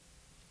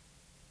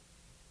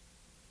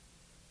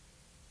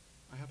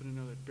 I happen to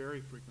know that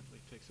Barry frequently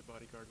takes a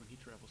bodyguard when he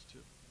travels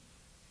too.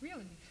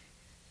 Really?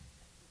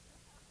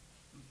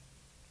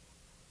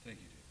 Thank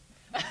you,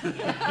 Dave.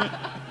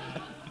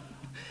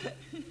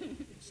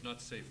 It's not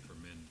safe for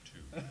men,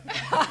 too.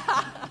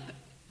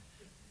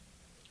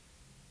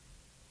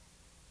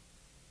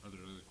 Are there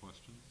other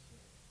questions?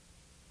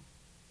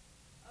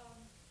 A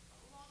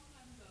long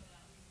time ago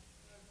now,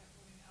 about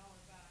an hour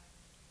back,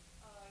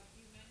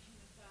 you mentioned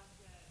the fact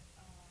that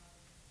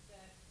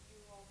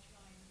you're all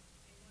trying,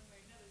 in one way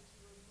or another, to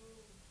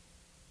remove,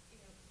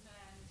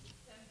 man as the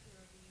center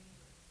of the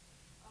universe,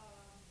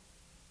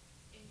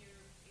 in your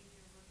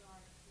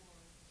regard for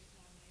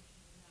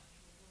examination of the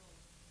natural world.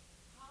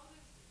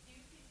 Do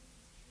you think this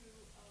is true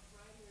of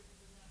writers of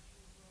the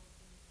natural world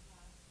in the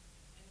past?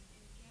 And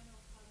in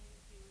general, how do you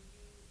feel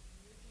you and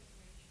your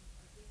generation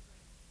are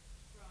different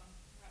from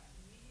perhaps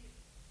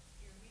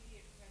your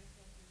immediate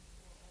predecessors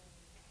or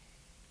older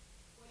guys?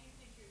 What do you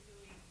think you're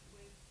doing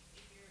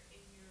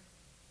in your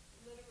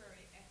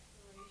literary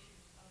exploration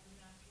of the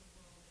natural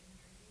world, in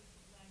your use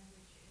of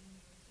language, in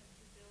your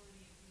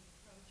sensibility of the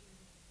approaches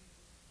that you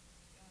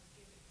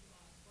give it to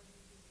us? What do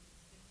you do that's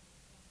different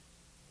from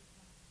the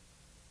past?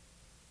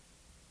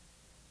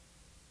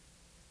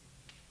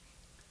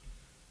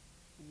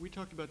 We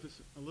talked about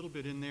this a little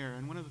bit in there,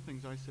 and one of the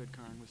things I said,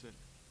 Karen, was that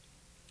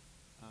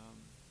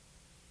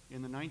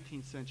in the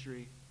 19th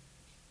century,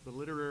 the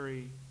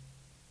literary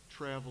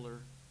traveler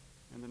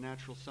and the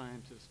natural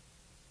scientist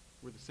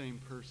were the same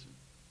person.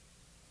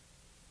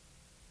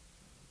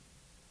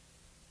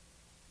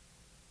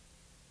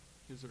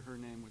 His or her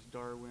name was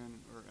Darwin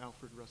or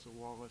Alfred Russel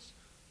Wallace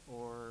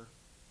or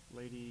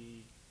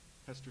Lady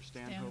Hester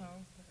Stanhope.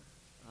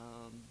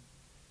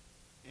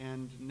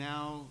 And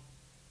now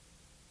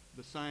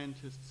the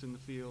scientists in the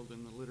field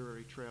and the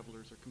literary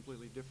travelers are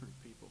completely different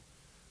people.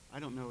 I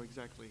don't know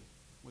exactly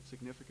what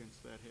significance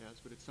that has,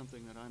 but it's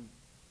something that I'm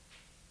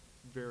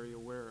very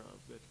aware of,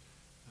 that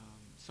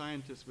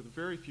scientists, with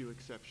very few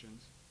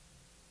exceptions,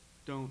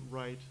 don't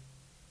write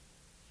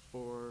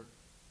for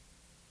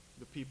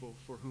the people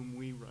for whom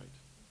we write.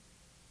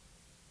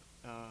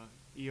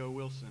 E.O.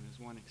 Wilson is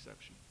one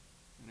exception,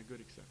 and a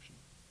good exception,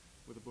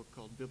 with a book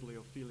called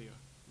Bibliophilia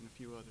and a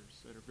few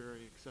others that are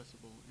very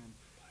accessible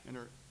and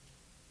are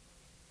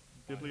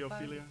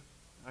Bibliophilia.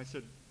 I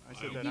said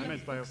that. I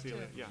meant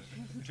biophilia. Yeah.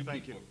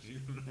 Thank you.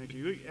 Thank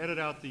you. You edit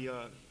out the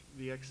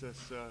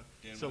excess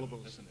Dan,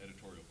 syllables. that's an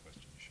editorial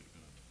question. You should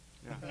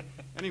have been on.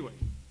 Yeah. Anyway,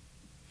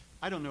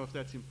 I don't know if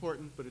that's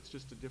important, but it's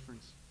just a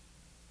difference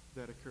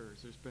that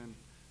occurs. There's been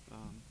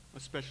a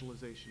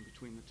specialization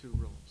between the two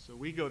roles. So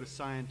we go to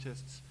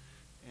scientists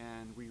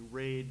and we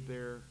raid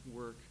their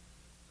work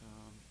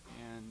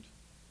and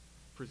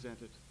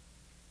present it,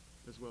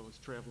 as well as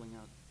traveling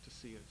out to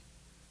see it.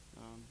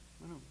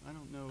 I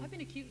don't know. I've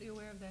been acutely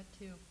aware of that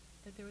too,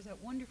 that there was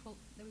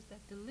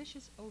that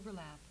delicious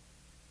overlap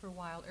for a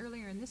while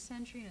earlier in this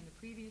century and in the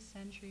previous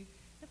century.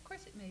 And of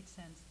course it made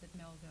sense that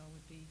Melville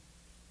would be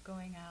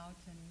going out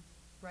and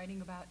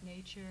writing about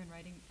nature and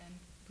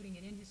putting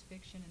it in his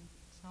fiction and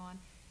so on.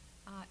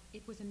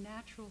 It was a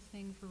natural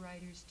thing for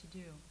writers to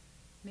do.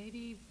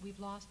 Maybe we've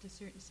lost a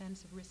certain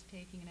sense of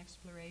risk-taking and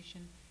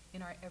exploration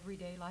in our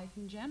everyday life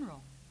in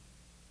general.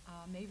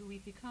 Maybe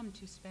we've become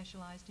too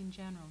specialized in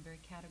general, very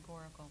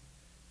categorical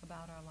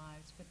about our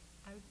lives. But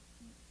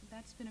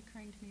that's been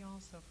occurring to me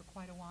also for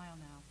quite a while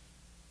now.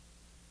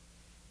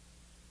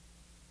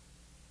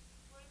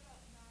 What about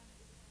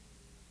non-attending?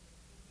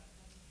 What about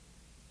that?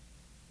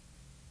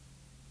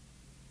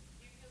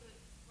 Do you feel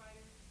that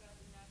writers about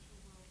the natural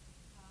world of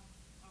the past,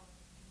 or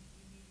in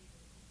the immediate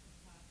or distant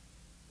past,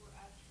 were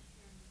as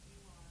concerned as you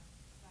are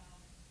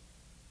about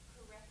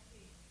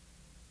correcting,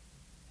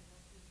 I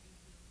don't think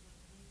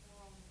the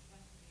moral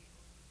necessity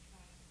of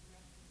trying to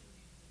correct the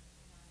changes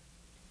in our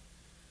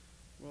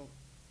Well,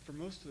 for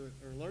most of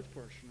or a large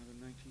portion of the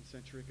 19th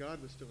century,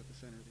 God was still at the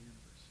center of the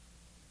universe.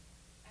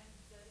 and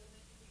that will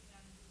make you think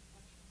that is a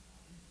reflection of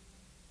God.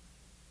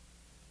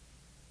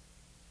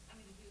 I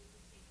mean, if he was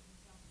perceived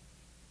himself as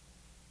being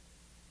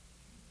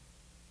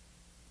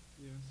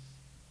Yes.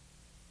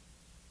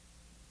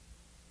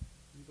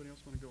 Anybody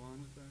else want to go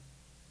on with that?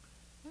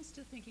 I'm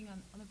still thinking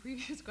on the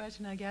previous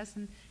question, I guess,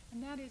 and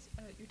that is,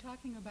 you're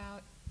talking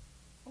about,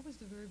 what was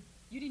the verb?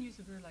 You didn't use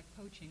the verb like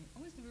poaching.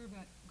 What was the verb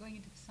about going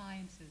into the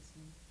sciences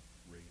and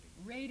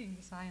raiding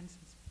the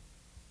sciences?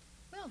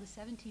 Well, the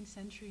 17th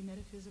century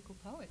metaphysical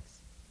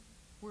poets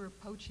were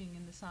poaching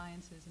in the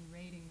sciences and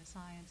raiding the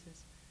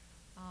sciences.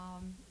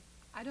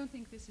 I don't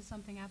think this is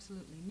something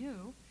absolutely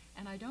new,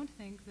 and I don't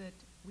think that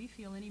we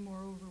feel any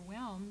more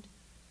overwhelmed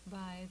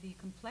by the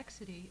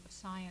complexity of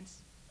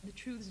science, the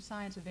truths of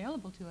science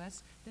available to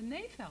us, than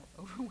they felt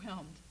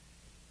overwhelmed.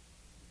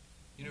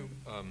 You know,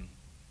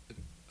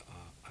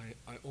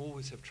 I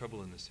always have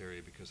trouble in this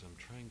area because I'm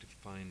trying to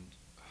find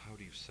how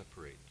do you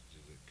separate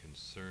the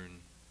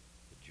concern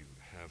that you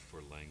have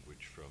for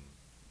language from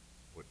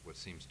what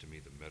seems to me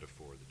the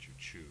metaphor that you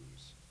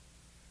choose.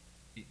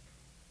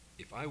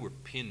 If I were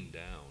pinned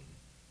down,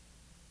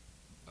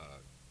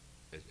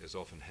 as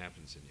often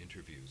happens in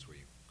interviews where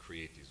you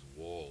create these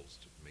walls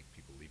to make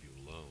people leave you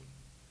alone,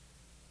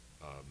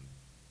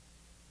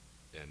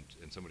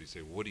 and somebody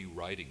say, "What are you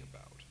writing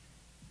about?"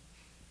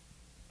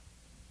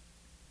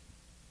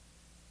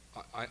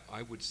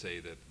 I would say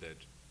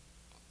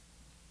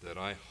that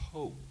I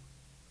hope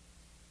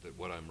that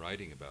what I'm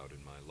writing about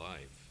in my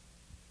life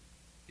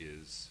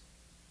is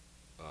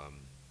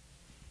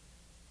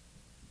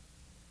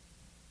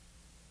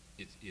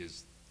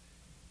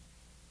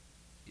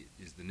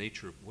the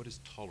nature of what is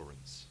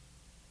tolerance,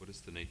 what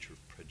is the nature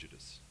of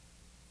prejudice,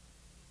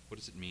 what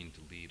does it mean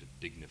to lead a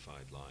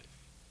dignified life.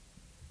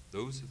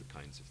 Those are the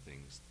kinds of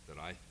things that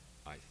I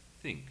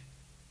think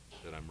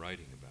that I'm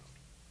writing about.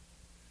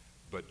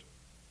 But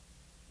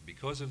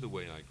because of the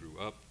way I grew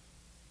up,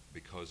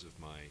 because of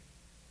my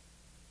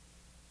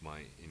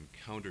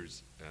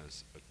encounters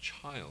as a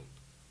child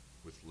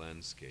with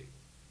landscape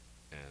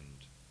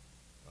and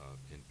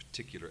in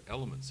particular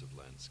elements of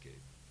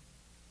landscape,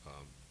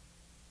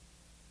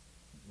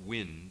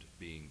 wind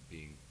being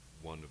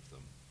one of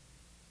them,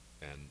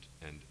 and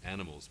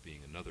animals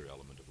being another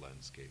element of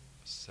landscape,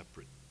 a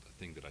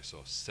thing that I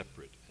saw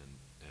separate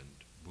and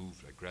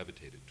moved, I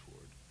gravitated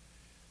toward.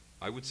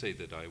 I would say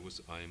that I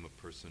am a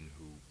person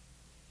who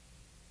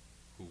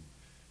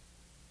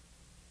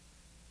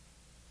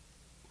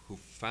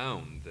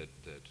found that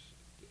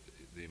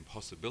the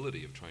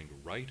impossibility of trying to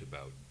write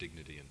about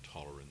dignity and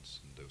tolerance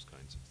and those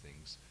kinds of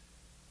things,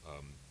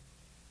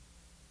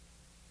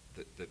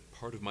 that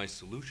part of my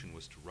solution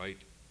was to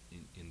write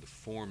in the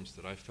forms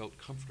that I felt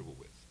comfortable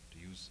with, to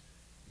use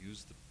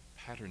the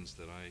patterns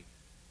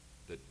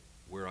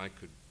where I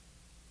could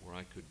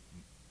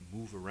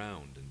move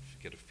around and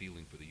get a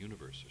feeling for the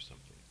universe or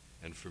something.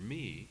 And for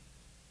me,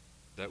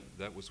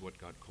 that was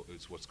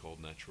is what's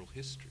called natural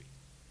history.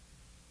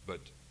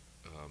 But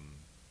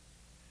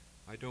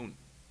I don't.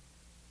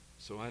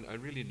 So I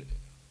really,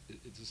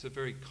 it's a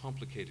very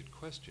complicated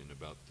question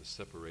about the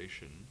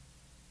separation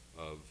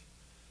of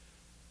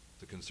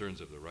the concerns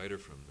of the writer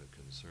from the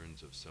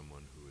concerns of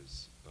someone who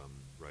is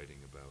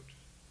writing about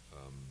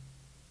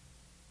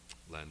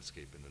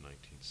landscape in the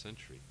 19th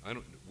century.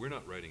 We're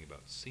not writing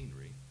about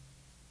scenery,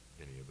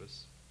 any of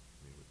us.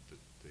 I mean,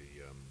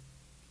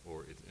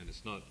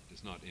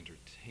 it's not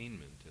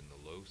entertainment in the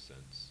low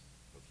sense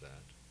of that.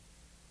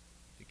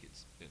 I think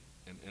it's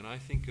and I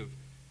think of,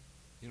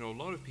 a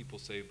lot of people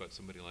say about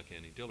somebody like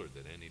Annie Dillard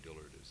that Annie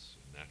Dillard is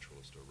a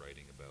naturalist or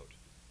writing about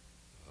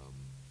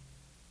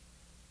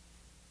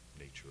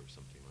nature or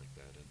something like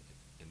that,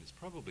 and it's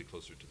probably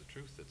closer to the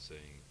truth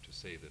to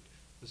say that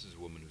this is a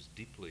woman who's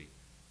deeply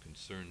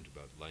concerned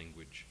about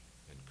language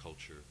and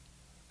culture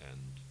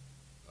and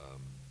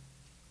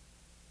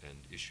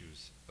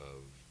issues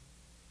of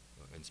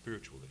and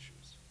spiritual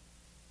issues.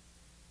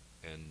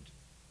 And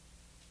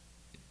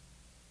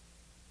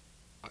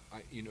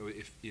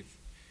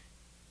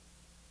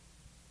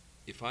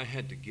if I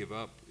had to give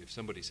up, if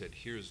somebody said,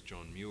 "Here's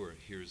John Muir,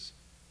 here's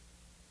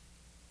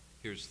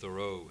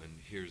Thoreau, and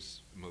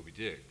here's Moby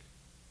Dick,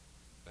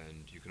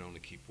 and you can only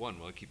keep one,"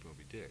 well, I keep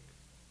Moby Dick.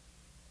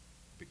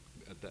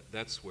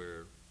 That's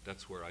where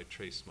I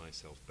trace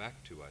myself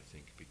back to, I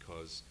think,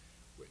 because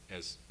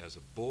as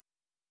a boy,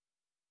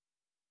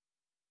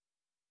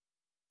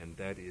 and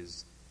that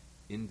is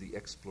in the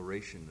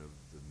exploration of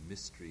the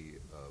mystery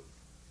of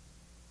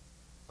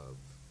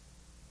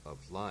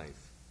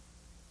life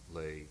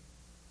lay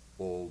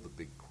all the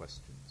big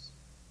questions.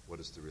 What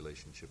is the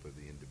relationship of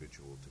the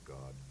individual to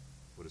God?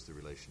 What is the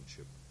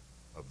relationship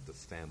of the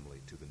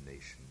family to the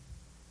nation?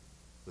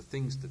 The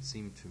things that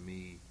seem to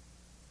me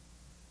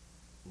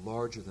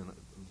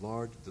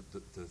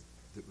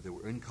they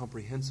were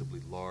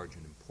incomprehensibly large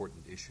and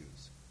important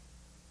issues.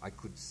 I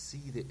could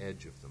see the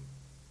edge of them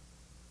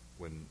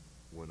when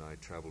I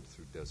traveled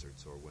through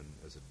deserts, or when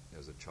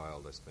as a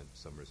child I spent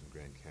summers in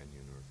Grand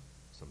Canyon or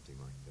something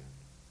like that.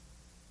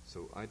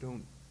 So I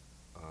don't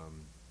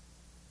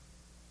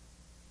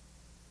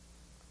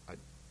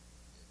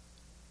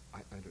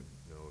I don't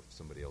know if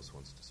somebody else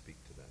wants to speak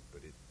to that,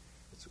 but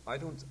I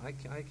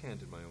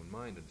can't in my own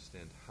mind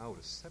understand how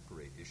to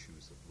separate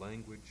issues of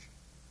language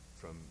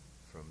from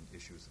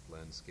issues of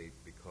landscape,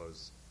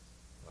 because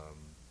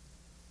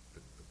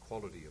the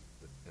quality of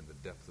and the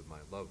depth of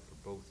my love for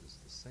both is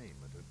the same.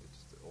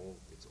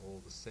 It's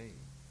all the same.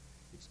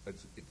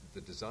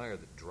 The desire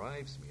that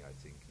drives me, I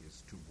think,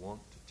 is to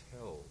want to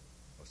tell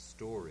a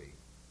story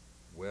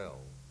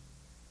well,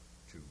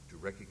 to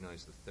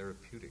recognize the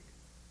therapeutic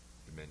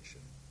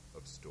dimension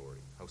of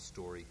story, how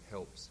story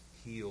helps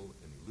heal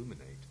and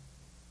illuminate.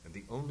 And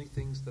the only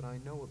things that I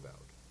know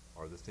about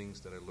are the things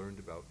that I learned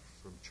about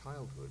from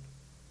childhood,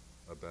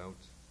 about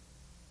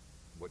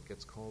what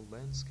gets called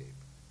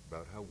landscape,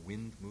 about how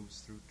wind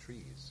moves through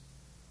trees,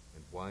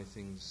 and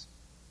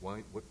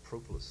what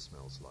propolis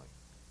smells like,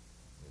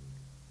 and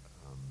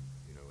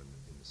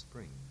in the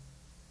spring.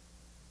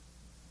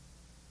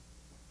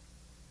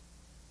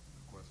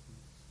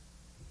 Questions?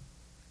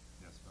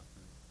 Yes,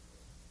 Doctor.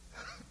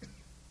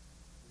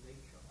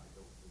 Nature, I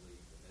don't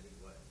believe in any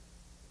way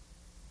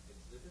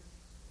exhibits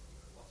or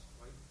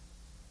illustrates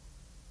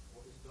or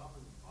is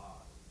governed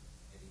by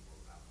any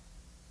morality.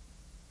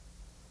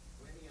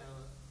 For any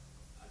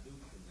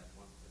allusion that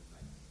one's been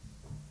made,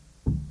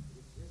 it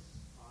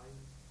exists by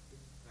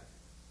its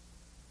presence.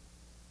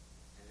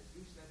 And as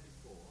you said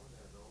before,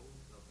 there are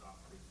those of our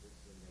creatures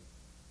in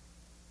nature.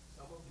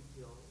 Some will be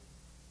killed,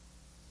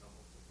 some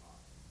will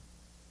survive.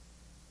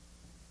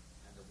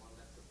 And the one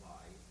that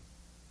survives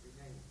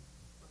remains.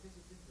 But there's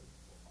a difference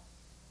for us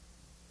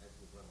as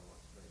we well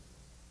Australia.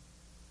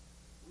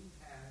 We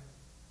have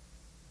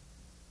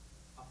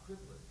a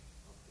privilege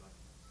of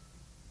judgment.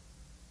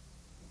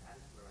 And that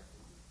is where I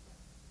think we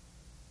stand.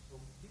 So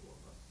few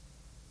of us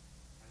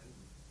can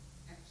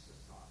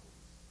exercise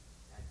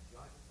that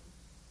judgment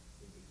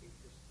in the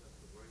interest of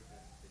the word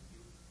that's been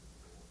used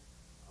before,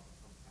 of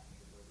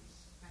compassion, or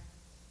respect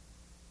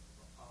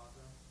for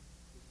other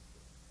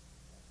people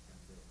that can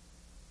live.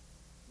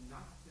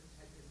 Not to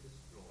take and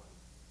destroy,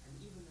 and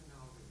even in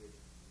our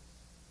religions,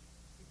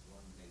 if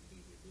one may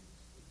be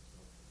religiously so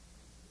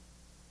contented,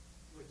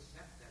 to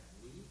accept that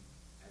we,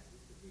 as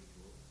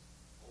individuals,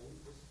 own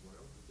this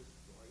world, to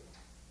destroy it,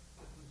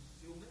 to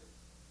consume it.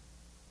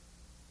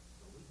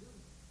 So we do.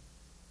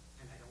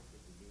 And I don't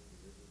think we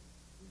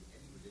need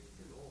any religion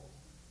at all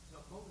to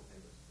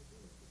motivate us to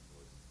do it,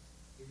 because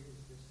it is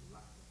this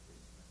lack of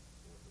respect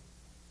for it.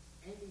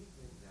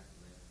 Anything that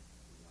lives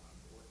beyond,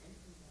 or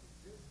anything that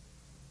exists,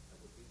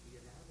 that would be the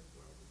inanimate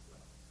world as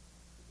well,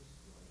 to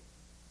destroy it,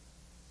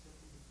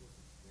 simply because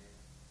it's there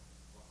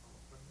for our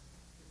purpose.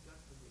 The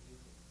judgment we're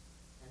using.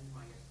 And in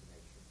my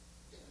estimation,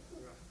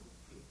 there are too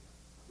few,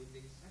 with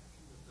the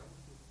exception of those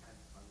who can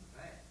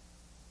convey,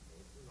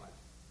 if you like,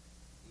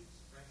 the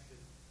expression,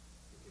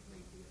 if it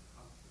may be a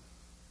conscience,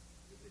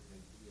 if it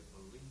may be a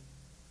belief,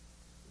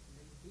 it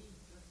may be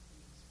just the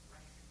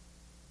expression.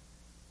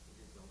 It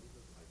is only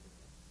the right of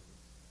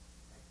excellence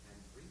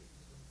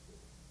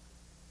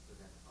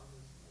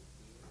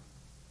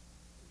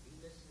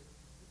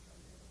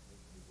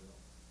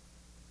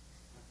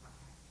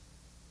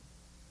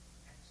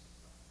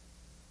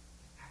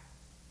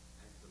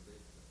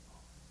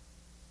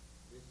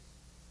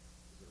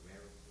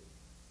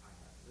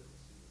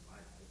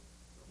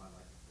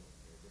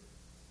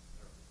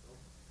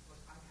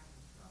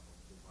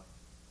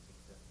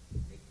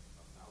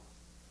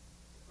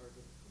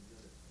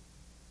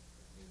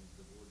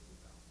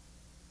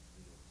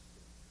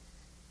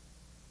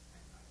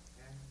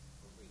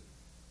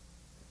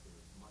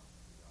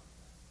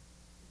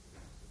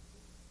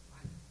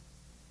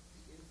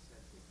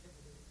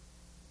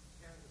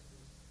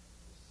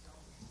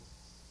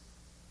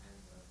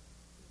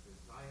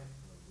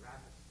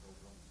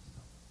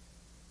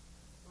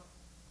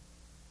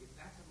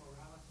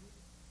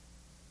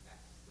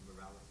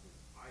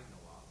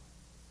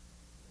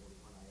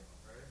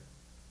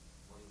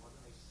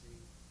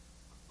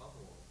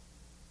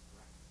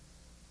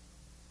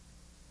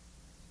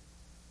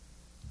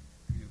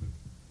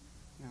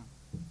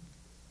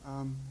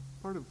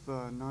Part of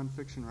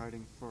nonfiction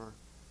writing for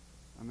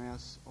a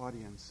mass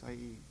audience,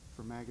 i.e.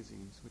 for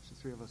magazines, which the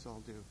three of us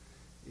all do,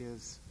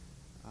 is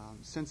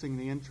sensing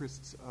the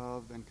interests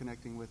of and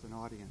connecting with an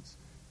audience.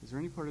 Is there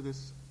any part of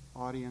this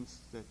audience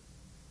that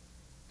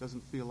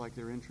doesn't feel like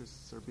their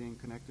interests are being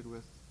connected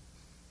with?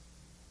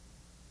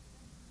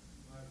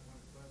 I have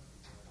one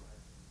question.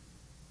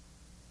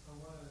 I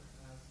want to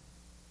ask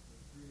the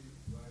three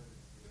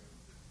writers here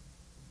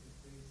if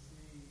they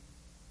see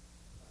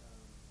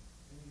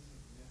any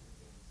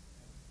significance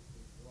and if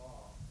they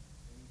draw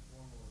any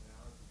formal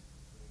analogies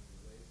between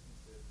the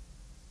relationship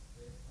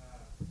they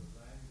have to the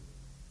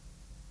language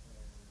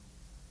and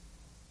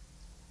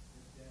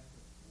the depth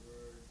of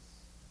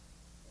words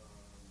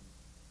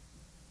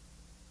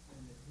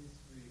and the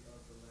history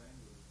of the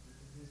language,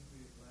 the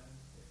history of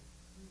landscape.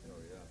 Oh,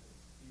 yeah.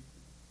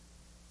 Species.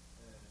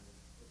 And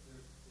if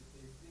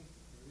they think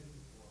that there is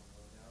a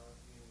formal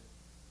analogy and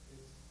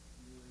it's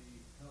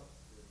really helps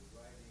the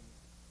writing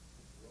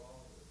to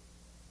draw this.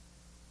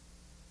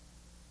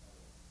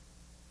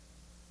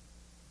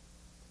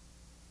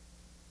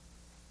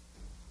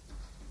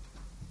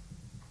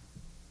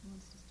 Who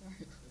wants to start?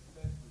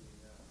 Especially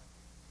now,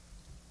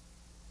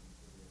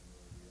 considering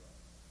where we are.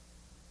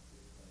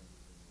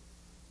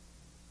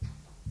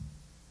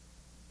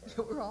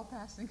 We're all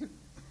passing.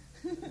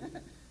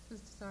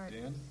 Just to start.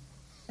 Dan?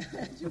 Do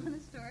you want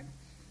to start?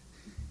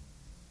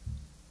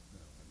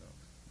 No, I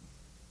don't.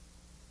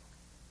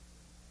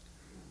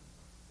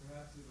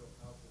 Perhaps it'll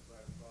help if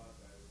I pause.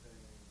 I was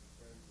saying in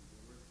terms of the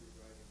work you're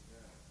writing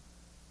now,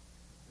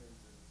 in terms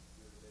of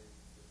your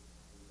relationship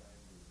to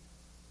language.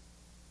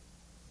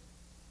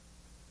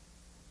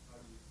 How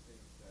do you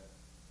think that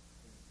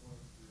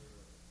informs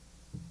your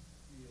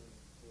feeling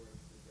towards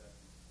the death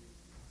of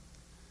species?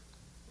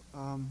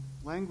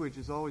 Language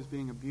is always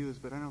being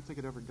abused, but I don't think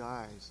it ever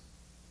dies.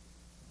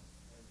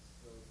 And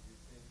so do you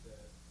think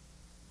that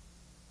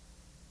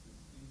the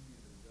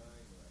species are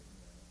dying right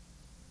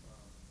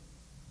now?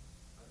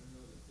 I don't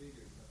know the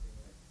figure, something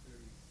like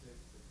 36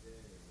 a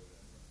day or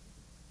whatever.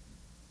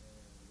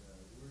 And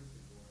words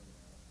are going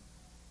out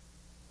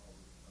all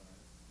the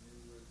time.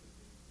 New words are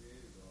being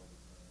created all the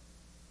time.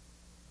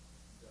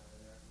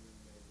 Diane Ackerman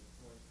made the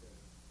point that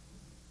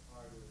this is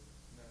part of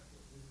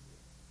natural history.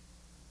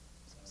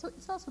 So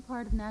it's also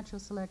part of natural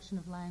selection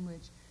of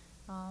language.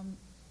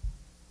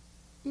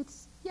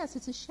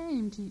 It's a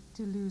shame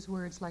to lose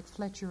words like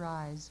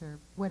Fletcherize or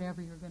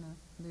whatever you're going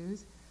to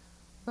lose,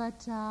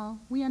 but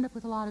we end up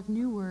with a lot of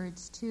new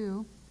words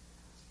too,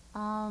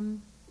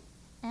 and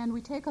we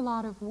take a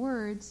lot of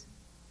words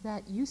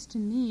that used to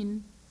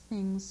mean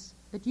things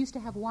that used to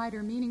have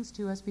wider meanings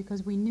to us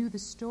because we knew the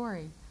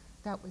story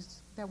that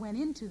went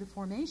into the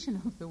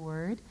formation of the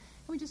word,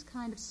 and we just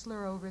kind of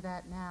slur over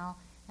that now.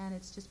 And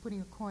it's just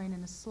putting a coin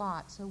in a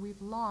slot. So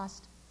we've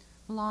lost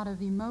a lot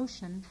of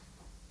emotion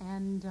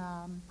and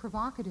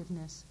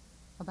provocativeness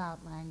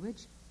about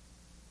language.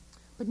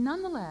 But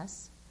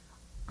nonetheless,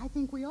 I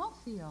think we all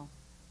feel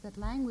that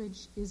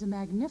language is a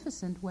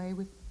magnificent way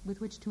with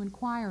which to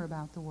inquire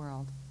about the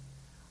world.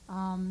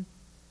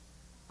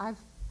 I've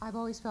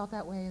always felt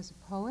that way as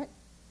a poet,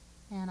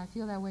 and I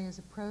feel that way as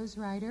a prose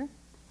writer.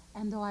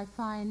 And though I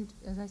find,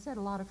 as I said,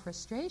 a lot of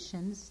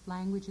frustrations,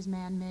 language is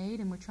man-made,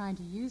 and we're trying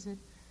to use it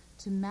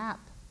to map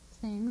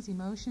things,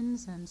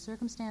 emotions and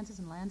circumstances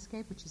and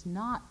landscape, which is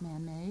not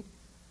man-made.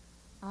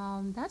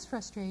 That's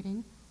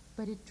frustrating,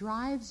 but it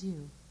drives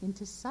you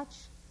into such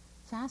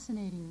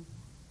fascinating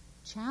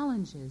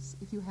challenges.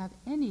 If you have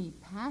any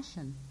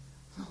passion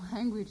for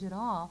language at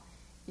all,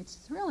 it's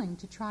thrilling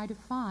to try to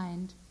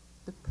find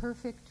the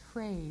perfect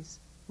phrase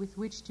with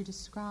which to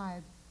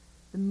describe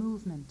the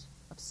movement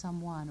of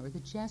someone or the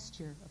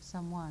gesture of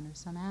someone or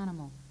some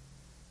animal.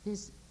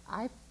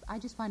 I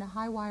just find a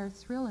high-wire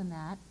thrill in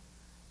that,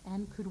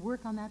 and could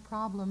work on that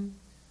problem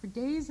for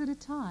days at a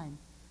time.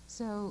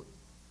 So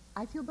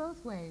I feel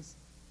both ways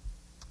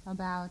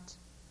about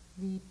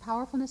the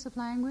powerfulness of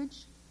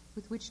language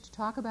with which to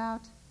talk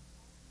about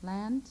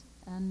land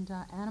and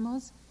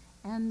animals,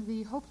 and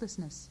the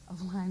hopelessness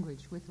of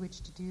language with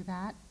which to do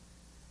that.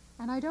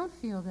 And I don't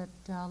feel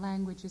that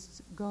language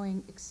is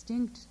going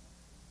extinct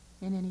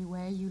in any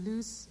way. You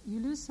lose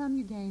some,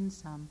 you gain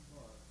some.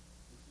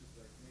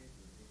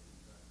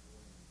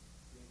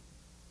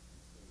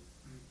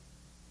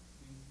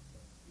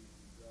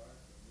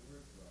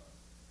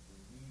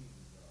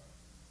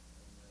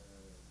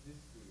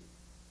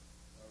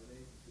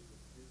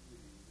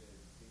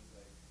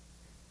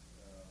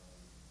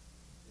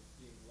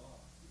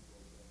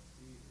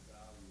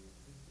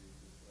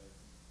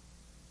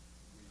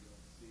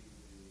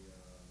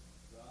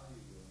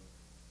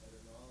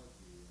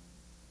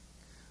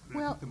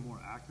 I think the more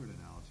accurate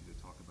analogy to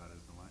talk about is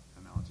the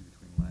analogy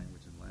between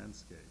language and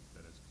landscape.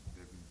 That is,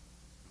 the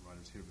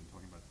writers here have been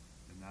talking about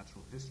the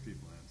natural history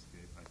of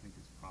landscape. I think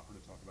it's proper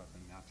to talk about the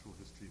natural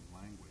history of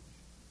language.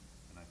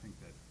 And I think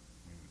that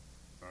when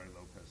Barry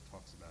Lopez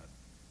talks about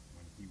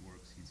when he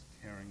works, he's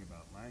caring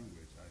about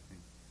language. I think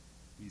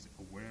he's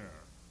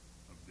aware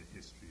of the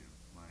history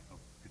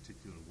of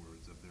particular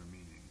words, of their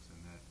meanings,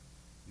 and that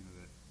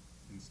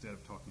instead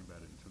of talking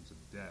about it in terms of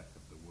death,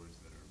 of the words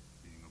that are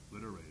being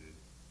obliterated,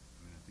 I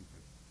mean, I think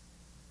that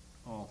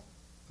all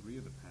three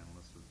of the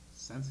panelists are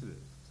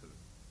sensitive to,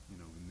 in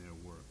their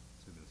work,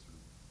 to the sort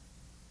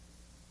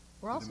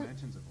of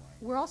dimensions of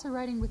language. We're also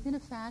writing within a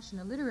fashion,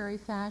 a literary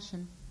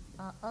fashion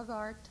of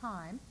our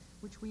time,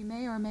 which we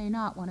may or may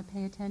not want to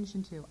pay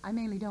attention to. I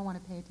mainly don't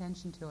want to pay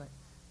attention to it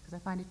because I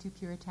find it too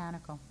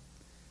puritanical.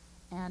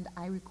 And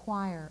I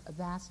require a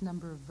vast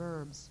number of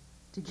verbs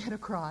to get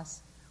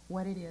across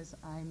what it is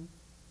I'm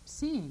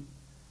seeing.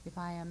 If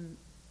I am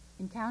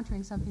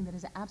encountering something that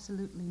is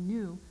absolutely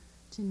new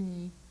to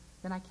me,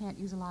 then I can't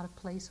use a lot of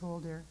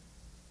placeholder,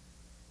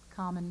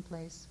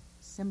 commonplace,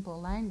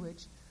 simple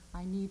language.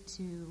 I need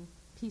to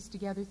piece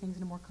together things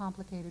in a more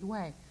complicated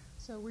way.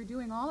 So we're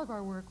doing all of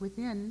our work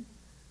within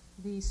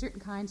the certain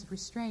kinds of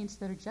restraints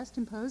that are just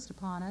imposed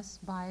upon us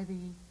by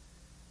the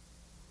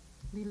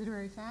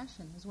literary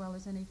fashion as well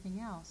as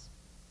anything else.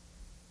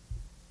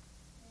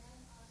 May I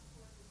ask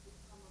what has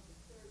become of the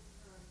third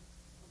term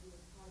of your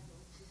title,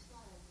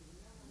 Society?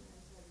 No one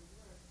has said a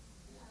word.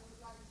 And I would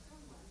like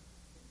someone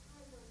to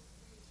tie those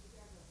three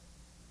together.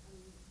 I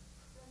mean,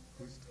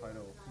 Whose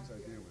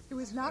idea was It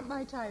was not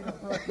my title.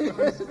 I do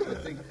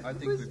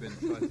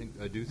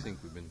think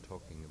we've been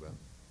talking about,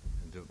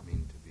 and don't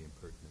mean to be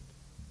impertinent,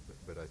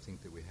 but I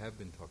think that we have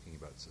been talking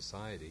about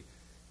society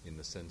in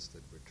the sense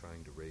that we're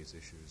trying to raise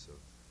issues of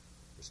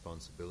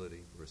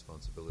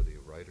responsibility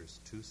of writers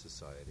to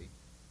society,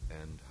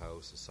 and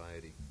how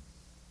society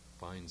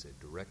finds a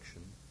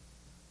direction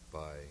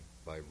by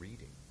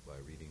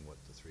reading what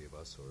the three of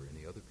us or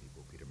any other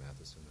people, Peter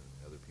Matheson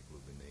and other people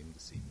who've been named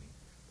this evening,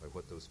 by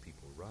what those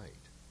people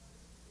write.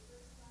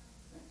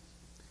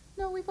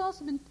 No, we've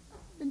also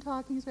been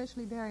talking,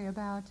 especially Barry,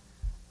 about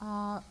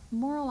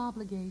moral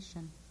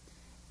obligation.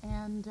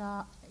 And,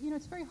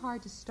 it's very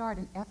hard to start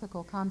an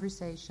ethical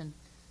conversation,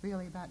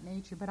 really, about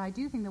nature. But I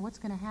do think that what's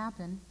going to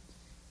happen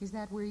is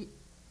that we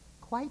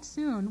quite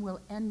soon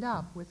will end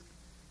up with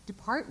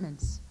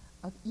departments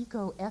of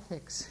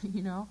eco-ethics,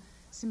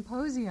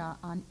 symposia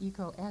on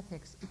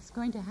eco-ethics. It's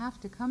going to have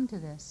to come to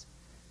this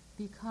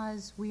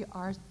because we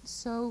are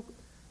so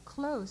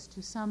close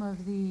to some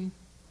of the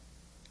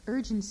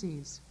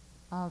urgencies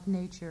of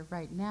nature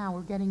right now.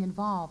 We're getting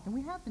involved. And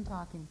we have been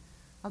talking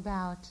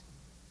about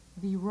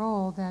the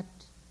role that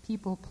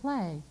people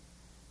play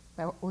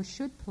or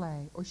should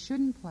play or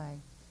shouldn't play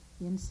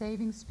in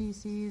saving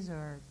species,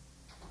 or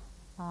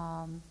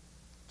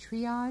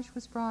triage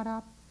was brought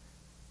up.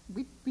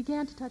 We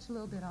began to touch a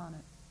little bit on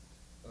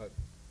it.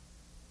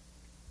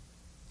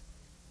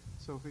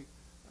 Sophie,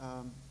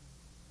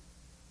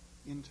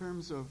 in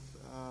terms of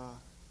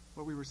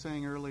what we were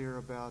saying earlier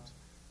about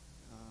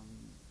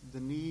the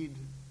need,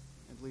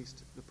 at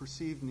least the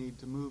perceived need,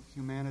 to move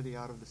humanity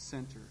out of the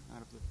center,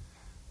 out of the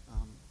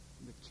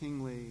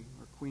kingly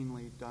or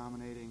queenly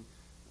dominating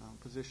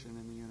position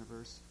in the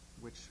universe,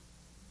 which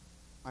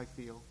I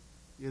feel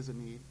is a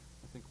need.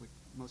 I think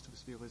most of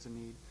us feel is a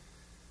need.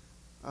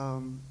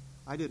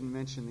 I didn't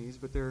mention these,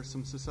 but there are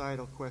some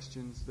societal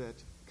questions that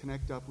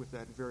connect up with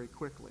that very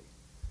quickly.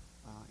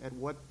 At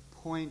what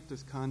point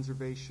does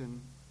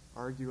conservation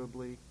of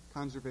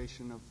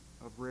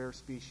rare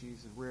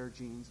species and rare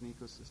genes and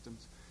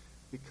ecosystems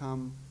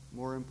become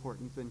more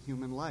important than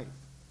human life,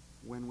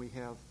 when we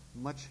have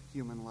much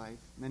human life,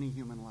 many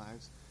human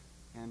lives,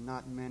 and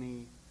not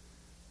many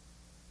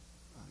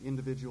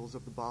individuals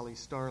of the Bali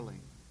starling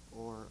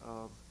or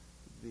of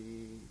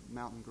the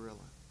mountain gorilla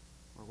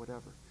or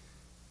whatever?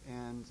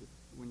 And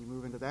when you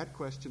move into that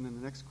question, then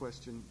the next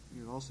question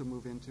you also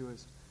move into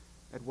is,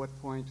 at what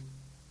point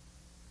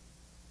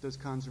does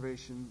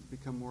conservation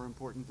become more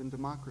important than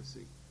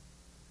democracy?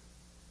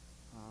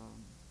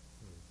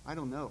 I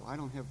don't know. I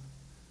don't have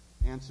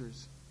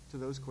answers to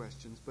those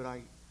questions, but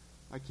I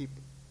keep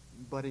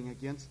butting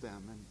against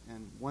them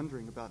and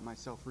wondering about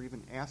myself for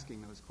even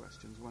asking those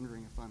questions,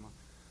 wondering if I'm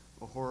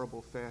a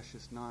horrible,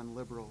 fascist,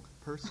 non-liberal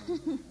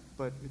person.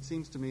 But it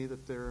seems to me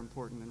that they're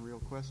important and real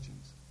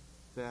questions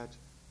that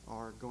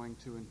are going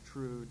to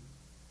intrude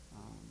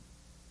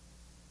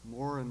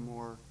more and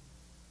more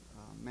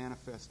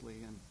manifestly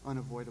and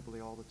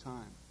unavoidably all the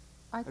time.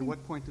 At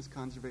what point does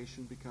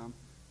conservation become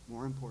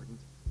more important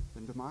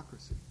than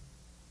democracy?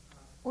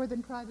 Or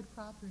than private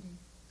property.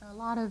 A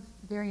lot of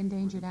very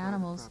endangered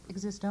animals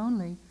exist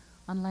only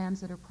on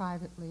lands that are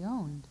privately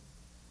owned.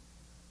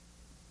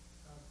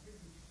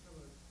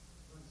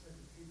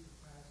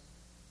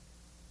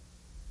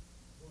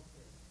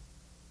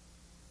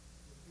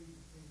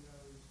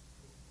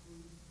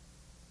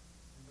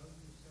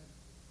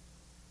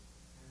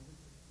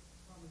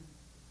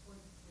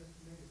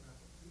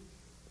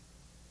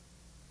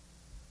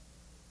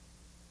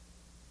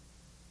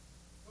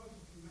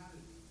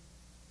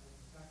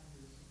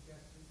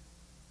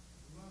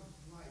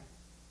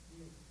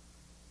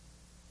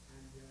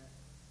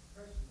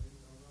 Personally,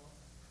 although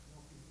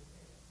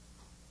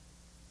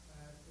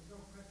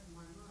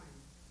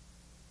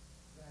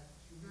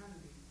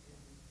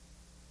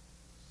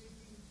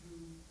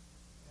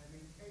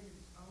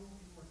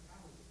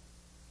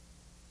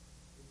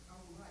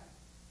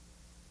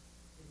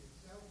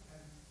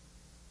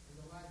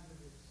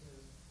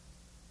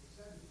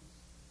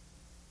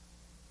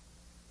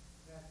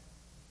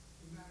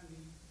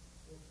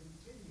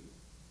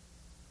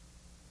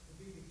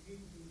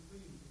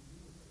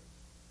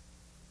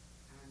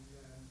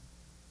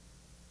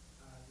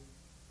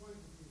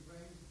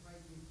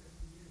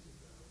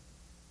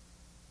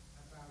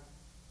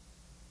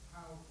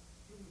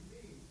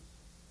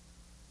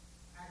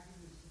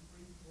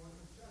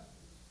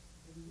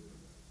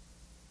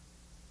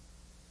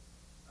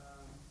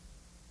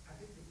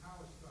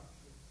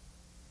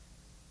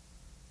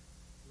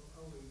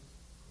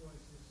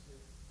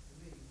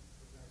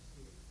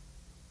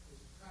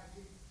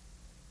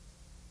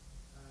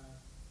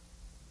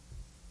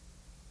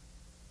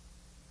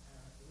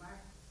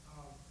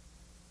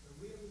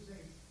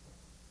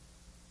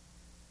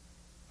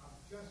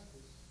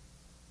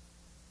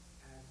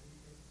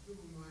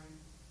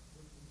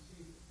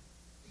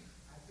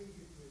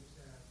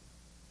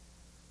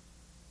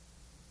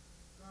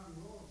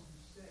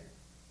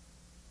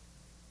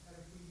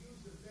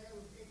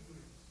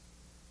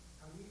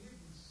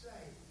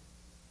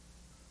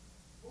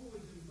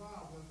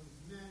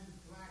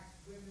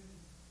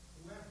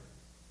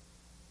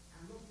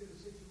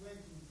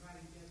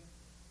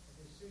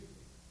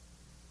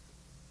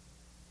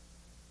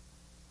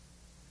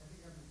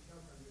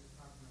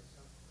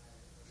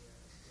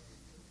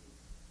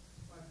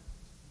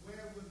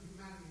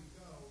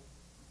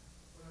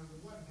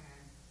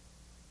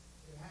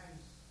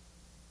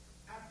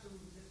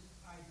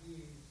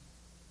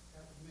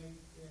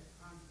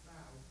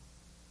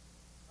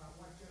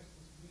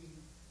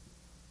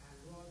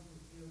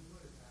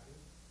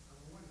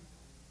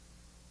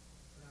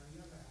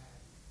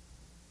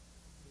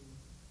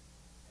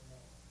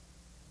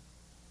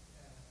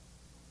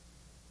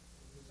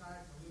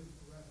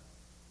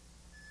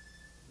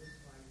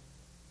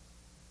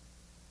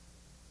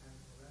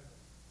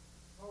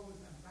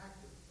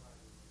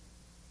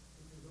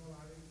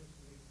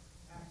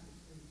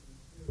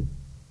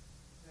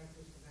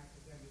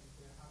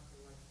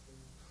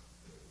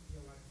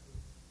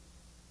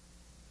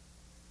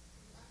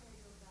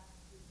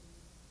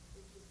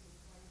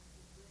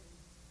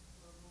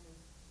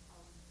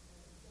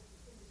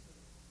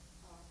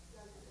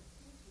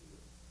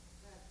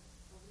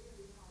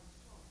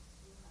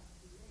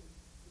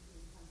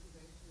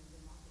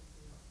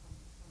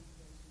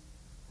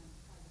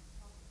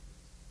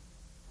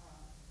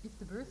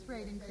birth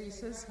rate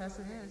increases as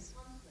it is.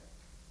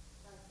 Conflict,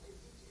 but in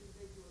each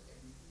individual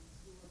instance,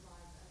 you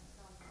arrive at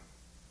some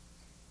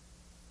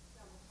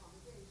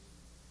accommodation.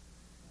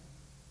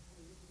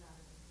 I mean, isn't that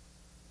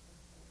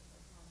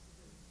a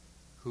possibility?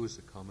 Who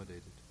is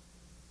accommodated?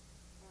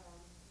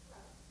 Well,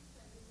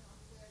 depending on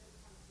where the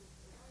conflict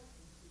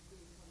arises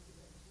between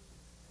conservation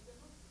and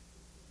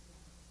democracy.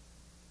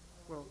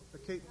 Well,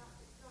 it's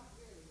not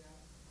really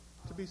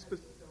to be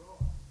either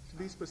or. To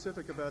be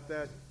specific about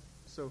that,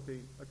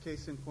 Sophie, a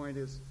case in point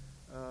is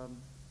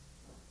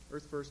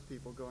Earth First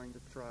people going to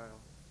trial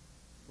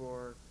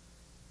for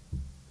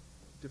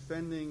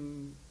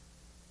defending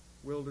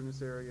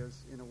wilderness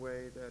areas in a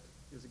way that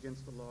is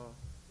against the law.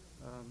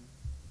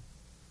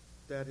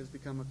 That has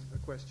become a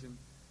question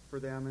for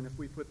them, and if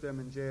we put them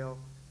in jail,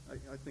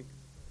 I think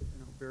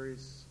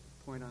Barry's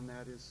point on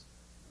that is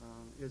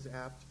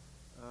apt.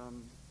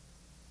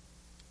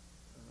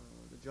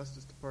 The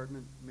Justice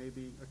Department may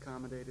be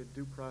accommodated,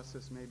 due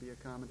process may be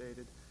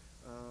accommodated.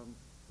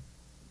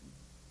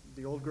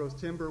 The old-growth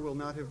timber will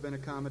not have been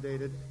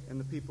accommodated, and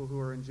the people who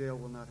are in jail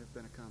will not have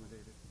been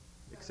accommodated,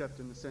 except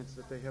in the sense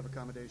that they have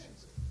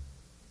accommodations.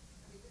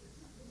 I mean, this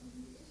is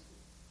the issue.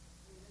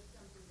 I mean, it's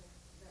something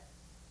that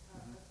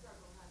a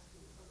struggle has to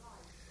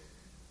arise.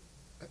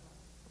 I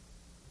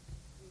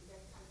mean, they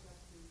can't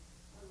just be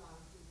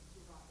allowed to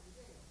rot in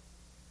jail.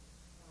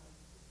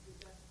 The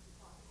Justice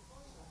Department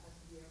also has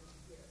to be able to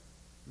give.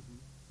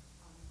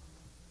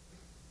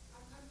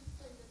 I'm just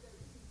saying that there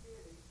isn't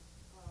really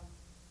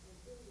an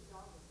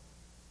irresolvable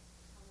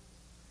conflict.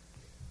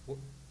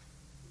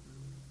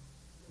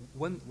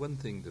 One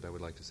thing that I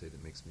would like to say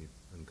that makes me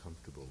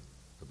uncomfortable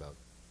about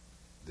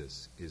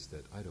this is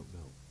that I don't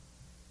know.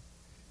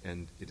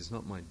 And it is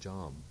not my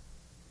job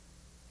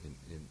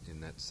in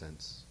that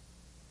sense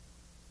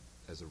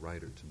as a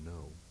writer to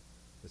know.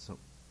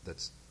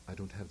 I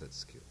don't have that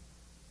skill.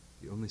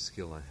 The only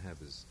skill I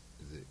have is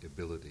the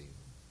ability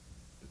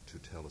to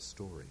tell a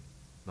story,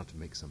 not to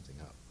make something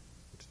up,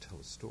 but to tell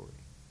a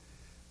story.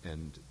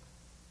 And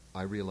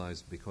I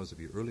realized because of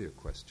your earlier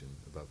question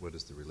about what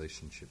is the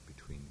relationship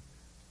between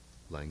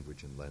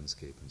language and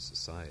landscape and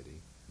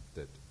society,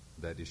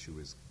 that issue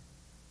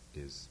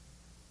is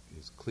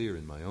clear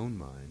in my own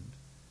mind,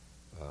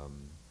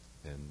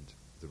 and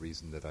the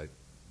reason that I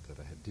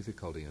had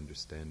difficulty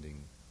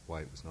understanding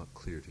why it was not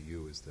clear to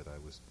you is that I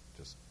was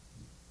just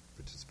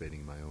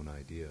participating in my own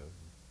idea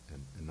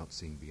and not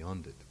seeing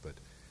beyond it. But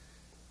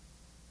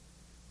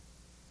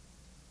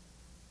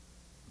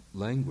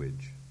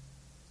language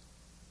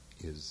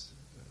is,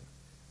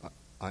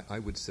 I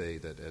would say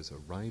that as a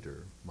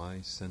writer,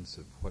 my sense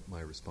of what my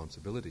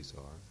responsibilities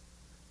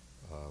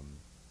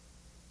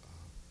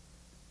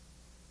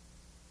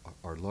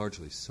are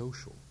largely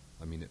social.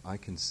 I mean, I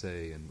can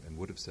say and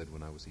would have said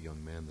when I was a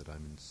young man that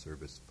I'm in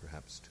service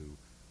perhaps to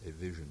a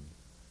vision,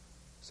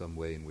 some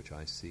way in which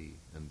I see,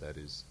 and that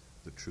is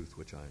the truth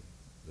that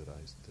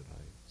I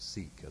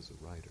seek as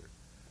a writer.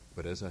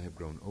 But as I have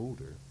grown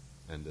older,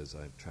 and as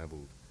I've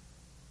traveled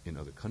in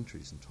other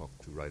countries and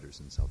talked to writers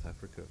in South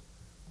Africa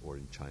or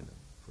in China,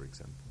 for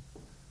example,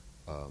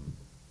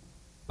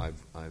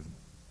 I've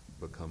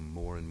become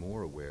more and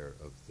more aware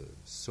of the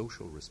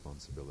social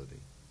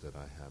responsibility that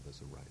I have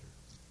as a writer.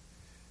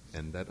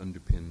 And that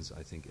underpins,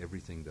 I think,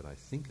 everything that I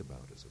think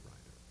about as a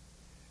writer.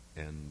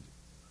 And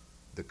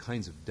the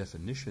kinds of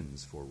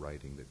definitions for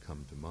writing that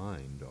come to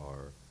mind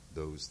are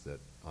those that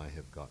I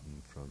have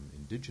gotten from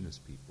indigenous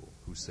people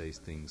who say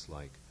things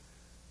like,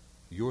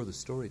 you're the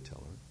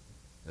storyteller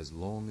as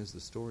long as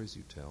the stories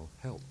you tell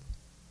help.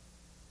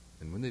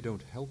 And when they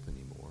don't help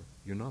anymore,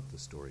 you're not the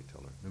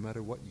storyteller, no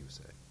matter what you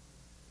say.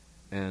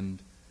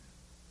 And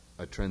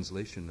a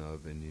translation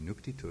of an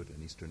Inuktitut,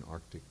 an Eastern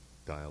Arctic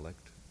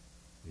dialect,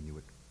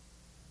 Inuit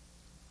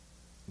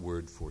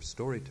word for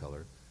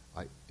storyteller,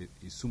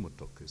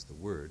 Isumotok is the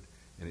word,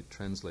 and it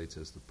translates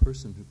as the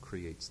person who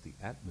creates the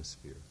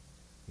atmosphere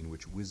in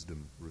which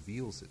wisdom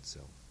reveals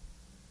itself.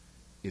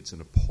 It's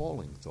an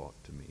appalling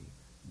thought to me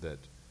that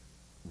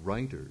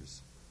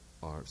writers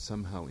are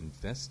somehow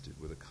invested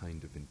with a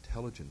kind of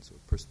intelligence or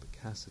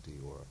perspicacity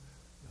or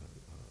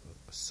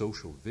a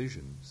social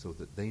vision so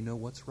that they know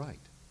what's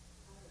right.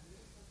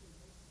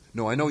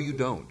 No, I know you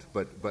don't,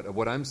 but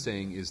what I'm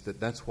saying is that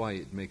that's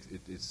why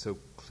it's so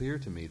clear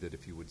to me that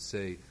if you would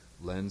say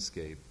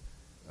landscape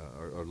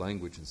or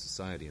language and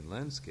society and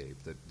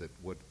landscape, that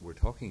what we're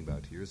talking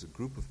about here is a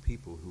group of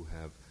people who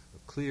have a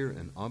clear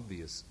and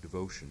obvious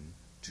devotion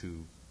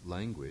to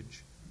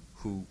language,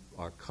 who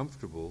are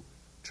comfortable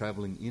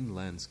traveling in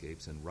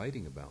landscapes and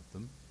writing about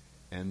them,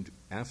 and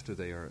after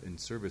they are in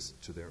service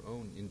to their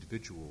own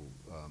individual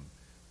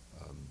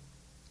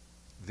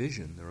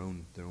vision, their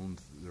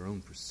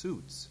own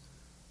pursuits,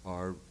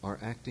 are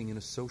acting in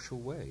a social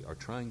way, are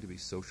trying to be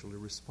socially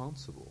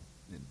responsible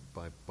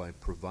by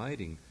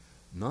providing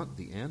not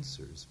the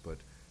answers,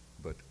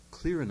 but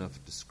clear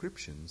enough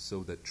descriptions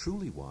so that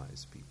truly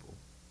wise people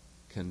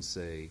can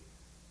say,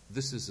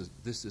 this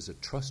is a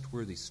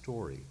trustworthy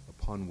story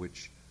upon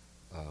which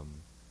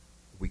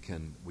we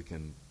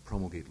can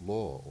promulgate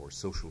law or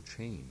social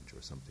change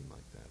or something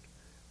like that.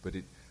 But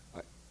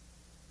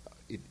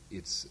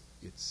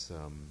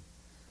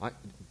I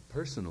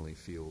personally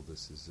feel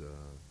this is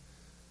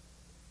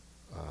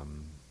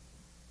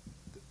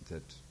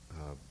that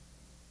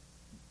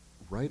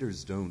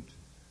writers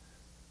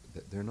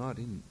they're not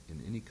in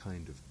any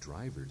kind of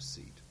driver's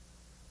seat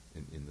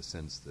in the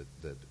sense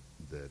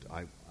that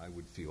I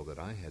would feel that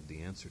I had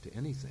the answer to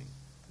anything.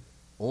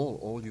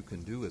 All you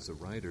can do as a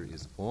writer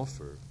is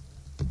offer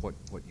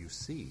what you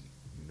see.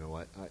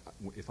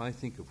 If I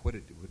think of what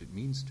it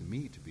means to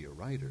me to be a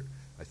writer,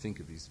 I think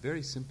of these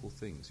very simple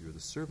things. You're the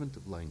servant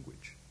of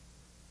language.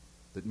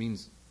 That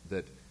means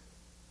that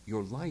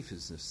your life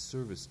is a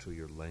service to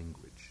your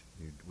language,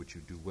 which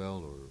you do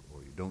well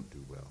or you don't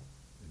do well.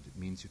 And it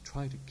means you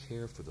try to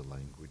care for the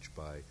language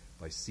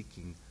by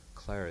seeking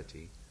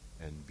clarity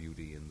and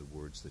beauty in the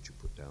words that you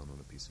put down on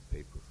a piece of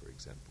paper, for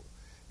example.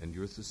 And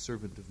you're the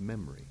servant of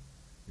memory.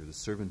 You're the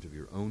servant of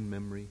your own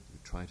memory. You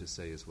try to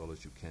say as well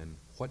as you can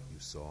what you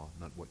saw,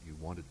 not what you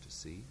wanted to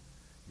see.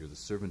 You're the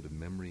servant of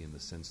memory in the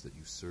sense that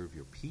you serve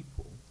your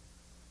people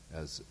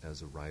as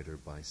a writer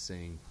by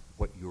saying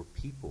what your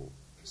people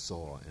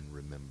saw and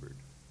remembered.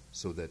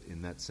 So that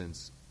in that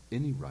sense,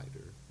 any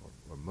writer,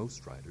 or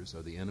most writers,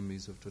 are the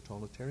enemies of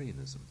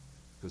totalitarianism.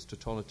 Because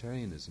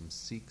totalitarianism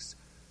seeks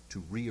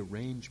to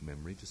rearrange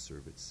memory to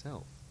serve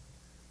itself.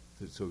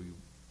 So you,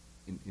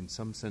 in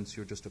some sense,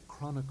 you're just a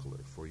chronicler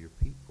for your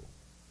people.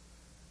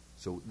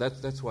 So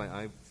that's why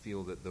I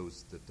feel that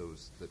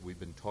that we've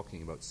been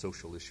talking about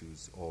social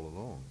issues all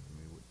along.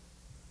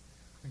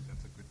 I think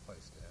that's a good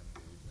place to end the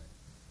evening.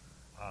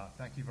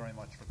 Thank you very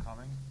much for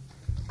coming.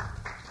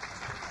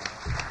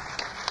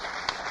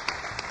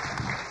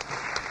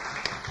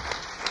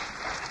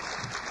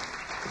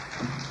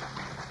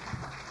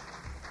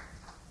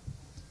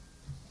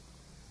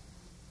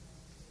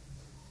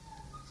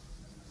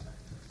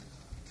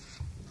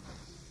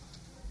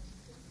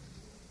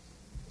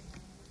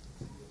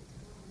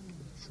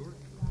 Sure.